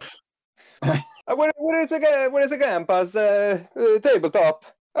bring out. What is the grandpa's tabletop?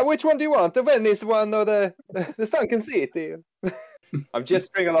 Which one do you want? The Venice one or the sunken city? I'm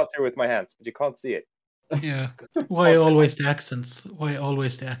gesturing a lot here with my hands, but you can't see it. Yeah. Why always the accents? Why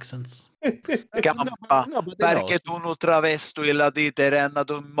always the accents? Campa, No, but they know. perché tu non travesto la diterena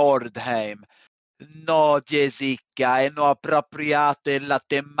do Mordheim. No, Jessica, è no appropriato la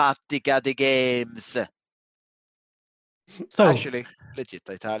tematica di games. So, Actually, legit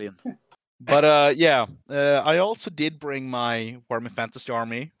Italian. But I also did bring my Warhammer Fantasy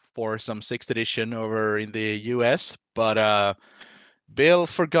Army for some 6th edition over in the US, but Bill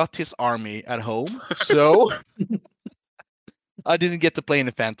forgot his army at home, so I didn't get to play in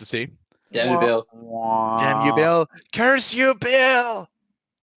the fantasy. Damn it, Bill. Damn you, Bill! Curse you, Bill!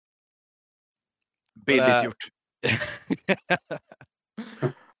 Billigt gjort.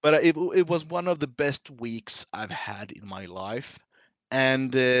 But it was one of the best weeks I've had in my life.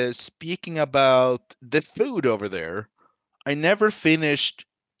 And speaking about the food over there, I never finished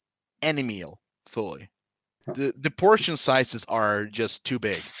any meal fully. The portion sizes are just too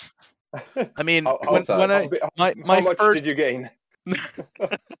big. I mean, my how much first did you gain?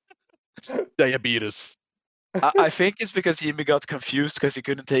 diabetes. I think it's because Jimmy got confused because he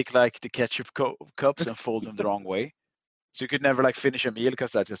couldn't take like the ketchup cups and fold them the wrong way. So he could never like finish a meal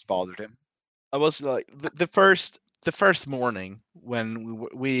because that just bothered him. I was like the first morning when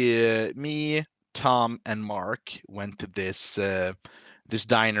we me, Tom, and Mark went to this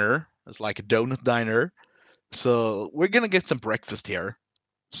diner. It's like a donut diner. So we're gonna get some breakfast here.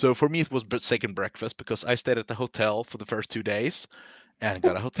 So for me it was second breakfast because I stayed at the hotel for the first 2 days and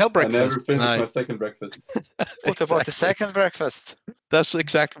got a hotel I breakfast. never finished my second breakfast. What about the second breakfast? That's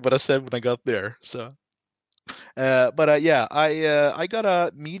exactly what I said when I got there. So, I got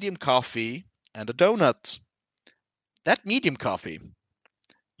a medium coffee and a donut. That medium coffee,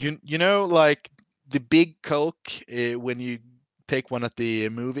 you know, like the big Coke when you take one at the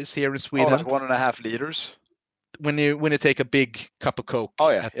movies here in Oh, Sweden. like 1.5 liters. When you take a big cup of Coke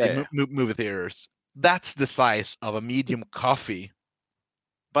at the movie theaters, that's the size of a medium coffee.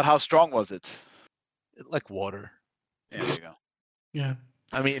 But how strong was it? Like water. Yeah, there you go. yeah.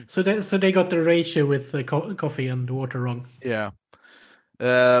 I mean, So they got the ratio with the coffee and water wrong. yeah.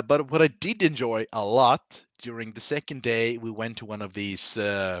 But what I did enjoy a lot during the second day, we went to one of these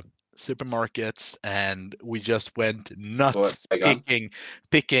supermarkets and we just went nuts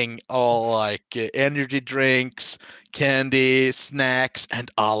picking all like energy drinks, candy, snacks,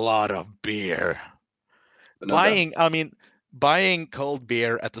 and a lot of beer. Buying cold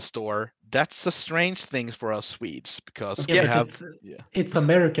beer at the store, that's a strange thing for us Swedes because we have it's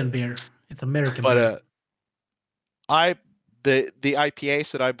American beer. It's American beer. The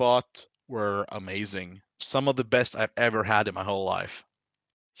IPAs that I bought were amazing. Some of the best I've ever had in my whole life.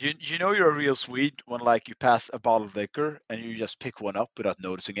 You know you're a real Swede when like you pass a bottle of liquor and you just pick one up without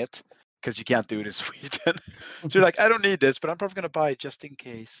noticing it because you can't do it in Sweden. So you're like, I don't need this, but I'm probably gonna buy it just in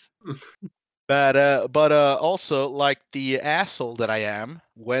case. But also like the asshole that I am,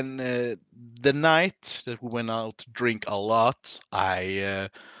 when the night that we went out to drink a lot, I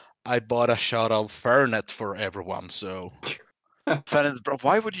bought a shot of Fernet for everyone. So Fernet, bro,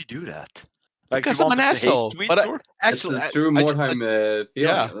 why would you do that? Like because you I'm want an them to hate asshole. Swedes, But or? actually, it's a true Mordheim feeling.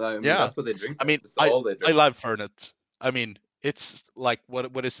 yeah, I mean, yeah. that's what they drink. I mean, That's all they I drink. love Fernet. I mean, it's like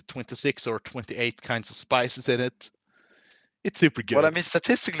what is it, 26 or 28 kinds of spices in it. It's super good. Well, I mean,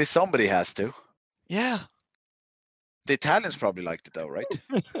 statistically, somebody has to. Yeah. The Italians probably liked it though, right?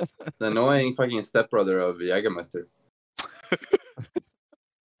 The annoying fucking stepbrother of Jägermeister.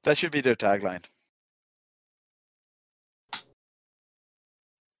 That should be their tagline.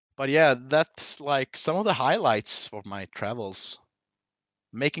 But yeah, that's like some of the highlights of my travels.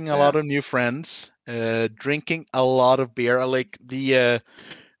 Making a lot of new friends, drinking a lot of beer. Like the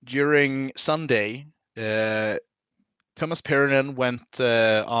during Sunday, Thomas Perinen went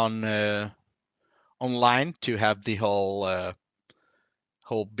on online to have the whole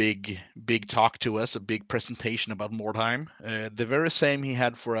big talk to us, a big presentation about Mordheim. The very same he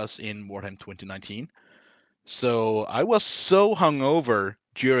had for us in Mordheim 2019. So I was so hungover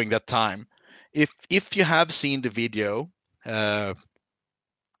during that time. If you have seen the video,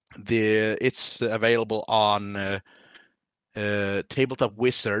 it's available on Tabletop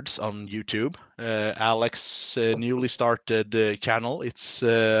Wizards on YouTube. Alex newly started channel. It's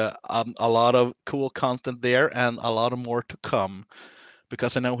a lot of cool content there and a lot of more to come.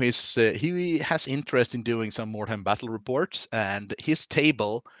 Because I know he has interest in doing some Mordheim battle reports, and his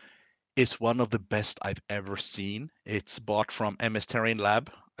table is one of the best I've ever seen. It's bought from MS Terrain Lab.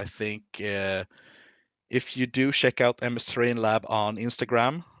 I think if you do check out MS Terrain Lab on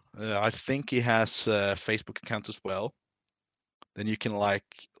Instagram, I think he has a Facebook account as well. Then you can like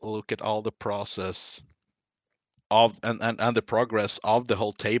look at all the process of and the progress of the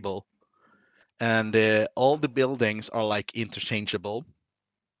whole table. and all the buildings are like interchangeable,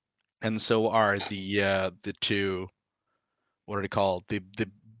 and so are the two, what are they called? The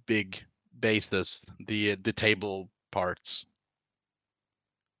big bases, the table parts,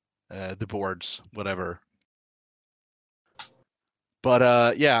 the boards, whatever.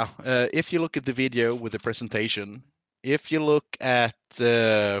 But if you look at the video with the presentation, if you look at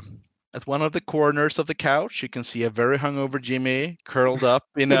one of the corners of the couch, you can see a very hungover Jimmy curled up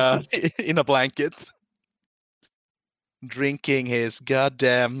in a in a blanket, drinking his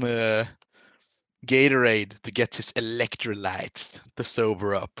goddamn Gatorade to get his electrolytes to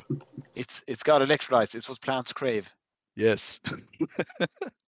sober up. It's got electrolytes. It's what plants crave. Yes.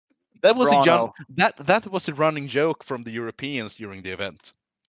 That was Brano. that was a running joke from the Europeans during the event.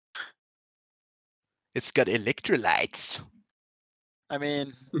 It's got electrolytes. I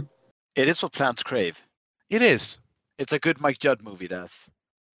mean, it is what plants crave. It is. It's a good Mike Judd movie, that's.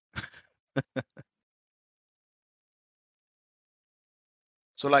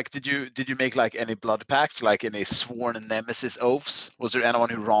 So, like, did you make like any blood pacts, like any sworn nemesis oaths? Was there anyone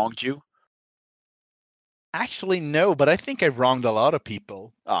who wronged you? Actually, no, but I think I wronged a lot of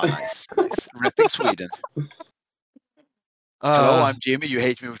people. Oh, nice, nice. Ripping Sweden. Hello, I'm Jimmy. You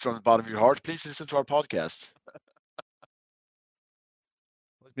hate me from the bottom of your heart. Please listen to our podcast.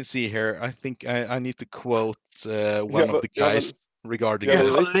 Let me see here. I think I need to quote one of the you have guys regarding You have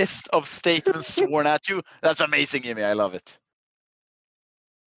have this. a list of statements sworn at you. That's amazing, Jimmy. I love it.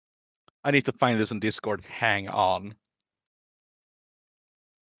 I need to find this on Discord. Hang on.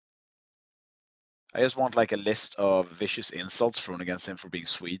 I just want like a list of vicious insults thrown against him for being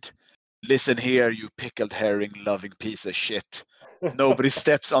Swede. Listen here, you pickled herring loving piece of shit. Nobody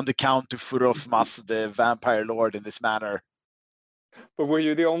steps on the Count to Furofmas, the vampire lord, in this manner. But were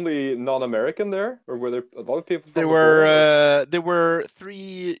you the only non-American there, or were there a lot of people? From There were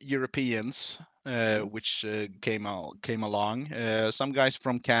 3 Europeans which came along. Some guys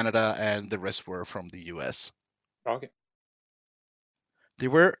from Canada, and the rest were from the US. Okay. There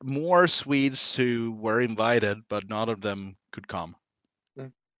were more Swedes who were invited, but none of them could come,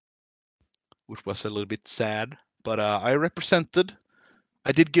 which was a little bit sad. But I represented.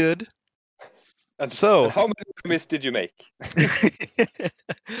 I did good. And So how many enemies did you make?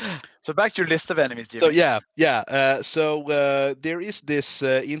 So back to your list of enemies, Jimmy. So there is this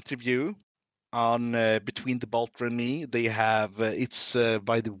interview on Between the Bolter and Me. They have it's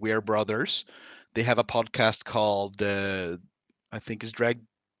by the Weir brothers. They have a podcast called I think it's Dragged.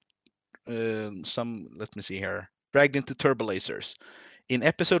 Let me see here. Dragged into Turbolasers. In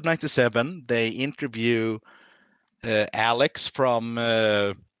episode 97, they interview Alex from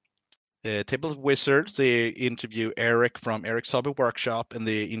Table of Wizards. They interview Eric from Eric's Hobby Workshop, and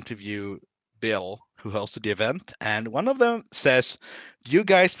they interview Bill, who hosted the event. And one of them says, "Do you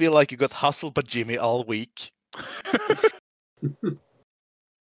guys feel like you got hustled by Jimmy all week?"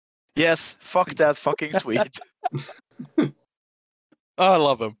 Yes, fuck that fucking Swede. Oh, I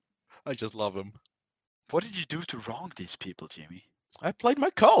love him. I just love him. What did you do to wrong these people, Jimmy? I played my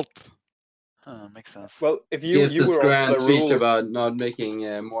cult. Makes sense. Well, if you Gives you this were grand on the speech rule, about not making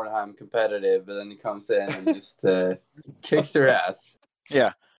Mordheim competitive, but then he comes in and just kicks their ass.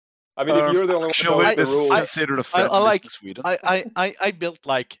 Yeah. I mean, if you're the only one who knows the This is rules, considered a I friendly like. in Sweden. I built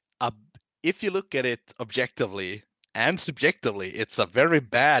like a. If you look at it objectively and subjectively, it's a very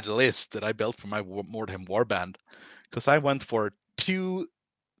bad list that I built for my Mordheim Warband, because I went for 2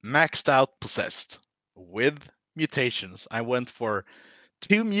 maxed out possessed with mutations. I went for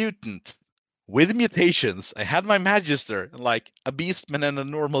 2 mutant with mutations. I had my Magister and like a Beastman and a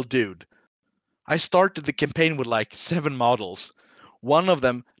normal dude. I started the campaign with like 7 models. One of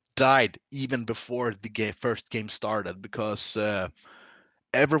them died even before the first game started, because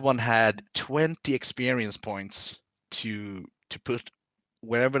everyone had 20 experience points to put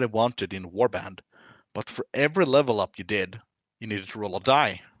wherever they wanted in Warband. But for every level up you did, you needed to roll a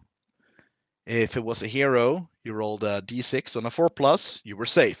die. If it was a hero, you rolled a d6 on a 4+, you were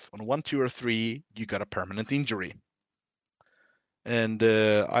safe. On 1, 2, or 3, you got a permanent injury. And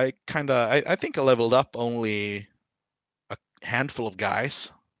I think I leveled up only a handful of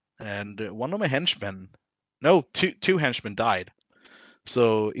guys, and one of my henchmen, no, two henchmen died.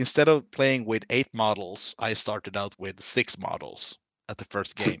 So instead of playing with 8 models, I started out with 6 models at the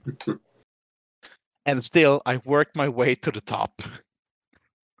first game. And still, I worked my way to the top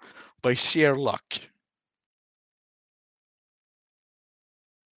by sheer luck.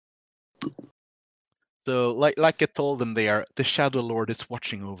 So, like I told them there, the Shadow Lord is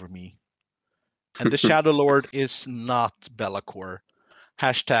watching over me. And the Shadow Lord is not Be'lakor.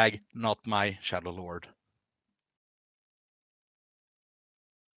 # not my Shadow Lord.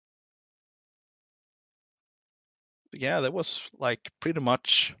 yeah, that was like pretty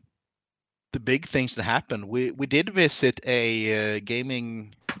much the big things that happened. We did visit a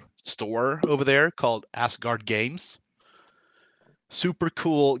gaming store over there called Asgard Games. Super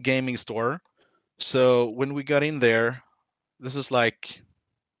cool gaming store. So when we got in there, this is like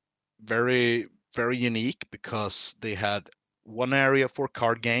very, very unique because they had one area for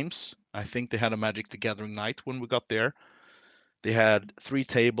card games. I think they had a Magic the Gathering night when we got there. They had 3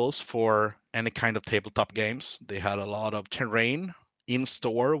 tables for any kind of tabletop games. They had a lot of terrain in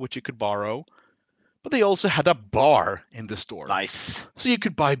store, which you could borrow. But they also had a bar in the store. Nice. So you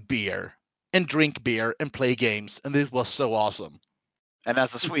could buy beer and drink beer and play games. And it was so awesome. And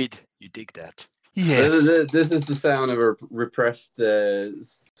as a Swede, you dig that. Yes. This is the sound of a repressed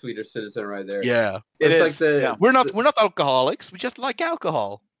Swedish citizen right there. Yeah. It's It like is, the yeah. We're not alcoholics. We just like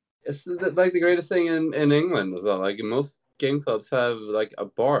alcohol. It's like the greatest thing in England as well. Like most game clubs have like a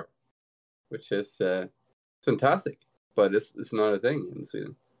bar, which is fantastic, but it's not a thing in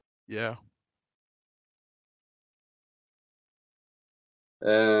Sweden. Yeah.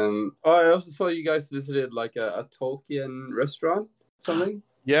 I also saw you guys visited like a Tolkien restaurant, something.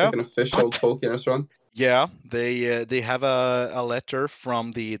 It's Yeah. like an official Tolkien restaurant. Yeah, they have a letter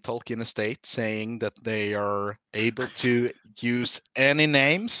from the Tolkien estate saying that they are able to use any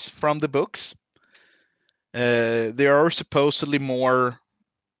names from the books. There are supposedly more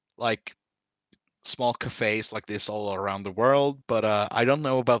like small cafes like this all around the world, but I don't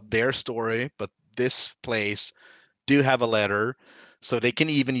know about their story. But this place do have a letter, so they can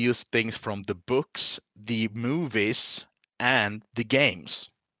even use things from the books, the movies, and the games.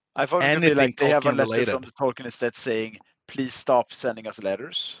 I thought it would be Anything like they have a Tolkien letter related. from the Tolkien estate saying, please stop sending us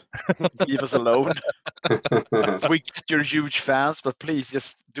letters. Leave us alone. We get your huge fans, but please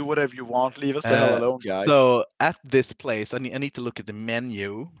just do whatever you want. Leave us the hell alone, guys. So at this place, I need to look at the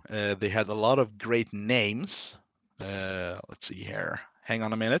menu. They had a lot of great names. Let's see here. Hang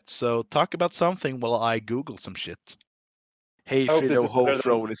on a minute. So talk about something while I Google some shit. Hey, I hope this Frido is better than-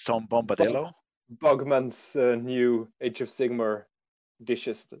 Hofroll, it's Tom Bombadillo. Bugman's new Age of Sigmar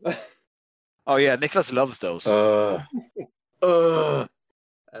dishes. Oh yeah, Niklas loves those.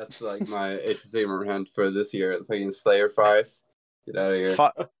 That's like my HC hunt for this year. Fucking Slayer fries. Get out of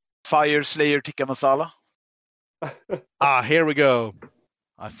here. Fire Slayer Tikka Masala. Here we go.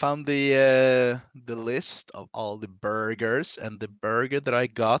 I found the list of all the burgers, and the burger that I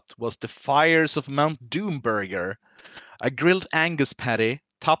got was the Fires of Mount Doom burger. A grilled Angus patty,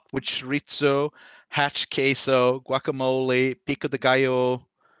 topped with chorizo, hatch queso, guacamole, pico de gallo,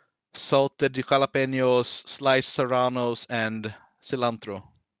 salted jalapenos, sliced serranos, and cilantro.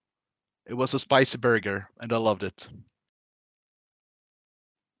 It was a spicy burger, and I loved it.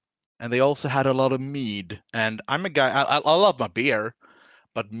 And they also had a lot of mead. And I'm a guy, I love my beer,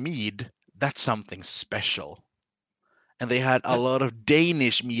 but mead, that's something special. And they had a lot of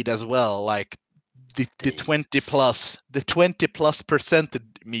Danish mead as well, like the 20+ percented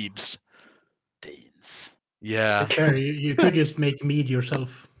meads. Danes. Yeah. It's fair. You could just make mead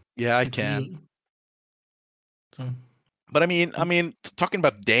yourself. Yeah, I It's can. easy. So But I mean, talking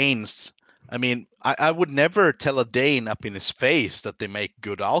about Danes, I mean, I would never tell a Dane up in his face that they make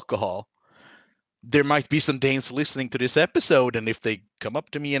good alcohol. There might be some Danes listening to this episode, and if they come up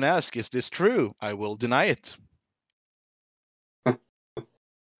to me and ask, is this true? I will deny it.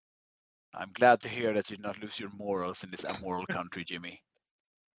 I'm glad to hear that you did not lose your morals in this immoral country, Jimmy.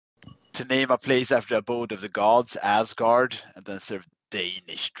 To name a place after the abode of the gods, Asgard, and then serve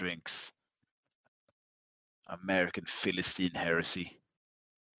Danish drinks. American Philistine heresy.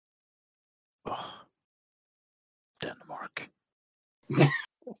 Oh. Denmark.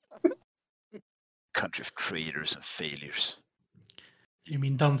 Country of traitors and failures. you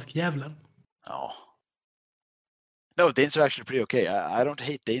mean danskjävlar? Oh. No, Danes are actually pretty okay. I don't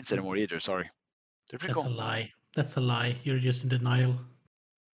hate Danes anymore either, sorry. They're pretty That's a cool. lie. That's a lie. You're just in denial.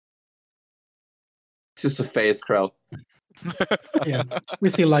 It's just a face, Krell. Yeah, we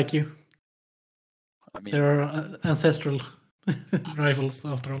still like you. I mean, There are ancestral rivals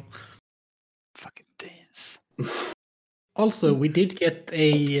after all. fucking Danes. Also, we did get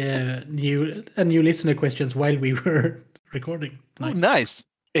a new listener questions while we were recording. Oh, nice.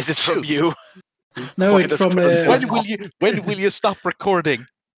 Is it from Shoot. you? No, Why it's does from Krell say When will you stop recording?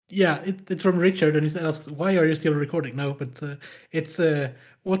 yeah, it's from Richard, and he asks, "Why are you still recording?" No, but it's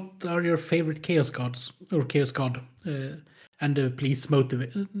what are your favorite chaos gods or chaos god? And please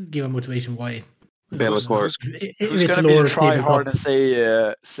give a motivation why. Bellator. Who's gonna be the try hard and say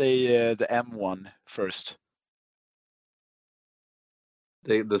the M1 first?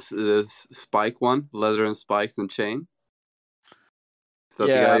 This spike one, leather and spikes and chain. Is that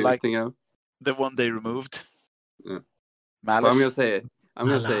Yeah, the guy you're like- thinking of? The one they removed. But Malice. I'm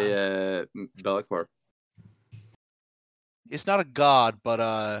gonna say Be'lakor. He's not a god, but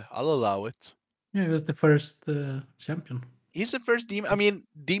I'll allow it. Yeah, he was the first champion. He's the first demon. I mean,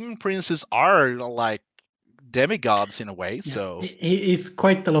 demon princes are like demigods in a way. Yeah. So He's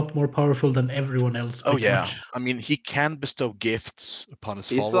quite a lot more powerful than everyone else. oh pretty yeah, much. I mean he can bestow gifts upon his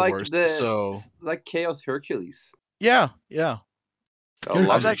He's followers. like Chaos Hercules. Yeah. I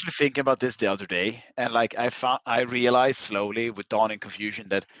was actually thinking about this the other day, and like I realized slowly with dawning confusion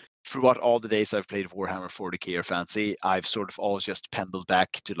that throughout all the days I've played Warhammer 40k or Fantasy, I've sort of always just penduled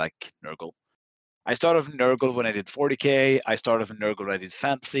back to like Nurgle. I started with Nurgle when I did 40k. I started with Nurgle when I did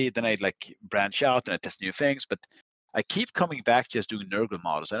Fantasy. Then I'd like branch out and I test new things, but I keep coming back just doing Nurgle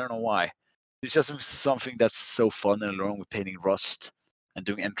models. I don't know why. It's just something that's so fun and along with painting rust and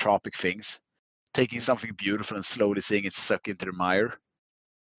doing entropic things, taking something beautiful and slowly seeing it suck into the mire.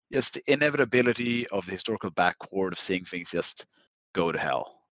 Just the inevitability of the historical backward of seeing things just go to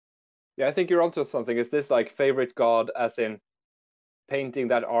hell. Yeah, I think you're onto something. Is this like favorite god as in painting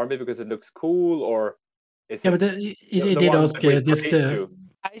that army because it looks cool, or is Yeah, it but the it did one ask that we just played to?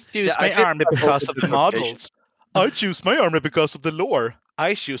 I choose Yeah, I my feel army like because both of of the them are patient. models. I choose my army because of the lore.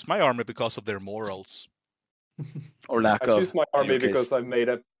 I choose my army because of their morals. Or lack I of. choose my in army your case. because I made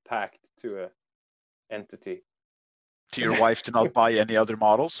a pact to a entity. To your wife to not buy any other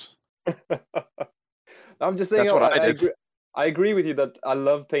models. I'm just saying. That's what I did. I agree with you that I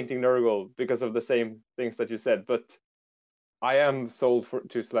love painting Nurgle because of the same things that you said, but I am sold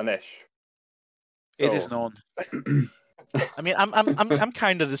to Slanesh. It is So- known. I mean, I'm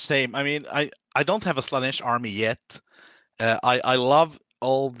kind of the same. I mean, I don't have a Slanesh army yet. I love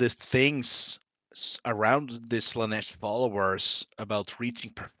all the things around the Slanesh followers about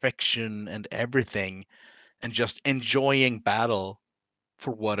reaching perfection and everything, and just enjoying battle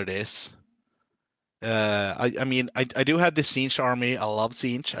for what it is. I mean, I do have the Siege army. I love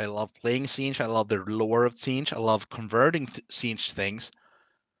Siege. I love playing Siege. I love the lore of Siege. I love converting Siege things.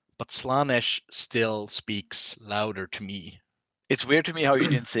 But Slanesh still speaks louder to me. It's weird to me how you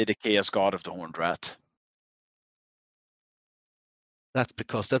didn't say the Chaos God of the Horned Rat. That's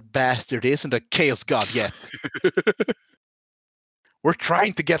because that bastard isn't a Chaos God yet. We're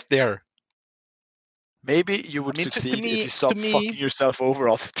trying to get there. Maybe you would I mean, to succeed me- if you stopped to me- fucking yourself over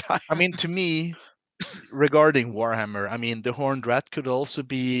all the time. I mean, to me, regarding Warhammer, I mean, the Horned Rat could also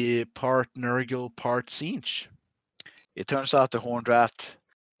be part Nurgle, part Siege. It turns out the Horned Rat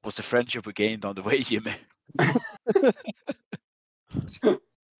was the friendship we gained on the way, Jimmy.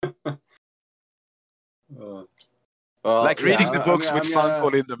 Well, Like reading yeah, the books with I'm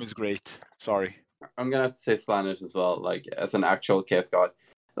Funko in them is great. Sorry. I'm gonna have to say Slanesh as well, like as an actual Chaos God.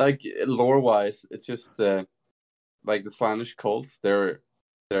 Like lore wise, it's just like the Slanesh cults, they're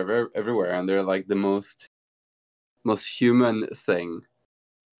very everywhere, and they're like the most human thing.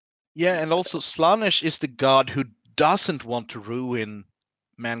 Yeah, and also Slanesh is the god who doesn't want to ruin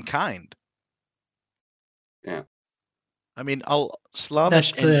mankind. Yeah. I mean,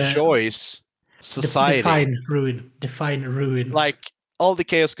 Slanesh That's, enjoys society. Define ruin. Like all the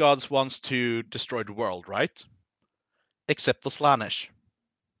Chaos Gods wants to destroy the world, right? Except for Slanesh.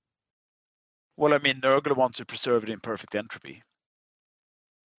 Well, I mean, Nurgle wants to preserve it in perfect entropy.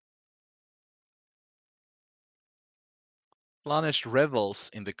 Slanesh revels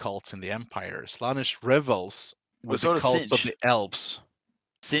in the cults in the Empire. Slanesh revels with so the does cults of Sinch. the elves.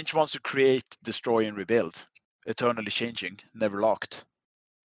 Sinch wants to create, destroy, and rebuild. Eternally changing, never locked.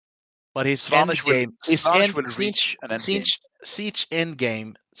 But his Slanesh will, endgame, his Slanesh end, will reach an endgame. Siege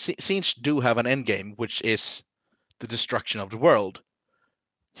endgame, Siege do have an endgame, which is the destruction of the world.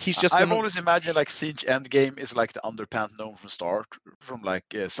 He's just I've gonna... always imagined like Siege Endgame is like the underpants known from like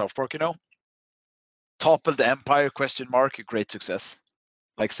South Park, you know? Topple the Empire, question mark, great success.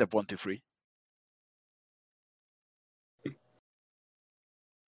 Like step 1, 2, 3.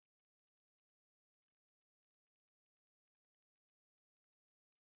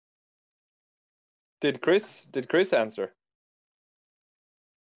 Did Chris answer?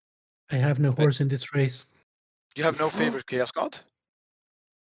 I have no horse in this race. You have no favorite Chaos God?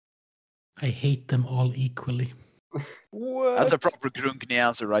 I hate them all equally. What? That's a proper Grunkny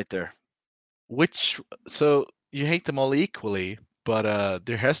answer right there. So you hate them all equally, but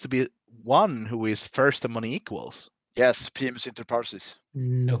there has to be one who is first among equals. Yes, primus inter parsis.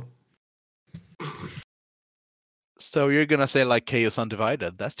 No. So you're gonna say like Chaos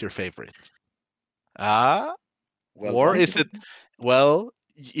Undivided, that's your favorite. Well or done. is it, well,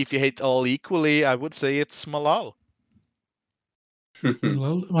 if you hate all equally, I would say it's Malal.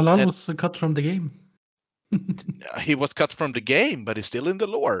 Malal was cut from the game. He was cut from the game, but he's still in the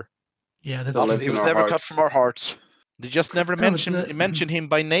lore. Yeah, that's So true. lives He in was our never cut hearts. from our hearts. They just never No, but mention him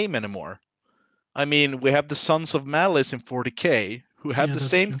by name anymore. I mean, we have the Sons of Malice in 40k who have Yeah, the that's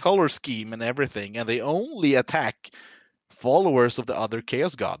same true. color scheme and everything, and they only attack followers of the other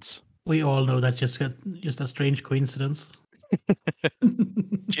Chaos Gods. We all know that's just a strange coincidence.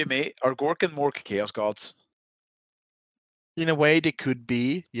 Jimmy, are Gork and Mork Chaos Gods? In a way, they could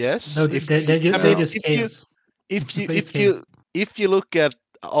be, yes. No, If they're you- I they're mean, just chaos. Base chaos. if you look at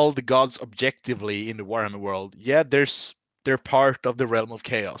all the gods objectively in the Warhammer world, yeah, they're part of the realm of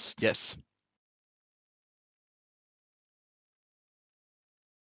chaos. Yes.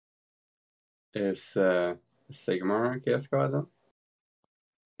 Is Sigmar a Chaos God then?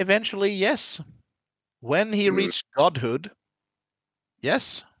 Eventually, yes. When he reached godhood,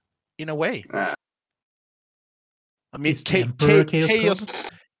 yes, in a way. Ah, I mean, Is the Emperor a chaos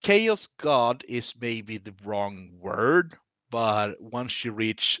god? chaos god is maybe the wrong word, but once you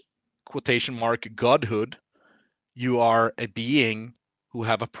reach quotation mark godhood, you are a being who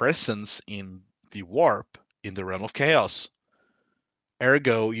have a presence in the warp, in the realm of chaos.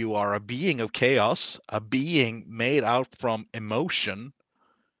 Ergo, you are a being of chaos, a being made out from emotion,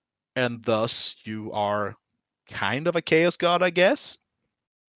 and thus you are kind of a chaos god, I guess.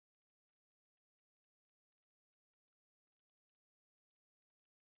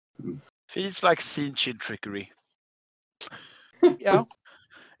 Feels like Sentient trickery. Yeah.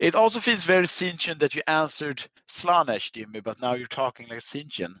 It also feels very Sentient that you answered Slanesh, Jimmy, but now you're talking like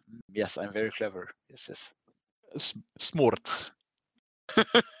Sentient. Yes, I'm very clever. Yes. Smorts.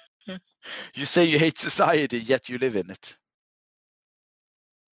 You say you hate society, yet you live in it.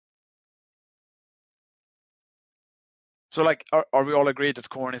 So, like, are we all agreed that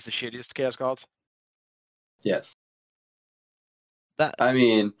Khorne is the shittiest Chaos God? yes. That I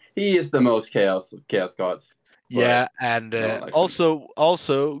mean, he is the most chaos of Chaos Gods. yeah, and no one likes him.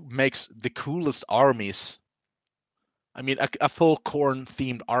 also makes the coolest armies. I mean, a full Khorne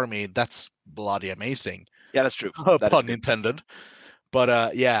themed army, that's bloody amazing. Yeah, that's true. Pun That is good. intended.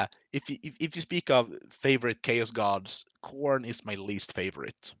 But yeah, if you speak of favorite Chaos Gods, Khorne is my least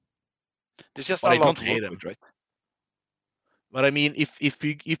favorite. There's just But not I a lot don't to hate work him. with, right? But I mean, if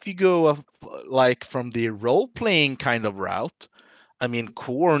you go like from the role playing kind of route, I mean,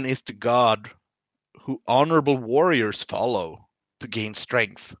 Khorne is the god who honorable warriors follow to gain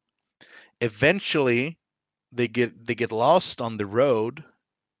strength. Eventually, they get lost on the road,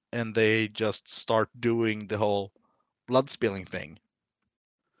 and they just start doing the whole blood spilling thing.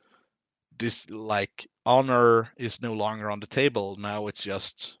 This like honor is no longer on the table. Now it's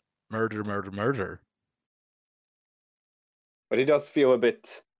just murder, murder, murder. But it does feel a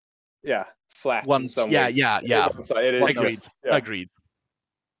bit, flat in Once, some yeah, ways. yeah. One side, it is Agreed. just, yeah, Agreed.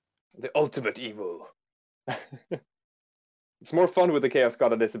 the ultimate evil. It's more fun with the Chaos God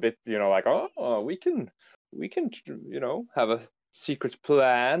that is a bit, like, oh, we can, have a secret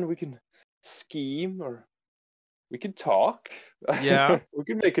plan. We can scheme, or we can talk. Yeah. We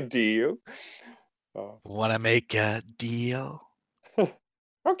can make a deal. Wanna make a deal?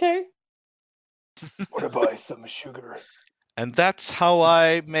 Okay. Wanna buy some sugar? And that's how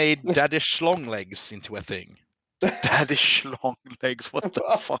I made Daddy Schlonglegs into a thing. Daddy Schlong legs, what the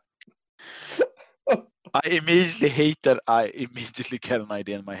fuck? I immediately hate that. I immediately get an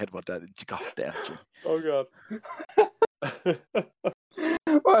idea in my head what that is. God damn you. Oh god.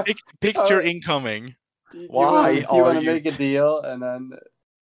 What? Picture incoming. Why you are want to you- make a deal and then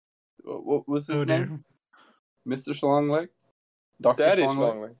what was his Oh dear. name? Mr. Schlongleg? Dr. Daddy Schlongleg?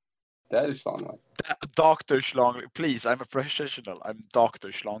 Schlongleg. Daddy Schlongleg. Dr. Schlong, please, I'm a professional. I'm Dr.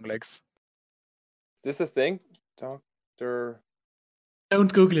 Schlonglegs. Is this a thing? Dr.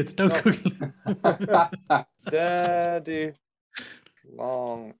 Don't Google it. Don't No. Google it. Daddy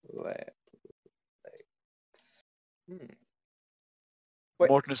Long Legs. Wait,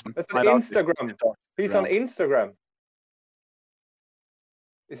 Morten is It's my on artist. Instagram. He's on Round. Instagram.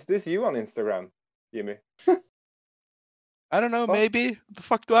 Is this you on Instagram, Jimmy? I don't know, What? maybe. The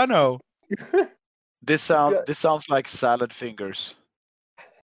fuck do I know? This Yeah. sounds like salad fingers.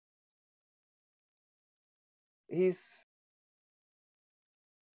 His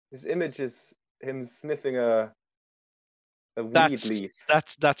image is him sniffing a weed leaf.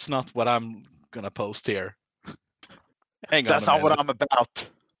 That's not what I'm gonna post here. Hang on That's a not what minute. I'm about.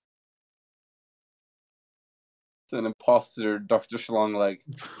 It's an imposter, Dr. Schlongleg.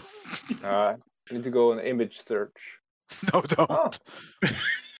 I need to go on image search. No, don't.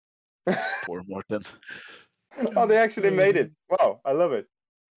 Oh. Poor Morten. Oh, they actually made it. Wow, I love it.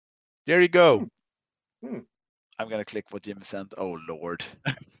 There you go. I'm gonna click what Jimmy sent. Oh Lord.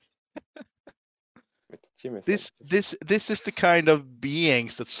 With Jimmy This is the kind of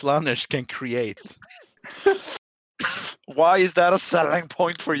beings that Slaanesh can create. Why is that a selling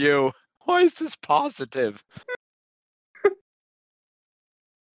point for you? Why is this positive?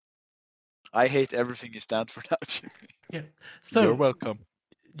 I hate everything you stand for now, Jimmy. Yeah. So, You're welcome.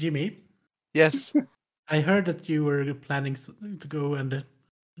 Jimmy, Yes. I heard that you were planning to go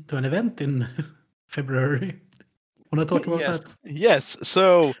to an event in February. Want to talk about Yes. that? Yes.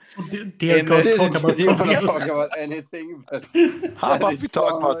 So Dear in, God, Do talk about you something want to else. talk about anything? But How that about is we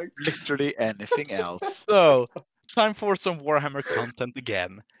talk about like- literally anything else? so time for some Warhammer content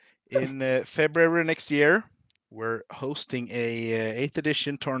again. In February next year, we're hosting a 8th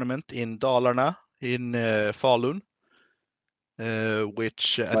edition tournament in Dalarna in Falun,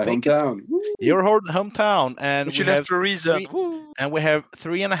 which I my think hometown. your hometown, and Which we you left have for a reason. three- Woo. and we have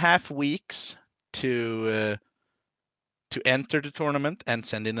 3.5 weeks to enter the tournament and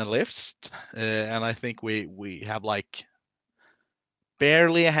send in a list. And I think we have like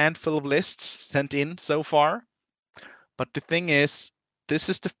barely a handful of lists sent in so far. But the thing is, this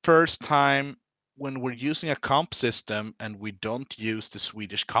is the first time when we're using a comp system and we don't use the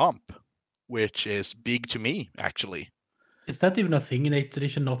Swedish comp, which is big to me, actually. Is that even a thing in 8th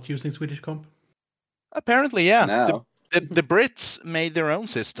edition, not using Swedish comp? Apparently, yeah. Now. The Brits made their own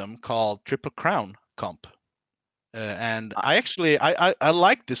system called Triple Crown comp. And I actually I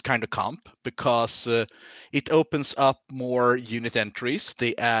like this kind of comp because it opens up more unit entries.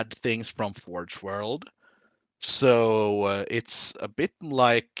 They add things from Forge World, so it's a bit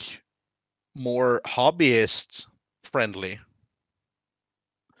like more hobbyist friendly.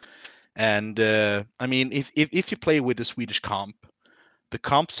 And I mean, if you play with the Swedish comp, the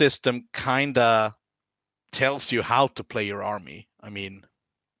comp system kinda tells you how to play your army. I mean,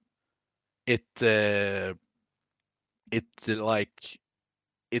 it like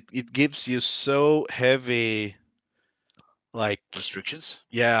it gives you so heavy like Restrictions?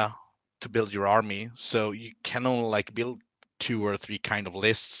 yeah to build your army, so you can only like build 2 or 3 kind of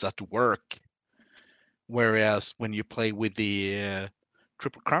lists at work, whereas when you play with the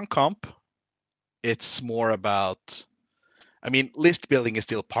Triple Crown comp, it's more about, I mean, list building is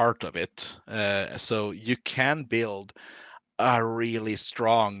still part of it, so you can build a really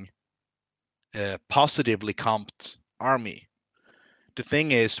strong positively comped army. The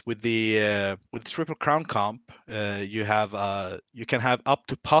thing is with the Triple Crown comp, you can have up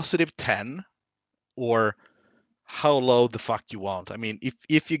to positive 10 or how low the fuck you want. I mean,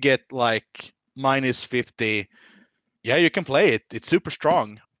 if you get like minus 50, yeah, you can play it. It's super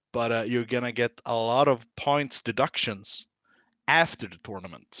strong, but you're gonna get a lot of points deductions after the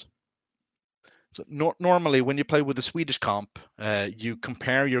tournament. So normally when you play with the Swedish comp, you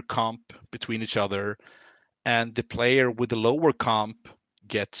compare your comp between each other, and the player with the lower comp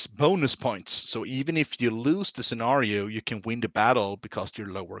gets bonus points. So even if you lose the scenario, you can win the battle because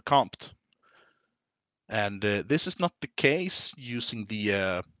you're lower comped. And this is not the case using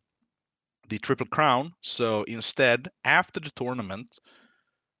the Triple Crown. So instead, after the tournament,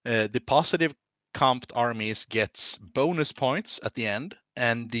 the positive comped armies gets bonus points at the end,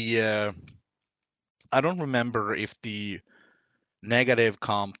 and the I don't remember if the negative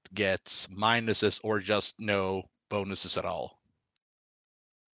comp gets minuses or just no bonuses at all.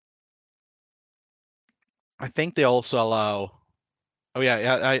 I think they also allow. Oh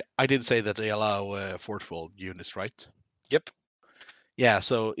yeah, I did say that they allow forceful units, right? Yep. Yeah,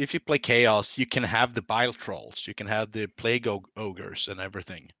 so if you play Chaos, you can have the Bile Trolls, you can have the Plague Ogres and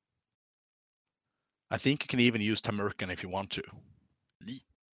everything. I think you can even use Tamurkan if you want to.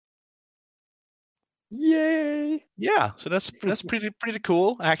 Yay! Yeah, so that's pretty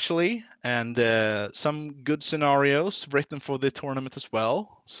cool actually, and some good scenarios written for the tournament as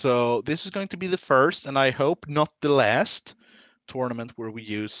well. So this is going to be the first, and I hope not the last tournament where we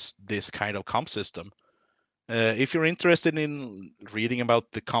use this kind of comp system. If you're interested in reading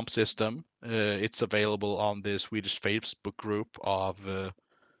about the comp system, it's available on the Swedish Facebook group of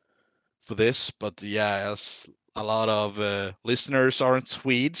for this. But yeah, as a lot of listeners aren't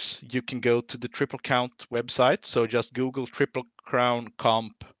Swedes, you can go to the Triple Count website. So just Google Triple Crown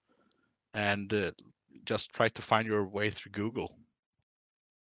comp and just try to find your way through Google.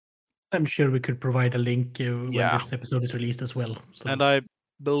 I'm sure we could provide a link when Yeah. this episode is released as well. So And I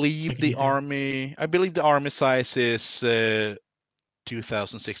believe make it the easier. army size is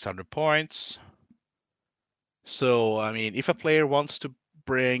 2,600 points. So I mean, if a player wants to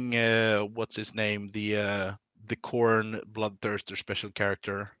bring what's his name, the Corn Bloodthirster special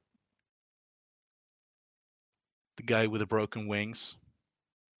character, the guy with the broken wings.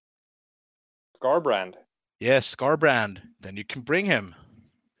 Scarbrand. Yes, Scarbrand. Then you can bring him.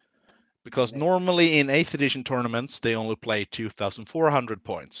 Because normally in 8th edition tournaments, they only play 2,400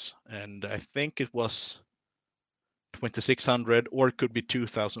 points. And I think it was 2,600 or it could be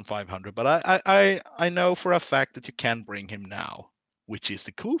 2,500. But I know for a fact that you can bring him now, which is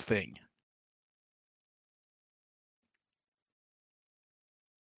the cool thing.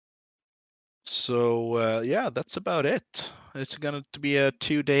 So yeah, that's about it. It's going to be a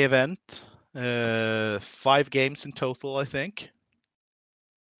 2-day event, 5 games in total, I think.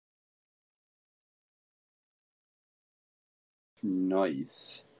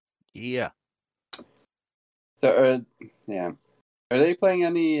 Nice. Yeah. So, yeah, are they playing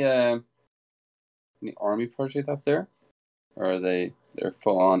any army project up there, or are they're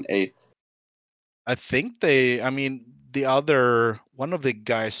full on 8th? I think one of the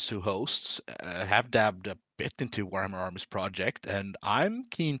guys who hosts have dabbed a bit into Warhammer Armies Project, and I'm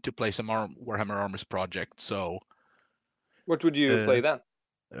keen to play some Warhammer Armies Project. So What would you play then?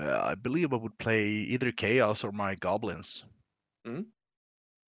 I believe I would play either Chaos or my Goblins. Mm-hmm.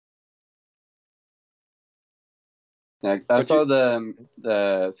 Yeah, I saw the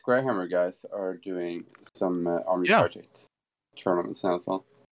Squarehammer guys are doing some army project tournaments now as well.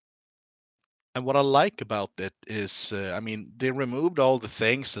 And what I like about it is, they removed all the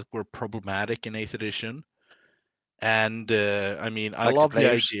things that were problematic in 8th edition. And I Like love the the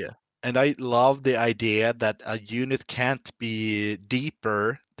players. idea. And I love the idea that a unit can't be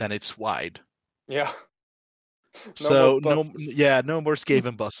deeper than it's wide. Yeah. No more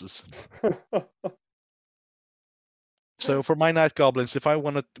Skaven buses. So for my Night Goblins, if I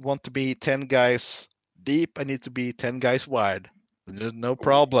want to be 10 guys deep, I need to be 10 guys wide. There's no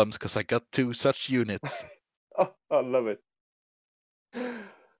problems because I got 2 such units. Oh, I love it.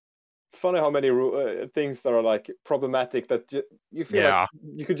 It's funny how many things that are like problematic that you feel like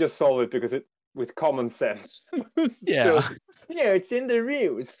you could just solve it because with common sense. Yeah. Yeah, it's in the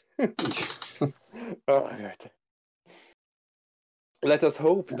rules. Oh, God. Let us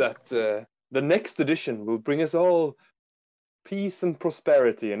hope that the next edition will bring us all peace and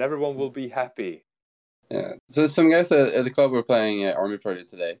prosperity, and everyone will be happy. Yeah. So some guys at the club were playing Army Project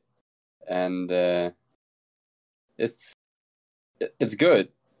today, and it's good.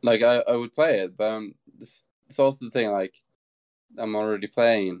 Like I would play it, but it's also the thing. Like I'm already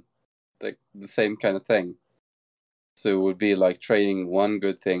playing the same kind of thing, so it would be like trading one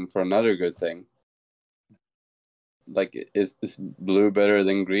good thing for another good thing. Like is blue better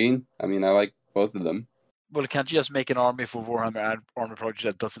than green? I mean, I like both of them. Well, can't you just make an army for Warhammer and Army Project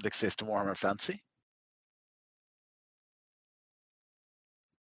that doesn't exist in Warhammer Fantasy?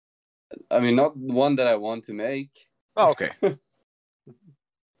 I mean, not one that I want to make. Oh, okay.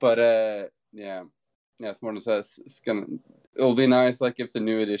 But yeah, as Morten says, it'll be nice. Like if the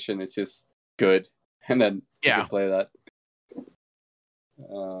new edition is just good, and then you can play that.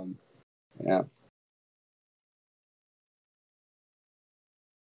 Yeah.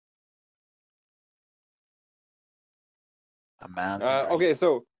 A man. Okay,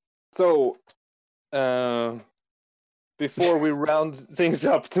 so before we round things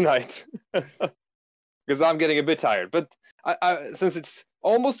up tonight, because I'm getting a bit tired, but I since it's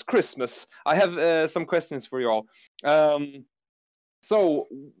almost Christmas, I have some questions for you all. So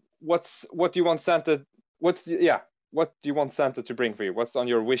what do you want Santa? What do you want Santa to bring for you? What's on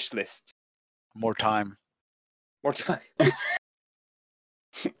your wish list? More time. More time.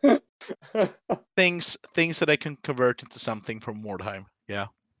 Things that I can convert into something from Mordheim. Yeah.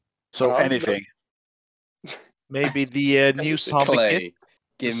 So anything. Maybe the new zombie clay. kit.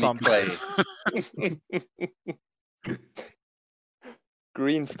 Give me clay.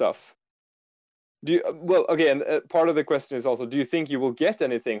 Green stuff. Do you, well, again, part of the question is also: do you think you will get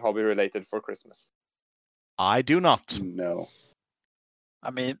anything hobby related for Christmas? I do not. No.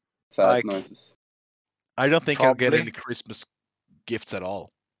 I mean, sad noises. I don't think I'll get any Christmas gifts at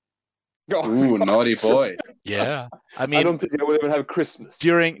all. Ooh, naughty boy. Yeah. I mean, I don't think I will even have Christmas.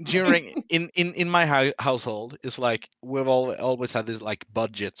 During in my household, it's like we've always had this like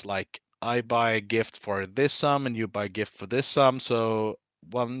budgets. Like I buy a gift for this sum and you buy a gift for this sum. So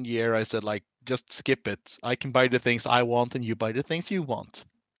one year I said like just skip it. I can buy the things I want and you buy the things you want.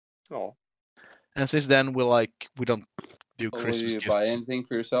 Oh. And since then we don't do Christmas will you gifts. buy anything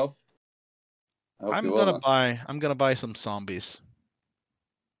for yourself? I'm gonna buy some zombies.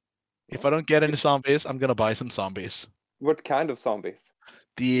 If I don't get any zombies, I'm gonna buy some zombies. What kind of zombies?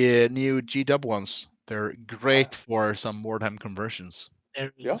 The new GW ones. They're great for some Mordheim conversions.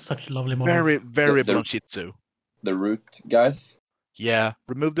 They're such lovely models. Very Blanchitsu. The root guys? Yeah.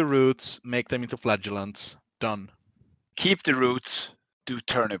 Remove the roots, make them into flagellants. Done. Keep the roots, do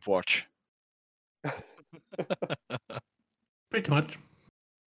turnip watch. Pretty much.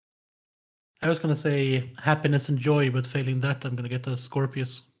 I was gonna say happiness and joy, but failing that, I'm gonna get a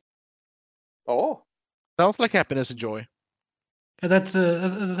Scorpius. Oh, Sounds like happiness and joy. And that's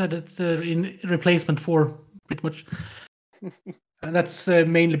as I said, it's in replacement for pretty much, and that's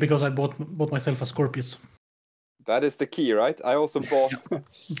mainly because I bought myself a Scorpius. that is the key, right? I also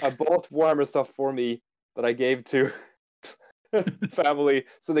bought warmer stuff for me that I gave to family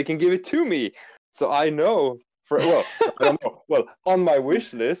so they can give it to me. So I know I don't know. Well, on my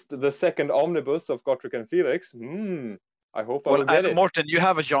wish list, the second omnibus of Gotrek and Felix. I hope I will get it. Morten, you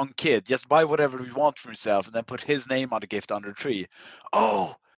have a young kid. Just buy whatever you want for yourself and then put his name on the gift under the tree.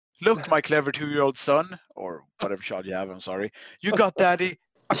 Oh, look, my clever 2-year-old son, or whatever child you have, I'm sorry. You got, Daddy,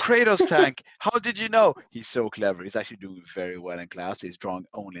 a Kratos tank. How did you know? He's so clever. He's actually doing very well in class. He's drawing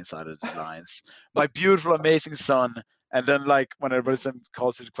only inside of the lines. My beautiful, amazing son. And then, like, when everybody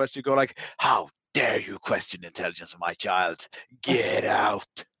calls it a question, you go like, how dare you question the intelligence of my child? Get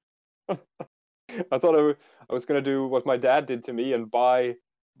out. I thought I was going to do what my dad did to me and buy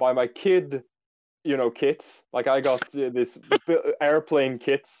my kid, kits. Like I got this airplane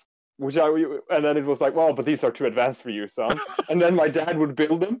kits, and then it was like, well, but these are too advanced for you, son. And then my dad would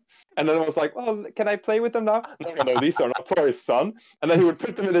build them, and then I was like, well, can I play with them now? No, these are not toys, son. And then he would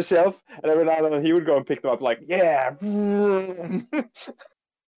put them in the shelf, and every now and then he would go and pick them up, like, yeah.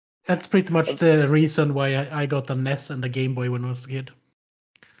 That's pretty much the reason why I got a NES and a Game Boy when I was a kid.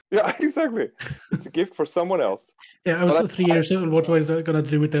 Yeah, exactly. It's a gift for someone else. Yeah, I was 3 years old. What was I gonna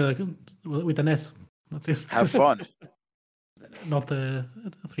do with the NES? That's just Have fun. Not the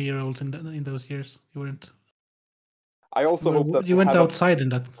 3-year-olds in those years. You weren't. I also hope that you went outside in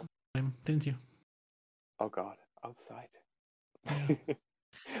that time, didn't you? Oh God, outside. Yeah.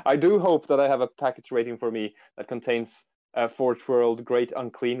 I do hope that I have a package waiting for me that contains a Forge World Great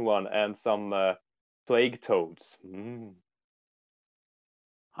Unclean One and some Plague Toads.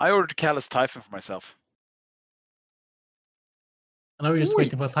 I ordered Callous Typhon for myself. And now we're just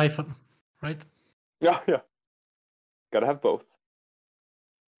waiting for a Typhon, right? Yeah. Gotta have both.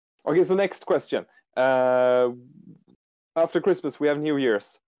 Okay, so next question. After Christmas, we have New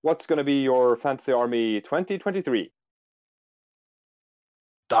Year's. What's going to be your Fantasy Army 2023?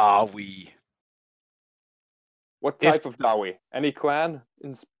 Dawi. What type of Dawi? Any clan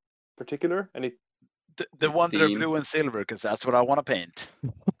in particular? Any? The one that are blue and silver, because that's what I want to paint.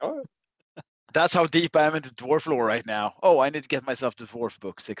 Oh. That's how deep I am into dwarf lore right now. Oh, I need to get myself the dwarf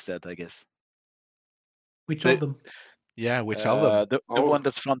book, 6th, I guess. Which of them? Yeah, which of them? The one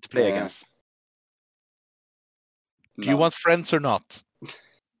that's fun to play against. Do you want friends or not?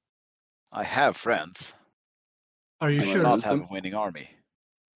 I have friends. Are you I sure? will not have a winning army.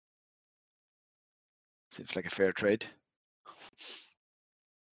 Seems like a fair trade.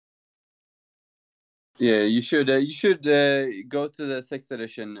 Yeah, you should go to the 6th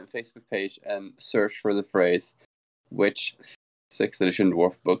edition Facebook page and search for the phrase which 6th edition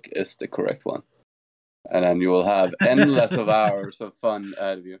dwarf book is the correct one. And then you will have endless of hours of fun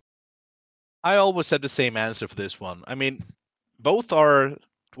ahead of you. I always had the same answer for this one. I mean, both are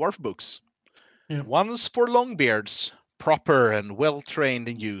dwarf books. Yeah. One's for longbeards, proper and well trained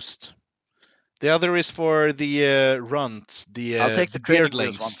and used. The other is for the runts, I'll take the training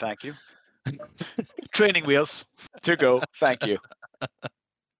wheels one, thank you. Training wheels to go, thank you.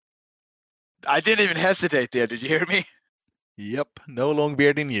 I didn't even hesitate there. Did you hear me? Yep, no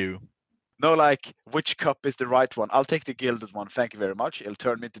longbeard in you. No, like, which cup is the right one? I'll take the gilded one. Thank you very much. It'll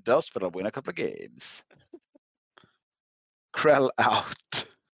turn me into dust, but I'll win a couple of games. Krell out.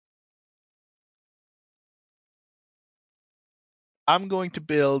 I'm going to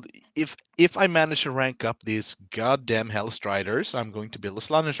build, if I manage to rank up these goddamn Hellstriders, I'm going to build a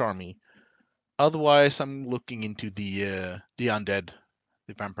Slaanesh army. Otherwise, I'm looking into the undead,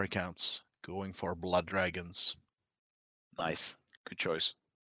 the vampire counts, going for blood dragons. Nice, good choice.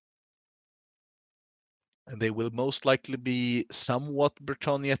 And they will most likely be somewhat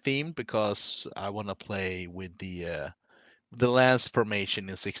Bretonnia themed because I want to play with the lance formation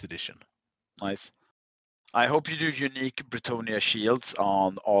in 6th edition. Nice. I hope you do unique Bretonnia shields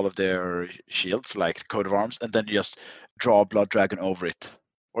on all of their shields, like coat of arms, and then you just draw a blood dragon over it,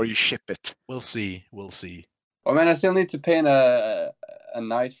 or you ship it. We'll see. Oh man, I still need to paint a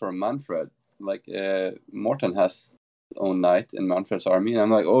knight for Manfred. Like Mårten has his own knight in Manfred's army, and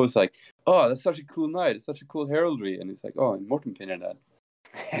I'm like, that's such a cool knight. It's such a cool heraldry, and he's like, oh, and Mårten painted that.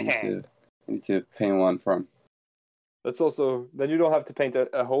 I need to paint one for him. That's also, then you don't have to paint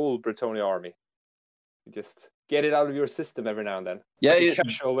a whole Bretonnia army. You just get it out of your system every now and then. Yeah, like a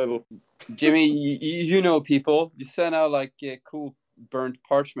casual little. Jimmy, you know people. You send out like cool burnt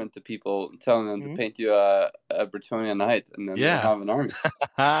parchment to people, telling them to paint you a Bretonnia knight, and then they'll have an army.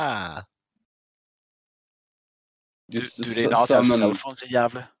 Just Do they not have cell summon phones in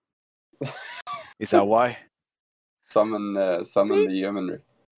Gävle? Is that why? summon the yeomanry.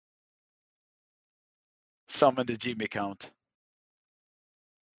 Summon the Jimmy account.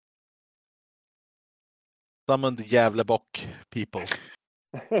 Summon the Gävlebock people.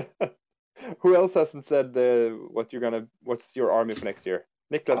 Who else hasn't said what's your army for next year?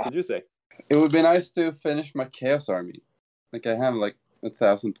 Niklas, did you say? It would be nice to finish my Chaos Army. Like, I have like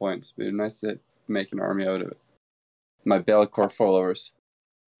 1,000 points. It'd be nice to make an army out of it. My Belcor followers.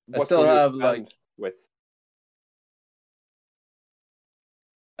 What I still will you have expand like with?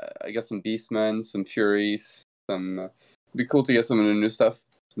 I got some Beastmen, some Furies, some. It'd be cool to get some of the new stuff,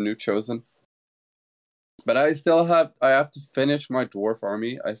 some new Chosen. But I have to finish my Dwarf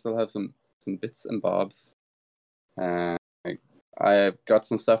army. I still have some bits and bobs. I got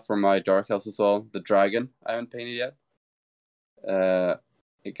some stuff from my Dark Elves as well. The Dragon I haven't painted yet. I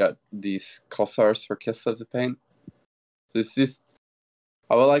got these Kossars for Kissa to paint. So it's just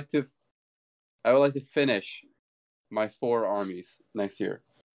I would like to finish my 4 armies next year.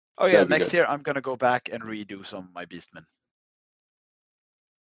 Oh yeah, That'd be next good. year I'm gonna go back and redo some of my Beastmen.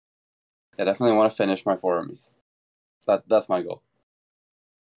 I definitely want to finish my 4 armies. That's my goal.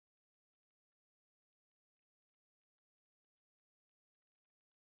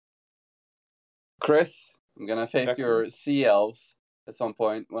 Chris, I'm gonna face your Sea Elves at some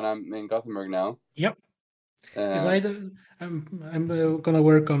point when I'm in Gothenburg now. Yep. It's either I'm gonna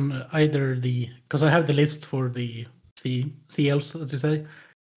work on either because I have the list for the sea elves, as you say.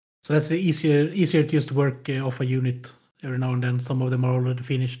 So that's easier to just work off a unit every now and then. Some of them are already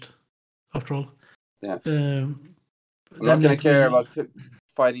finished, after all. Yeah. I'm not gonna care about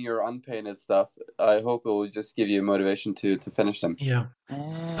fighting your unpainted stuff. I hope it will just give you motivation to finish them. Yeah.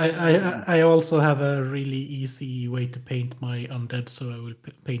 I also have a really easy way to paint my undead, so I will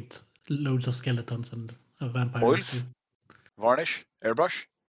paint loads of skeletons and a vampire. Oils, varnish, airbrush,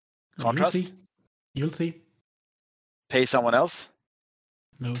 contrast. You'll see. Pay someone else.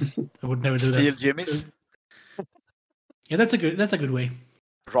 No, I would never do that. Steal Jimmy's. Yeah, that's a good way.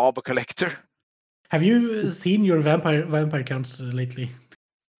 Rob a collector. Have you seen your vampire counts lately?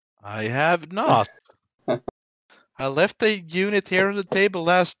 I have not. I left a unit here on the table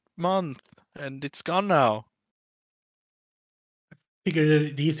last month, and it's gone now. I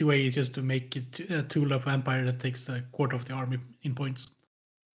figured the easy way is just to make it a tool of vampire that takes a quarter of the army in points.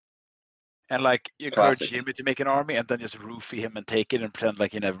 And like you Classic. encourage Jimmy to make an army and then just roofie him and take it and pretend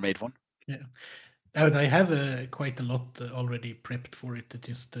like he never made one. Yeah. I have quite a lot already prepped for it. It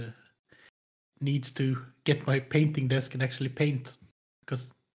just needs to get my painting desk and actually paint,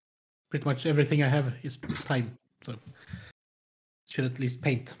 because pretty much everything I have is time, so should at least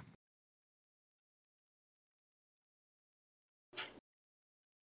paint.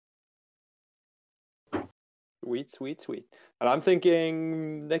 Sweet. And I'm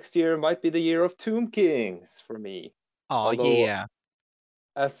thinking next year might be the year of Tomb Kings for me. Oh, yeah.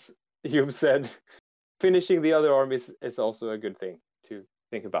 As you've said, finishing the other armies is also a good thing to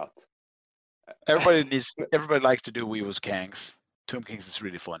think about. Everybody likes to do Weevil's Kangs. Tomb Kings is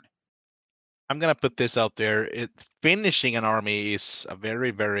really fun. I'm gonna put this out there. Finishing an army is a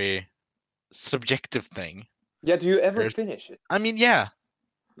very, very subjective thing. Yeah, do you ever finish it? I mean, yeah.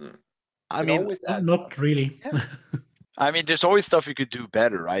 I mean, not really. Yeah. I mean, there's always stuff you could do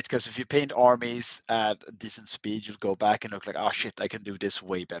better, right? Because if you paint armies at a decent speed, you'll go back and look like, oh shit, I can do this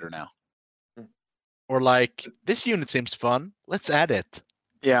way better now. Or like, this unit seems fun. Let's add it.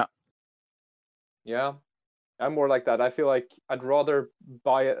 Yeah. Yeah, I'm more like that. I feel like I'd rather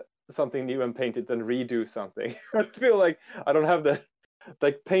buy something new and paint it than redo something. I feel like I don't have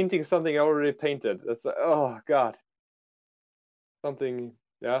like painting something I already painted. That's oh god. Something,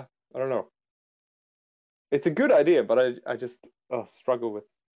 yeah, I don't know. It's a good idea, but I just struggle with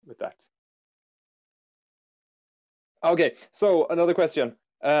that. Okay, so another question.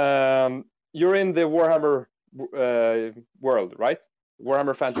 You're in the Warhammer world, right?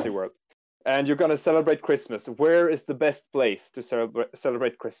 Warhammer Fantasy world. And you're gonna celebrate Christmas. Where is the best place to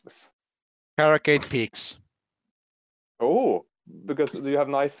celebrate Christmas? Caracade Peaks. Oh, because do you have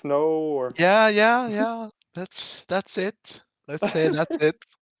nice snow or? Yeah. That's it. Let's say that's it.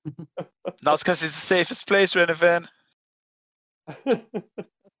 Not because it's the safest place, Renefin.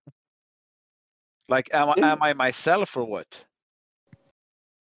 Like, am I myself or what?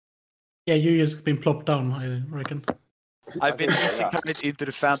 Yeah, you just been plopped down, I reckon. I've been isekai into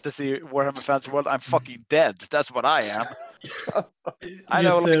the Warhammer fantasy world. I'm fucking dead. That's what I am. I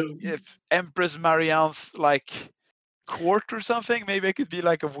know, like, if Empress Marianne's like court or something, maybe I could be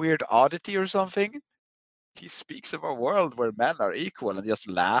like a weird oddity or something. He speaks of a world where men are equal and just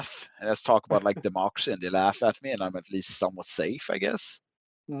laugh. And let's talk about like democracy, and they laugh at me, and I'm at least somewhat safe, I guess.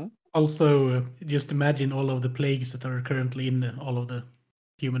 Also, just imagine all of the plagues that are currently in all of the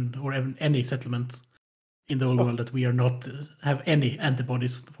human or even any settlement in the old world that we are not have any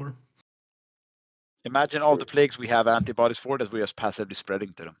antibodies for. Imagine all the plagues we have antibodies for that we're just passively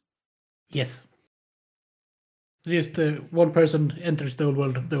spreading to them. Yes. Just one person enters the old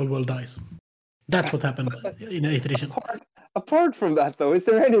world dies. That's what happened in 8th edition. Apart from that, though, is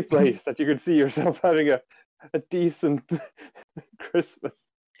there any place that you could see yourself having a decent Christmas?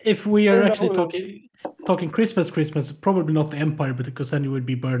 If we are actually talking Christmas, probably not the Empire, but because then you would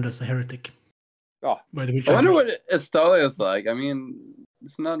be burned as a heretic. Oh. By the witch I wonder hunters. what Estalia is like. I mean,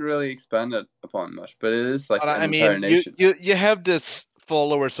 it's not really expanded upon much, but it is like an entire nation. You have this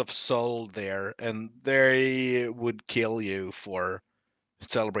followers of Sol there, and they would kill you for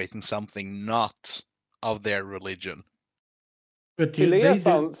celebrating something not of their religion. But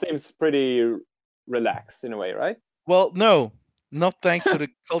Tilea seems pretty relaxed in a way, right? Well, no, not thanks to the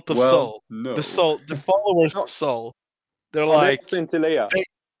cult of Sol. No. The followers of Sol. They're Are they like also in Tilea?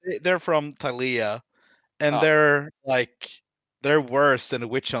 they're from Thalia, and Ah. they're worse than the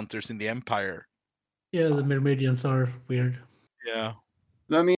witch hunters in the Empire. Yeah, the Myrmidians are weird. Yeah.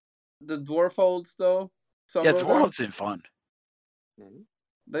 I mean, the dwarfholds though. Some Yeah, of them, dwarves seem fun.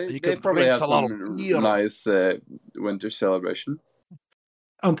 They could probably drink have a lot some of beer. nice winter celebration.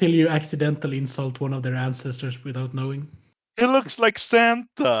 Until you accidentally insult one of their ancestors without knowing. He looks like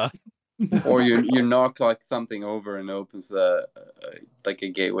Santa. Or you knock like something over and opens like a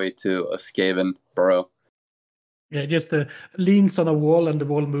gateway to a Skaven burrow. Yeah, just leans on a wall and the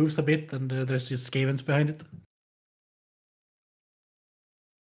wall moves a bit and there's just Skavens behind it.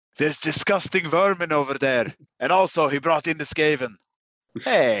 There's disgusting vermin over there. And also, he brought in the Skaven.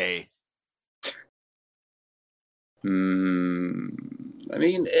 Hey. I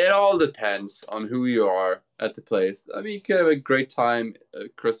mean, it all depends on who you are at the place. I mean, you could have a great time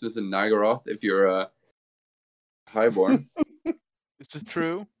at Christmas in Nagaroth if you're a highborn. Is it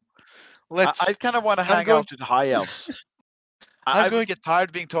true? I kind of want to hang out with the high elves. I would get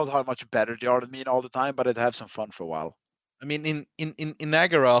tired being told how much better they are than me all the time, but I'd have some fun for a while. I mean, in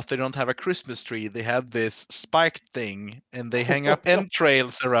Nagaroth, they don't have a Christmas tree. They have this spiked thing, and they hang up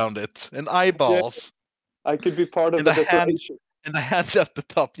entrails around it and eyeballs. I could be part of the decoration. And a hand at the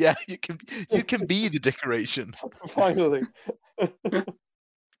top. Yeah, you can be the decoration. Finally.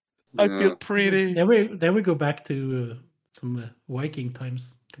 I feel pretty. Then we go back to some Viking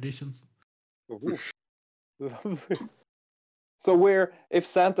times traditions. So if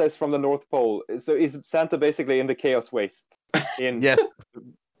Santa is from the North Pole, so is Santa basically in the Chaos Waste in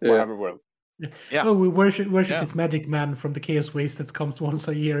whatever world? Yeah. Oh, we worship this magic man from the Chaos Waste that comes once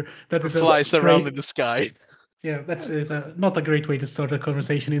a year. That flies around in the sky. Yeah, that is not a great way to start a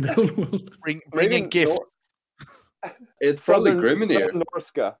conversation in the whole world. Bringing gifts. It's probably Grimnir.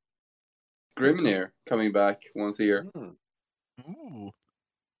 Norska. Grimnir coming back once a year. Ooh.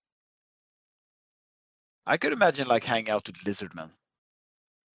 I could imagine like hanging out with lizardmen.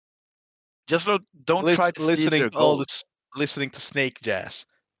 Just don't try to steal their gold. Listening to snake jazz.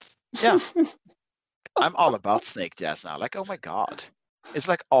 Yeah. I'm all about snake jazz now. Like, oh my god. It's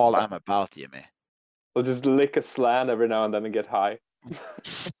like all I'm about, Jimmy. We'll just lick a slan every now and then and get high.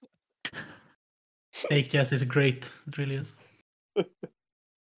 Snake jazz is great. It really is.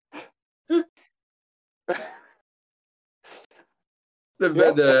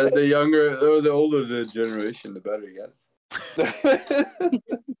 The younger or the older the generation, the better, I guess.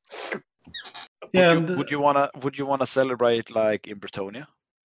 Would you wanna celebrate like in Bretonia?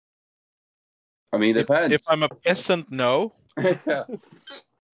 I mean, it depends. If I'm a peasant, no.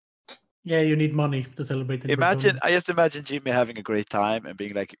 Yeah, you need money to celebrate. I just imagine Jimmy having a great time and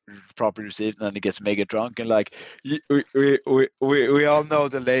being like properly received, and then he gets mega drunk and like we all know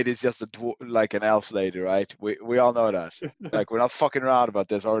the lady's just like an elf lady, right? We all know that. Like we're not fucking around about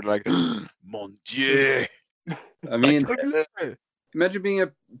this. Or like, mon Dieu. I mean, imagine being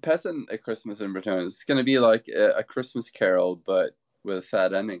a peasant at Christmas in Britain. It's gonna be like a Christmas Carol, but with a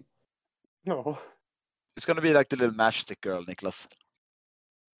sad ending. No, it's gonna be like the little matchstick girl, Niklas.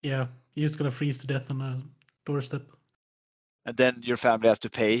 Yeah, you're just gonna freeze to death on a doorstep. And then your family has to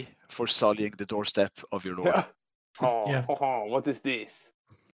pay for sullying the doorstep of your lord. Yeah. What is this?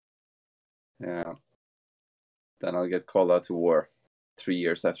 Yeah. Then I'll get called out to war 3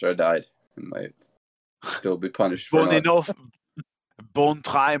 years after I died, and might still be punished for bon enough. Bon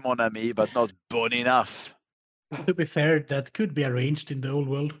try, mon ami, but not bon enough. To be fair, that could be arranged in the old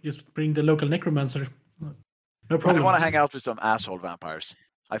world. Just bring the local necromancer. No problem. I want to hang out with some asshole vampires.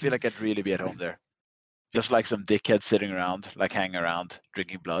 I feel like I'd really be at home there. Just like some dickhead sitting around, like hanging around,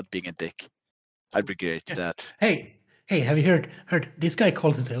 drinking blood, being a dick. I'd be great at that. Hey, have you heard? This guy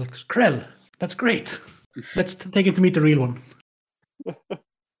calls himself Krell. That's great. Let's take him to meet the real one.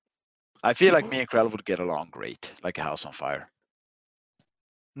 I feel like me and Krell would get along great, like a house on fire.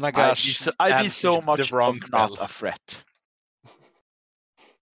 Nagash, I'd be so the much wrong of not Krell. a threat.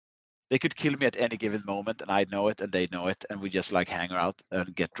 They could kill me at any given moment, and I'd know it, and they'd know it, and we just like hang out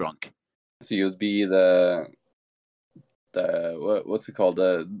and get drunk. So you'd be the what's it called?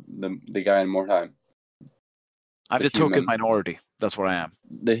 The guy in Mordheim. I'm the token minority. That's what I am.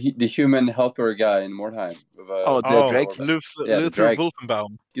 The human helper guy in Mordheim. The Dreg? Luther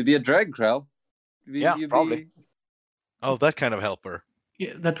Wolfenbaum. You'd be a Dreg, Krell. Yeah, probably. Oh, that kind of helper.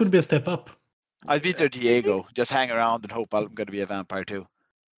 Yeah, that would be a step up. I'd be their Diego, just hang around and hope I'm going to be a vampire too.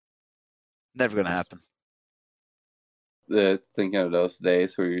 Never going to happen. Thinking of those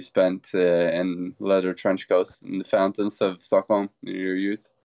days where you spent in leather trench coats in the fountains of Stockholm in your youth.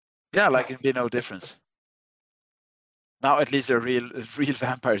 Yeah, like it'd be no difference. Now at least there are real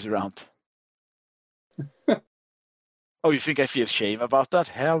vampires around. Oh, you think I feel shame about that?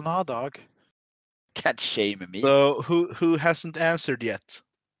 Hell no, dog. Can't shame me. So who hasn't answered yet?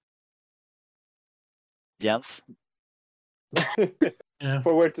 Jens? Yeah.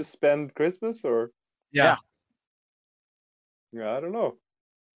 For where to spend Christmas, or Yeah. I don't know.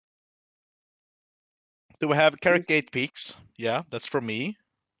 Do we have Carrick Gate Peaks? Yeah, that's for me.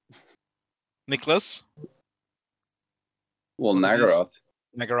 Niklas? Well, What did you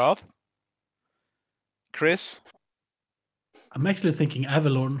Nagaroth. Chris? I'm actually thinking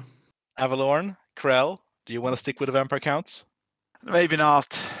Avalon. Avalorn? Krell? Do you want to stick with the vampire counts? Maybe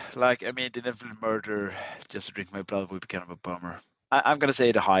not. Like, I mean, the inevitable murder just to drink my blood would be kind of a bummer. I'm going to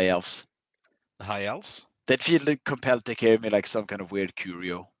say the High Elves. The High Elves? They'd feel compelled to take care of me like some kind of weird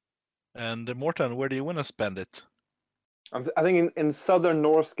curio. And Morten, where do you want to spend it? I think in southern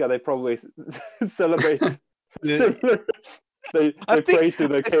Norska they probably celebrate similar. They pray to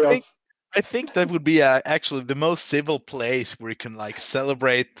the chaos. I think that would be actually the most civil place where you can like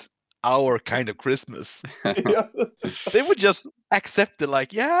celebrate our kind of Christmas. Yeah. They would just accept it,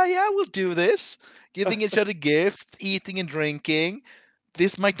 like, yeah, we'll do this. Giving each other gifts, eating and drinking.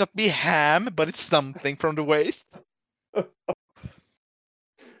 This might not be ham, but it's something from the waste.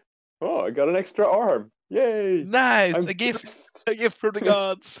 Oh, I got an extra arm! Yay! Nice, a gift from the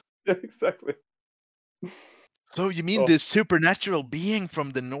gods. Yeah, exactly. So you mean this supernatural being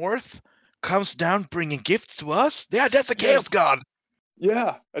from the north comes down bringing gifts to us? Yeah, that's a chaos god.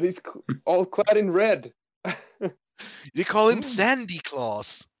 Yeah, and he's all clad in red. You call him Sandy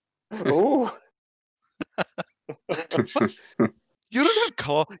Claus. Oh. You don't have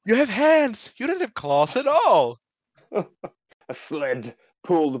claws. You have hands. You don't have claws at all. A sled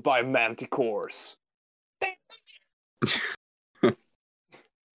pulled by manticores.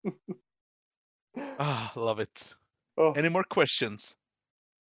 Love it. Oh. Any more questions?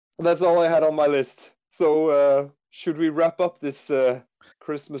 That's all I had on my list. So should we wrap up this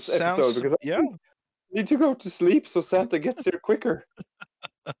Christmas episode? Because I need to go to sleep so Santa gets here quicker.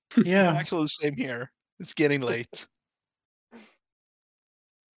 Yeah. Actually, the same here. It's getting late.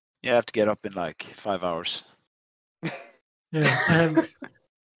 Yeah, I have to get up in like 5 hours. Yeah,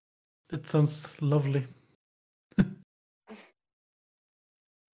 that sounds lovely.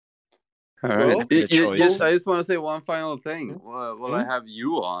 All right. Well, I just want to say one final thing. Will I have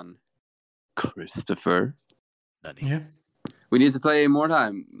you on, Christopher? Yeah. We need to play more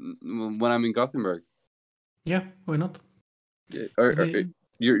time when I'm in Gothenburg. Yeah, why not?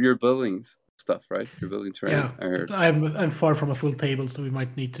 You're building stuff, right? You're building terrain. Yeah, I heard. I'm far from a full table, so we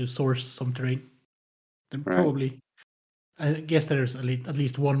might need to source some terrain. Then probably, I guess there's at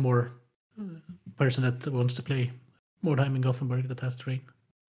least one more person that wants to play more time in Gothenburg that has terrain.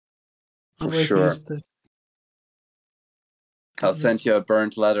 For sure. I'll send you a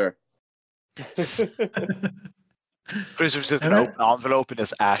burnt letter. Christopher's just going to open an envelope and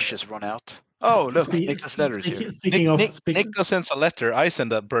his ashes run out. Oh, look, Niklas' letter is here. Niklas sends a letter. I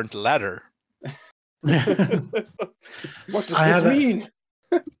send a burnt ladder. What does this mean?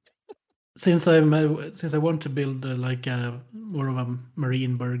 Since I want to build like more of a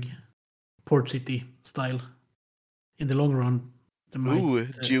Marienburg port city style in the long run.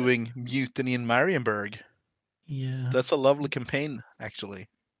 Doing Mutiny in Marienburg. Yeah, that's a lovely campaign, actually.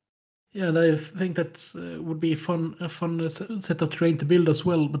 Yeah, and I think that would be a fun set of terrain to build as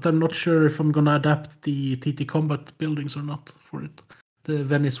well. But I'm not sure if I'm gonna adapt the TT Combat buildings or not for it. The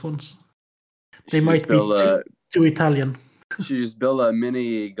Venice ones. They might be too Italian. Should just build a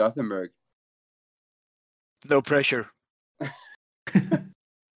mini Gothenburg. No pressure.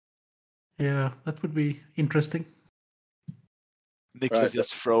 Yeah, that would be interesting. Niklas Right.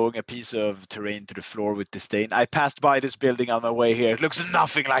 just throwing a piece of terrain to the floor with disdain. I passed by this building on my way here. It looks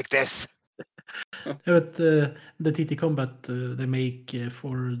nothing like this. Yeah, but the TT Combat they make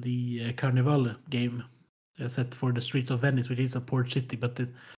for the Carnival game set for the streets of Venice, which is a port city, but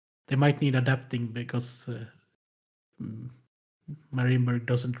they might need adapting because Marienburg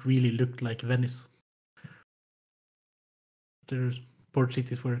doesn't really look like Venice. Their port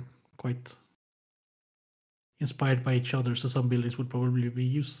cities were quite inspired by each other, so some buildings would probably be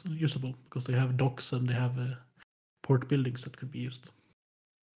usable because they have docks and they have port buildings that could be used.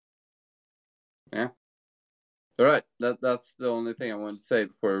 Yeah. All right. That's the only thing I want to say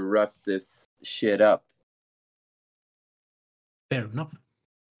before we wrap this shit up. Fair enough.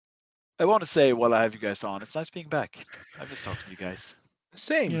 I want to say while I have you guys on, it's nice being back. I miss talking to you guys.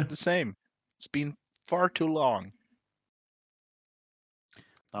 Yeah. The same. It's been far too long.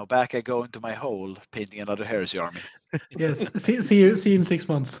 Now back I go into my hole, painting another heresy army. Yes. see you in 6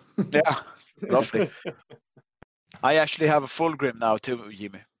 months. Yeah, lovely. I actually have a full grim now too,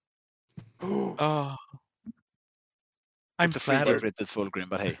 Jimmy. Oh, I'm It's a 3D flattered. printed full grim,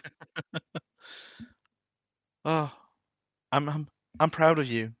 but hey. Oh, I'm proud of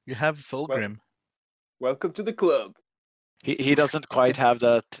you. You have full Well- grim. Welcome to the club. He doesn't quite have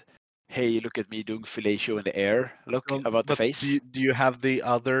that, hey, look at me doing fellatio in the air look Well, about the but face. Do you have the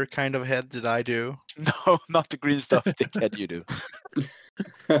other kind of head that I do? No, not the green stuff, dickhead, you do.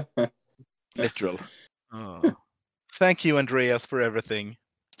 Literal. Oh. Thank you, Andreas, for everything.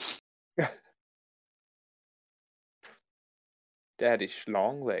 Daddish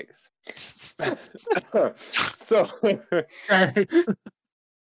long legs. So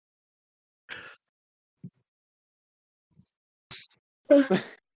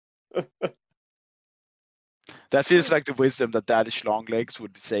That feels like the wisdom that Daddish Longlegs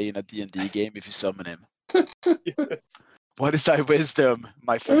would say in a D&D game if you summon him. What is thy wisdom,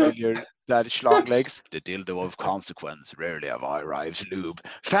 my familiar Daddish Longlegs? The dildo of consequence. Rarely have I arrived lube.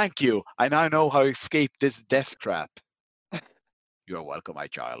 Thank you. I now know how to escape this death trap. You're welcome, my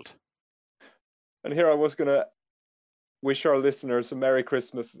child. and here I was gonna wish our listeners a Merry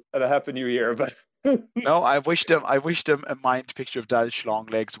Christmas and a Happy New Year, but No, I wish them a mind picture of Daddish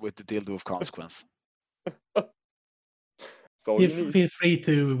Longlegs with the dildo of consequence. that's all you need. Feel free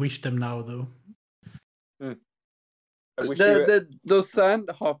to wish them now, though. I wish you, Those sand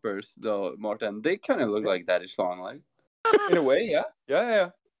hoppers, though, Martin, they kind of look like Daddish Long, like. in a way, yeah.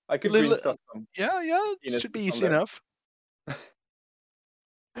 I could green stuff them. Yeah, Penis it should be on easy there. enough.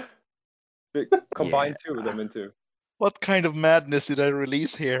 Combine two of them into. What kind of madness did I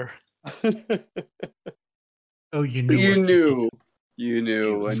release here? Oh, you knew. You what knew. You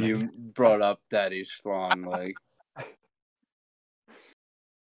knew when said. you brought up Daddish Long, like.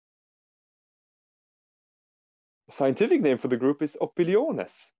 The scientific name for the group is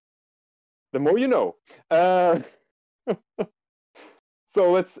Opiliones. The more you know. So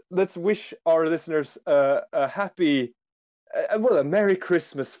let's wish our listeners a happy, a Merry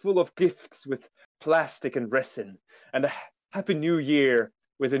Christmas full of gifts with plastic and resin, and a Happy New Year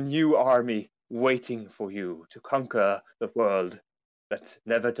with a new army waiting for you to conquer the world that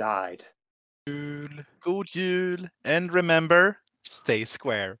never died. God jul, and remember, stay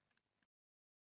square.